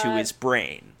happen to his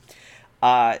brain.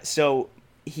 So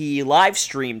he live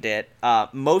streamed it.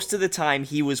 Most of the time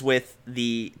he was with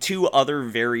the 2 other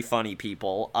very funny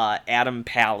people, Adam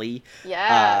Pally,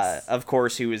 yes, of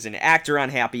course, who is an actor on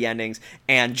Happy Endings,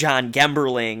 and John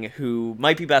Gemberling, who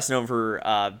might be best known for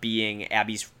being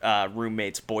Abby's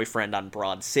roommate's boyfriend on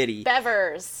Broad City.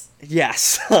 Bevers.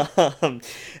 Yes.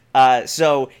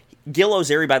 So Gil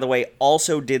Ozeri, by the way,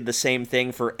 also did the same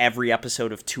thing for every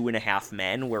episode of 2.5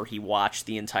 Men, where he watched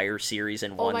the entire series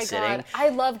in one sitting. Oh my god, I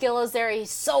love Gil Ozeri. He's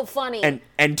so funny. And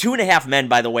 2.5 Men,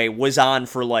 by the way, was on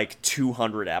for like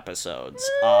 200 episodes.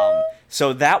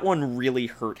 So that one really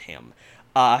hurt him.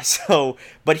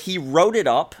 But he wrote it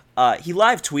up. He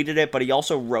live tweeted it, but he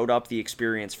also wrote up the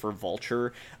experience for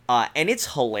Vulture. And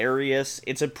it's hilarious.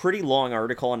 It's a pretty long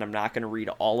article, and I'm not going to read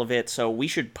all of it, so we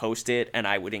should post it, and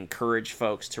I would encourage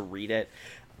folks to read it.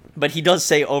 But he does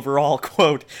say overall,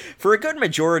 quote, "For a good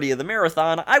majority of the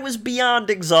marathon, I was beyond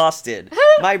exhausted.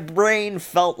 My brain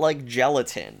felt like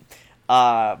gelatin."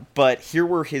 But here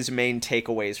were his main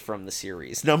takeaways from the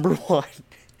series. Number 1.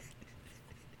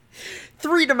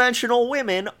 Three-dimensional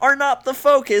women are not the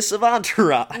focus of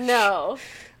Entourage. No.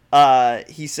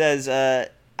 He says,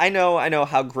 I know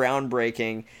how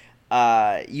groundbreaking.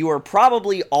 You are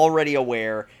probably already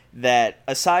aware that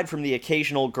aside from the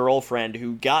occasional girlfriend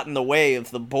who got in the way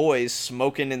of the boys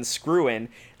smoking and screwing,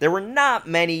 there were not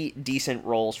many decent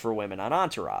roles for women on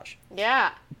Entourage.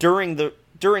 Yeah. During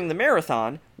the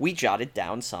marathon, we jotted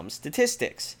down some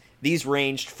statistics. These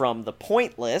ranged from the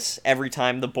pointless, every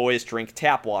time the boys drink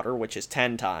tap water, which is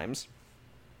 10 times,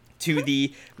 to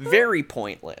the very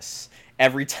pointless,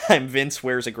 every time Vince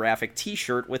wears a graphic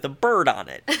t-shirt with a bird on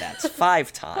it. That's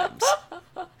 5 times.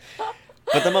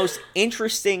 But the most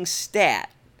interesting stat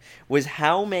was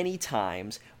how many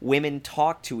times women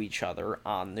talk to each other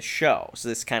on the show. So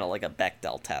this is kind of like a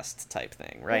Bechdel test type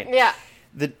thing, right? Yeah.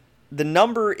 The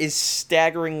number is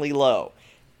staggeringly low.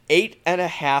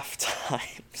 8.5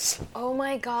 times. Oh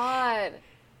my god.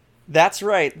 That's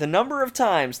right. The number of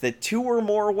times that 2 or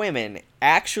more women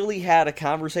actually had a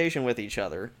conversation with each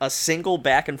other, a single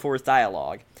back and forth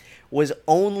dialogue, was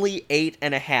only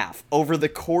 8.5 over the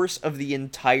course of the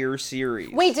entire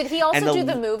series. Wait, did he also do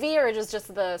the movie, or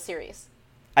just the series?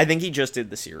 I think he just did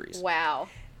the series. Wow.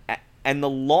 And the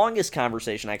longest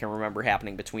conversation I can remember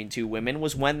happening between 2 women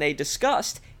was when they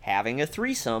discussed having a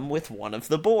threesome with one of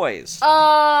the boys.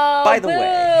 Oh,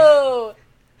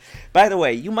 By the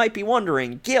way, you might be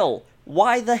wondering, Gil,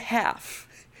 why the half?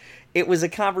 It was a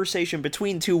conversation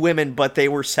between 2 women, but they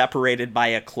were separated by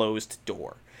a closed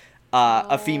door.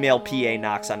 A female PA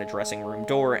knocks on a dressing room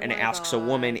door and asks a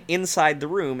woman inside the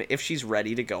room if she's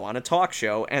ready to go on a talk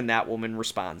show, and that woman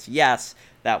responds yes.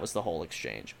 That was the whole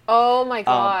exchange. Oh my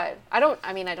god. I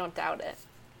don't doubt it.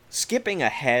 Skipping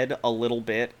ahead a little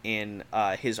bit in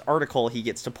his article, he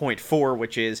gets to point 4,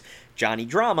 which is Johnny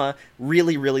Drama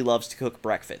really, really loves to cook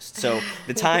breakfast. So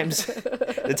the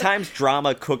times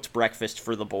Drama cooked breakfast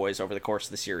for the boys over the course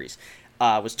of the series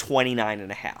was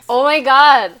 29.5. Oh my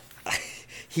god.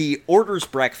 He orders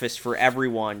breakfast for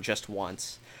everyone just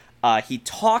once. He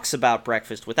talks about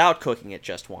breakfast without cooking it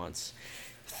just once.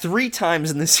 3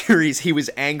 times in the series, he was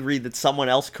angry that someone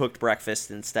else cooked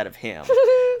breakfast instead of him.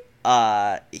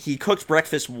 He cooked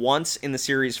breakfast once in the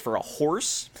series for a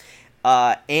horse.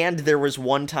 And there was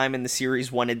one time in the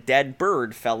series when a dead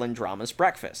bird fell in Drama's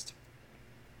breakfast.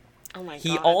 Oh my god.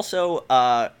 He also,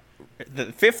 the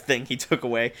 5th thing he took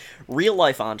away,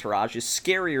 real-life Entourage is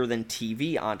scarier than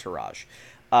TV Entourage.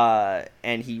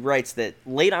 And he writes that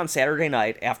late on Saturday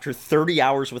night, after 30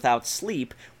 hours without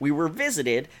sleep, we were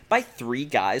visited by 3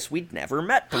 guys we'd never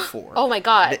met before. Oh my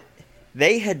god.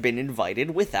 They had been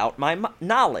invited without my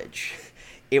knowledge.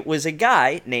 It was a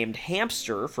guy named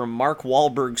Hamster from Mark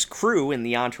Wahlberg's crew in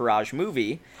the Entourage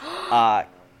movie,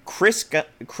 Chris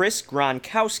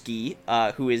Gronkowski,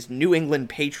 who is New England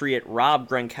Patriot Rob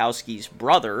Gronkowski's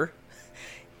brother,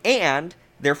 and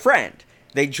their friend.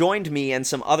 They joined me and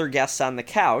some other guests on the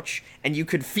couch, and you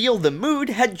could feel the mood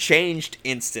had changed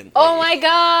instantly. Oh my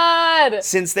god!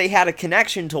 Since they had a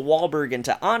connection to Wahlberg and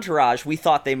to Entourage, we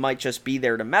thought they might just be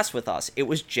there to mess with us. It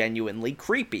was genuinely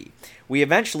creepy. We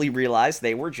eventually realized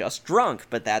they were just drunk,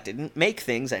 but that didn't make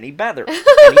things any better.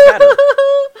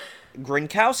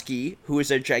 Gronkowski, who is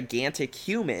a gigantic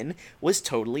human, was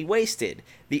totally wasted.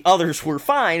 The others were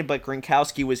fine, but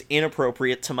Gronkowski was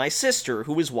inappropriate to my sister,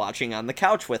 who was watching on the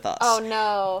couch with us. Oh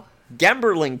no.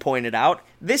 Gemberling pointed out,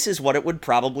 this is what it would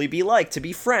probably be like to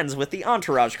be friends with the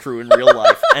Entourage crew in real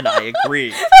life, and I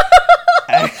agreed.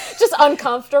 Just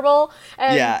uncomfortable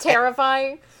and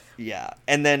terrifying. Yeah,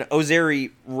 and then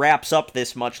Ozeri wraps up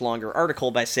this much longer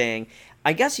article by saying,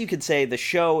 I guess you could say the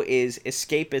show is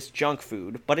escapist junk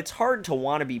food, but it's hard to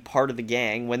want to be part of the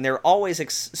gang when they're always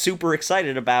super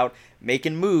excited about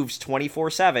making moves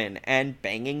 24/7 and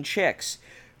banging chicks.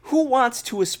 Who wants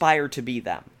to aspire to be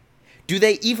them? Do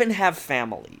they even have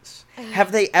families?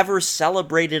 Have they ever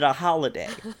celebrated a holiday?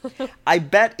 I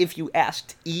bet if you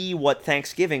asked E what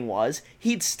Thanksgiving was,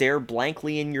 he'd stare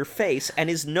blankly in your face and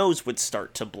his nose would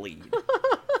start to bleed.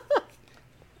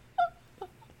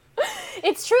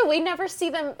 It's true. We never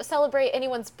see them celebrate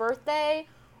anyone's birthday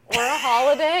or a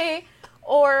holiday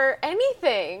or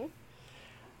anything.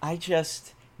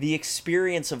 The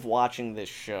experience of watching this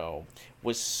show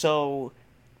was so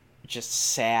just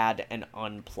sad and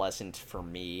unpleasant for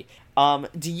me.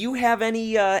 Do you have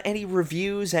any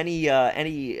reviews, any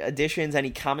additions, any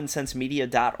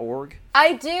commonsensemedia.org?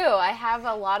 I do. I have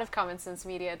a lot of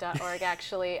commonsensemedia.org,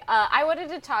 actually. I wanted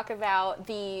to talk about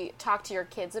the Talk to Your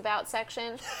Kids About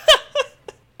section.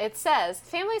 It says,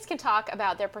 families can talk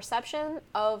about their perception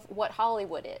of what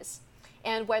Hollywood is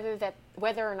and whether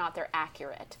or not they're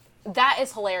accurate. That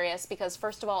is hilarious because,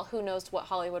 first of all, who knows what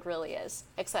Hollywood really is,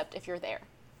 except if you're there.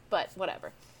 But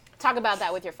whatever. Talk about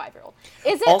that with your 5-year-old.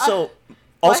 Is it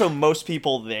also, most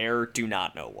people there do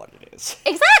not know what it is.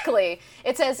 Exactly.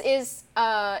 It says, is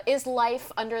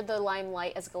life under the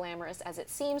limelight as glamorous as it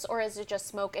seems, or is it just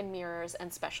smoke and mirrors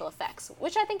and special effects?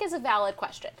 Which I think is a valid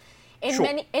question.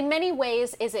 In many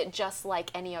ways, is it just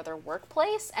like any other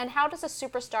workplace? And how does a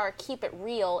superstar keep it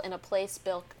real in a place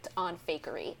built on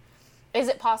fakery? Is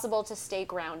it possible to stay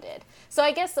grounded? So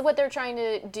I guess what they're trying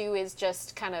to do is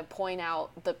just kind of point out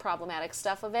the problematic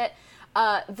stuff of it.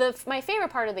 My favorite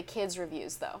part of the kids'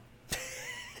 reviews, though.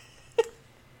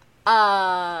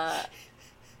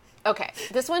 Okay,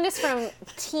 this one is from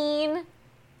Teen,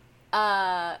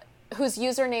 whose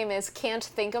username is Can't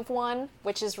Think of One,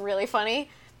 which is really funny.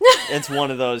 It's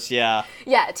one of those, yeah.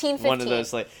 Yeah, Teen 15. One of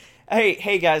those, like,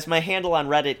 hey guys, my handle on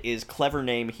Reddit is clever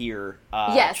name here.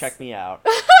 Yes. Check me out.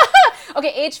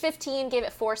 Okay, age 15 gave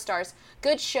it 4 stars.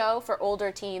 Good show for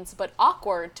older teens, but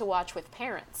awkward to watch with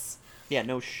parents. Yeah,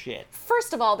 no shit.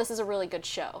 First of all, this is a really good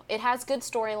show. It has good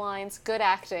storylines, good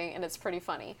acting, and it's pretty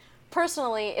funny.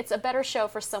 Personally, it's a better show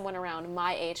for someone around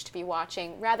my age to be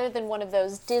watching, rather than one of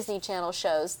those Disney Channel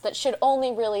shows that should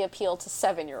only really appeal to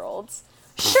 7-year-olds.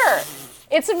 Sure,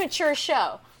 it's a mature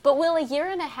show, but will a year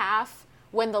and a half,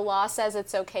 when the law says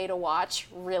it's okay to watch,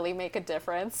 really make a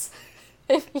difference?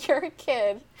 If your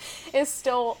kid is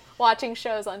still watching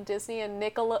shows on Disney and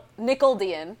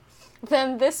Nickelodeon,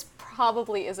 then this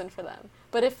probably isn't for them.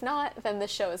 But if not, then this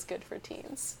show is good for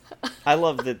teens. I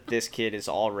love that this kid is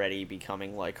already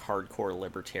becoming, like, hardcore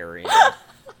libertarian.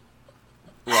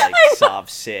 Like, Sav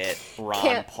Sit,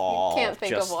 Ron Paul. Can't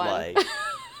think just of one. Like,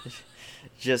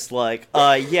 just like,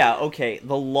 yeah, okay,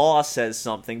 the law says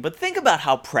something, but think about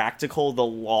how practical the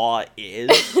law is.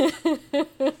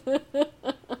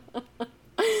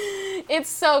 It's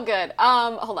so good.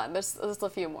 Hold on, there's a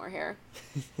few more here.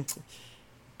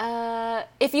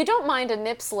 If you don't mind a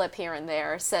nip slip here and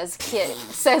there, says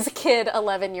kid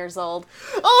 11 years old.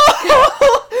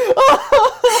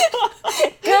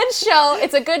 Good show.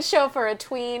 It's a good show for a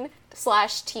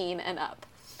tween/teen and up.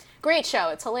 Great show.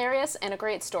 It's hilarious and a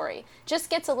great story. Just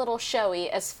gets a little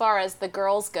showy as far as the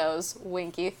girls goes.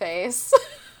 Winky face.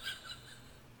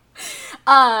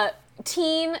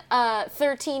 Teen,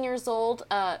 13 years old,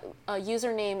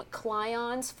 username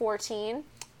Clyons14. I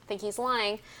think he's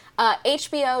lying.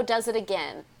 HBO does it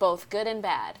again, both good and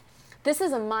bad. This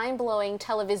is a mind-blowing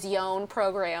television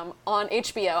program on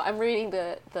HBO. I'm reading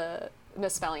the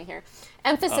misspelling here.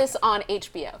 Emphasis on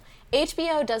HBO.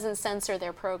 HBO doesn't censor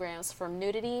their programs from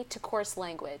nudity to coarse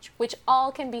language, which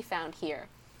all can be found here.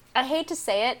 I hate to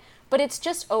say it, but it's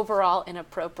just overall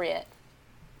inappropriate.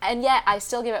 And yet, I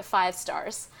still give it 5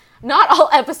 stars. Not all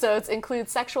episodes include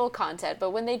sexual content, but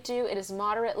when they do, it is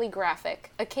moderately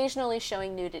graphic, occasionally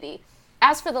showing nudity.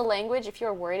 As for the language, if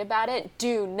you're worried about it,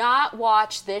 do not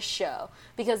watch this show,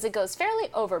 because it goes fairly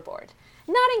overboard.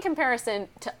 Not in comparison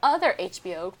to other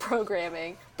HBO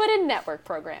programming, but in network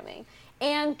programming.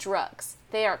 And drugs.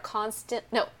 They are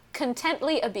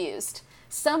contently abused.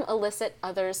 Some illicit,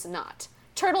 others not.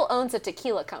 Turtle owns a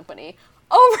tequila company.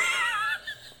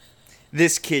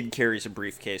 This kid carries a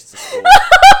briefcase to school.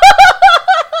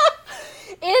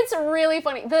 It's really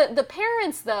funny. The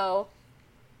parents, though,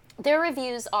 their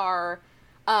reviews are,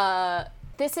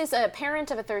 this is a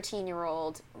parent of a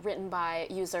 13-year-old written by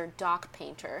user Doc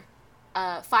Painter.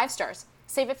 5 stars.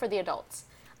 Save it for the adults.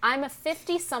 I'm a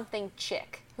 50-something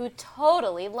chick who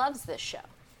totally loves this show.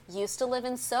 Used to live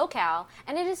in SoCal,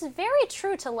 and it is very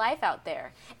true to life out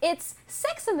there. It's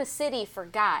Sex in the City for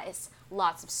guys.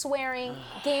 Lots of swearing,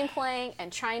 game playing,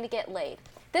 and trying to get laid.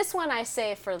 This one I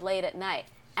say for late at night,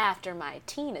 after my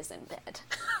teen is in bed.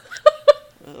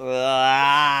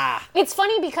 It's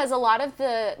funny because a lot of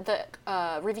the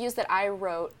reviews that I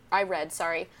read,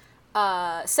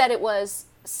 said it was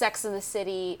Sex in the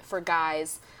City for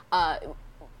guys.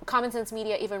 Common Sense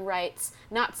Media even writes,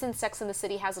 not since Sex in the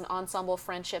City has an ensemble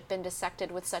friendship been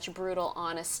dissected with such brutal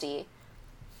honesty.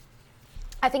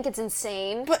 I think it's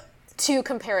insane to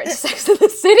compare it to Sex in the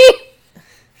City.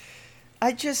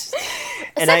 Sex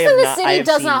in the City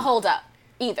does not hold up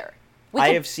either. I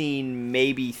have seen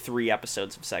maybe 3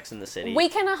 episodes of Sex and the City. We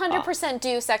can 100%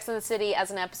 do Sex and the City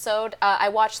as an episode. I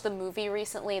watched the movie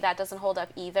recently. That doesn't hold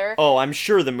up either. Oh, I'm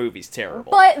sure the movie's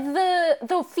terrible. But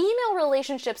the female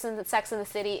relationships in Sex and the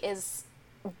City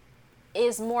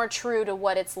is more true to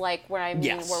what it's like where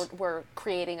we're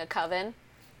creating a coven.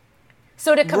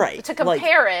 So to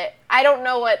compare it, I don't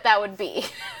know what that would be.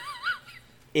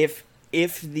 If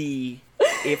the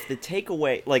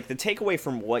takeaway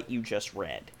from what you just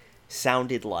read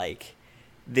sounded like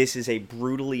this is a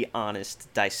brutally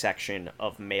honest dissection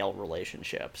of male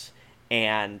relationships,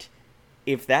 and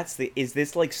if that's is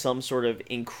this like some sort of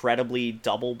incredibly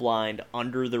double-blind,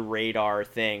 under-the-radar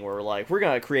thing where like we're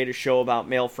gonna create a show about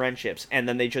male friendships, and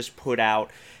then they just put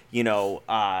out 4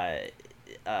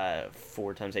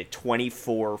 times 8,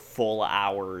 24 full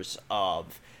hours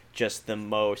of just the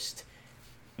most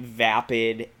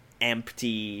vapid,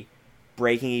 empty,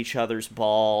 breaking each other's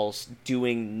balls,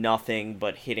 doing nothing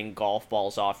but hitting golf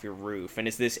balls off your roof. And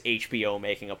is this HBO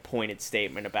making a pointed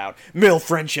statement about male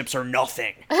friendships are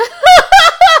nothing?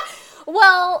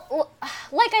 Well,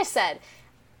 like I said,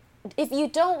 if you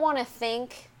don't want to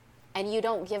think and you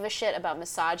don't give a shit about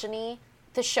misogyny,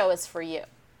 the show is for you.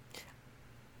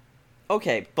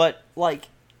 Okay, but like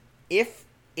if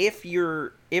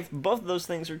both of those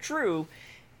things are true,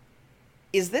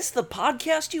 is this the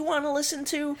podcast you want to listen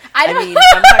to? I mean,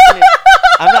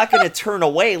 I'm not going to turn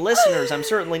away listeners. I'm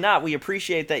certainly not. We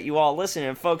appreciate that you all listen.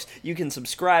 And folks, you can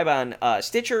subscribe on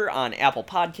Stitcher, on Apple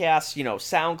Podcasts,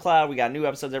 SoundCloud. We got new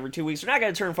episodes every 2 weeks. We're not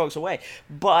going to turn folks away.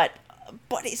 But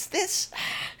is this...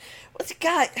 What's it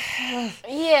got?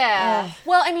 Yeah.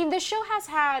 Well, I mean, this show has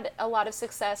had a lot of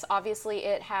success. Obviously,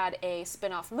 it had a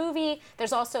spin-off movie.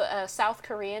 There's also a South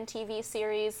Korean TV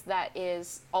series that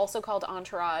is also called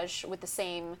Entourage with the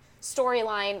same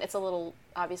storyline. It's a little,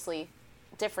 obviously,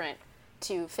 different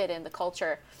to fit in the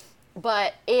culture.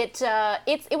 But it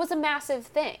was a massive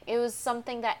thing. It was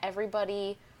something that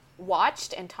everybody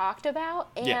watched and talked about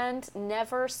and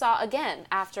never saw again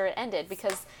after it ended,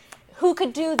 because who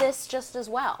could do this just as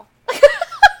well?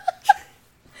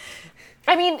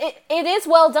 I mean, it is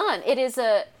well done.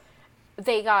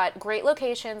 They got great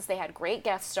locations. They had great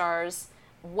guest stars.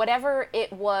 Whatever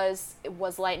it was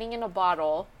lightning in a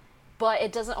bottle, but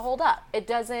it doesn't hold up. It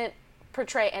doesn't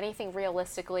portray anything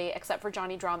realistically except for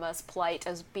Johnny Drama's plight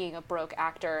as being a broke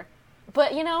actor.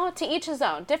 But, to each his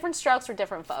own. Different strokes for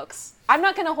different folks. I'm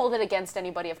not going to hold it against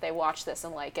anybody if they watch this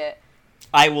and like it.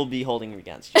 I will be holding it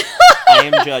against you. I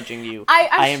am judging you.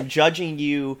 I am judging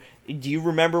you. Do you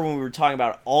remember when we were talking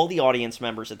about all the audience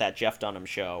members at that Jeff Dunham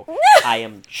show? I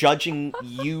am judging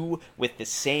you with the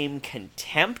same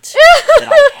contempt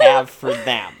that I have for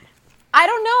them. I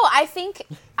don't know.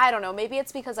 I don't know. Maybe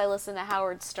it's because I listen to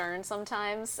Howard Stern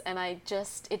sometimes, and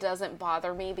it doesn't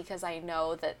bother me because I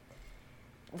know that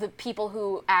the people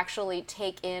who actually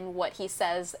take in what he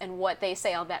says and what they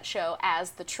say on that show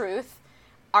as the truth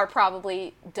are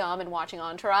probably dumb and watching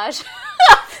Entourage.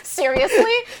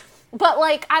 Seriously. But,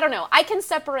 I don't know. I can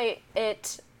separate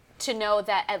it to know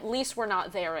that at least we're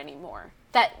not there anymore.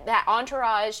 That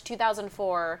Entourage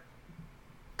 2004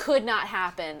 could not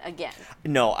happen again.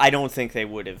 No, I don't think they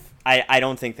would have. I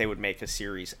don't think they would make a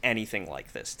series anything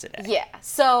like this today. Yeah.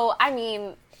 So, I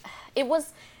mean, it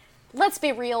was... Let's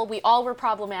be real, we all were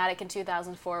problematic in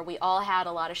 2004. We all had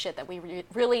a lot of shit that we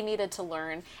really needed to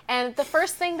learn. And the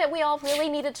first thing that we all really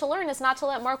needed to learn is not to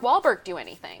let Mark Wahlberg do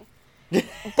anything.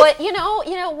 But,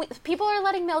 people are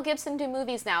letting Mel Gibson do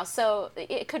movies now, so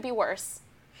it could be worse.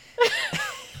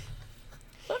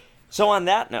 So on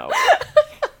that note...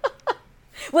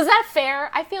 Was that fair?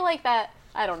 I feel like that,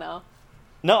 I don't know.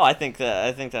 No, I think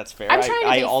that's fair. I'm trying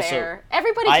to be fair.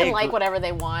 Everybody can like whatever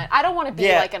they want. I don't want to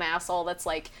be like an asshole that's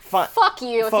like, fuck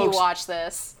you if you watch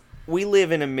this. We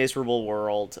live in a miserable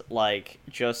world.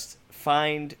 Just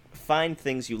find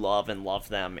things you love and love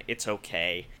them. It's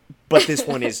okay. But this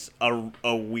one is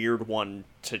a weird one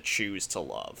to choose to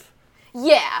love.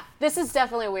 Yeah, this is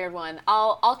definitely a weird one.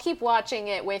 I'll keep watching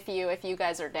it with you if you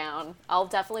guys are down. I'll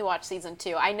definitely watch season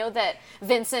 2. I know that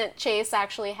Vincent Chase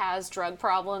actually has drug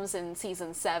problems in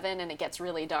season 7, and it gets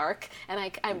really dark, and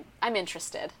I'm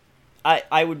interested.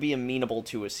 I would be amenable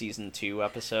to a season 2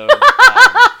 episode.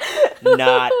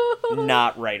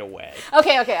 Not right away.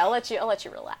 Okay, I'll let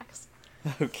you relax.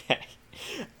 Okay.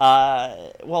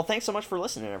 Well, thanks so much for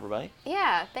listening, everybody.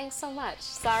 Yeah, thanks so much.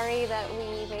 Sorry that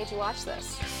we made you watch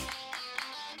this.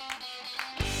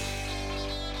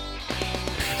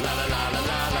 La la la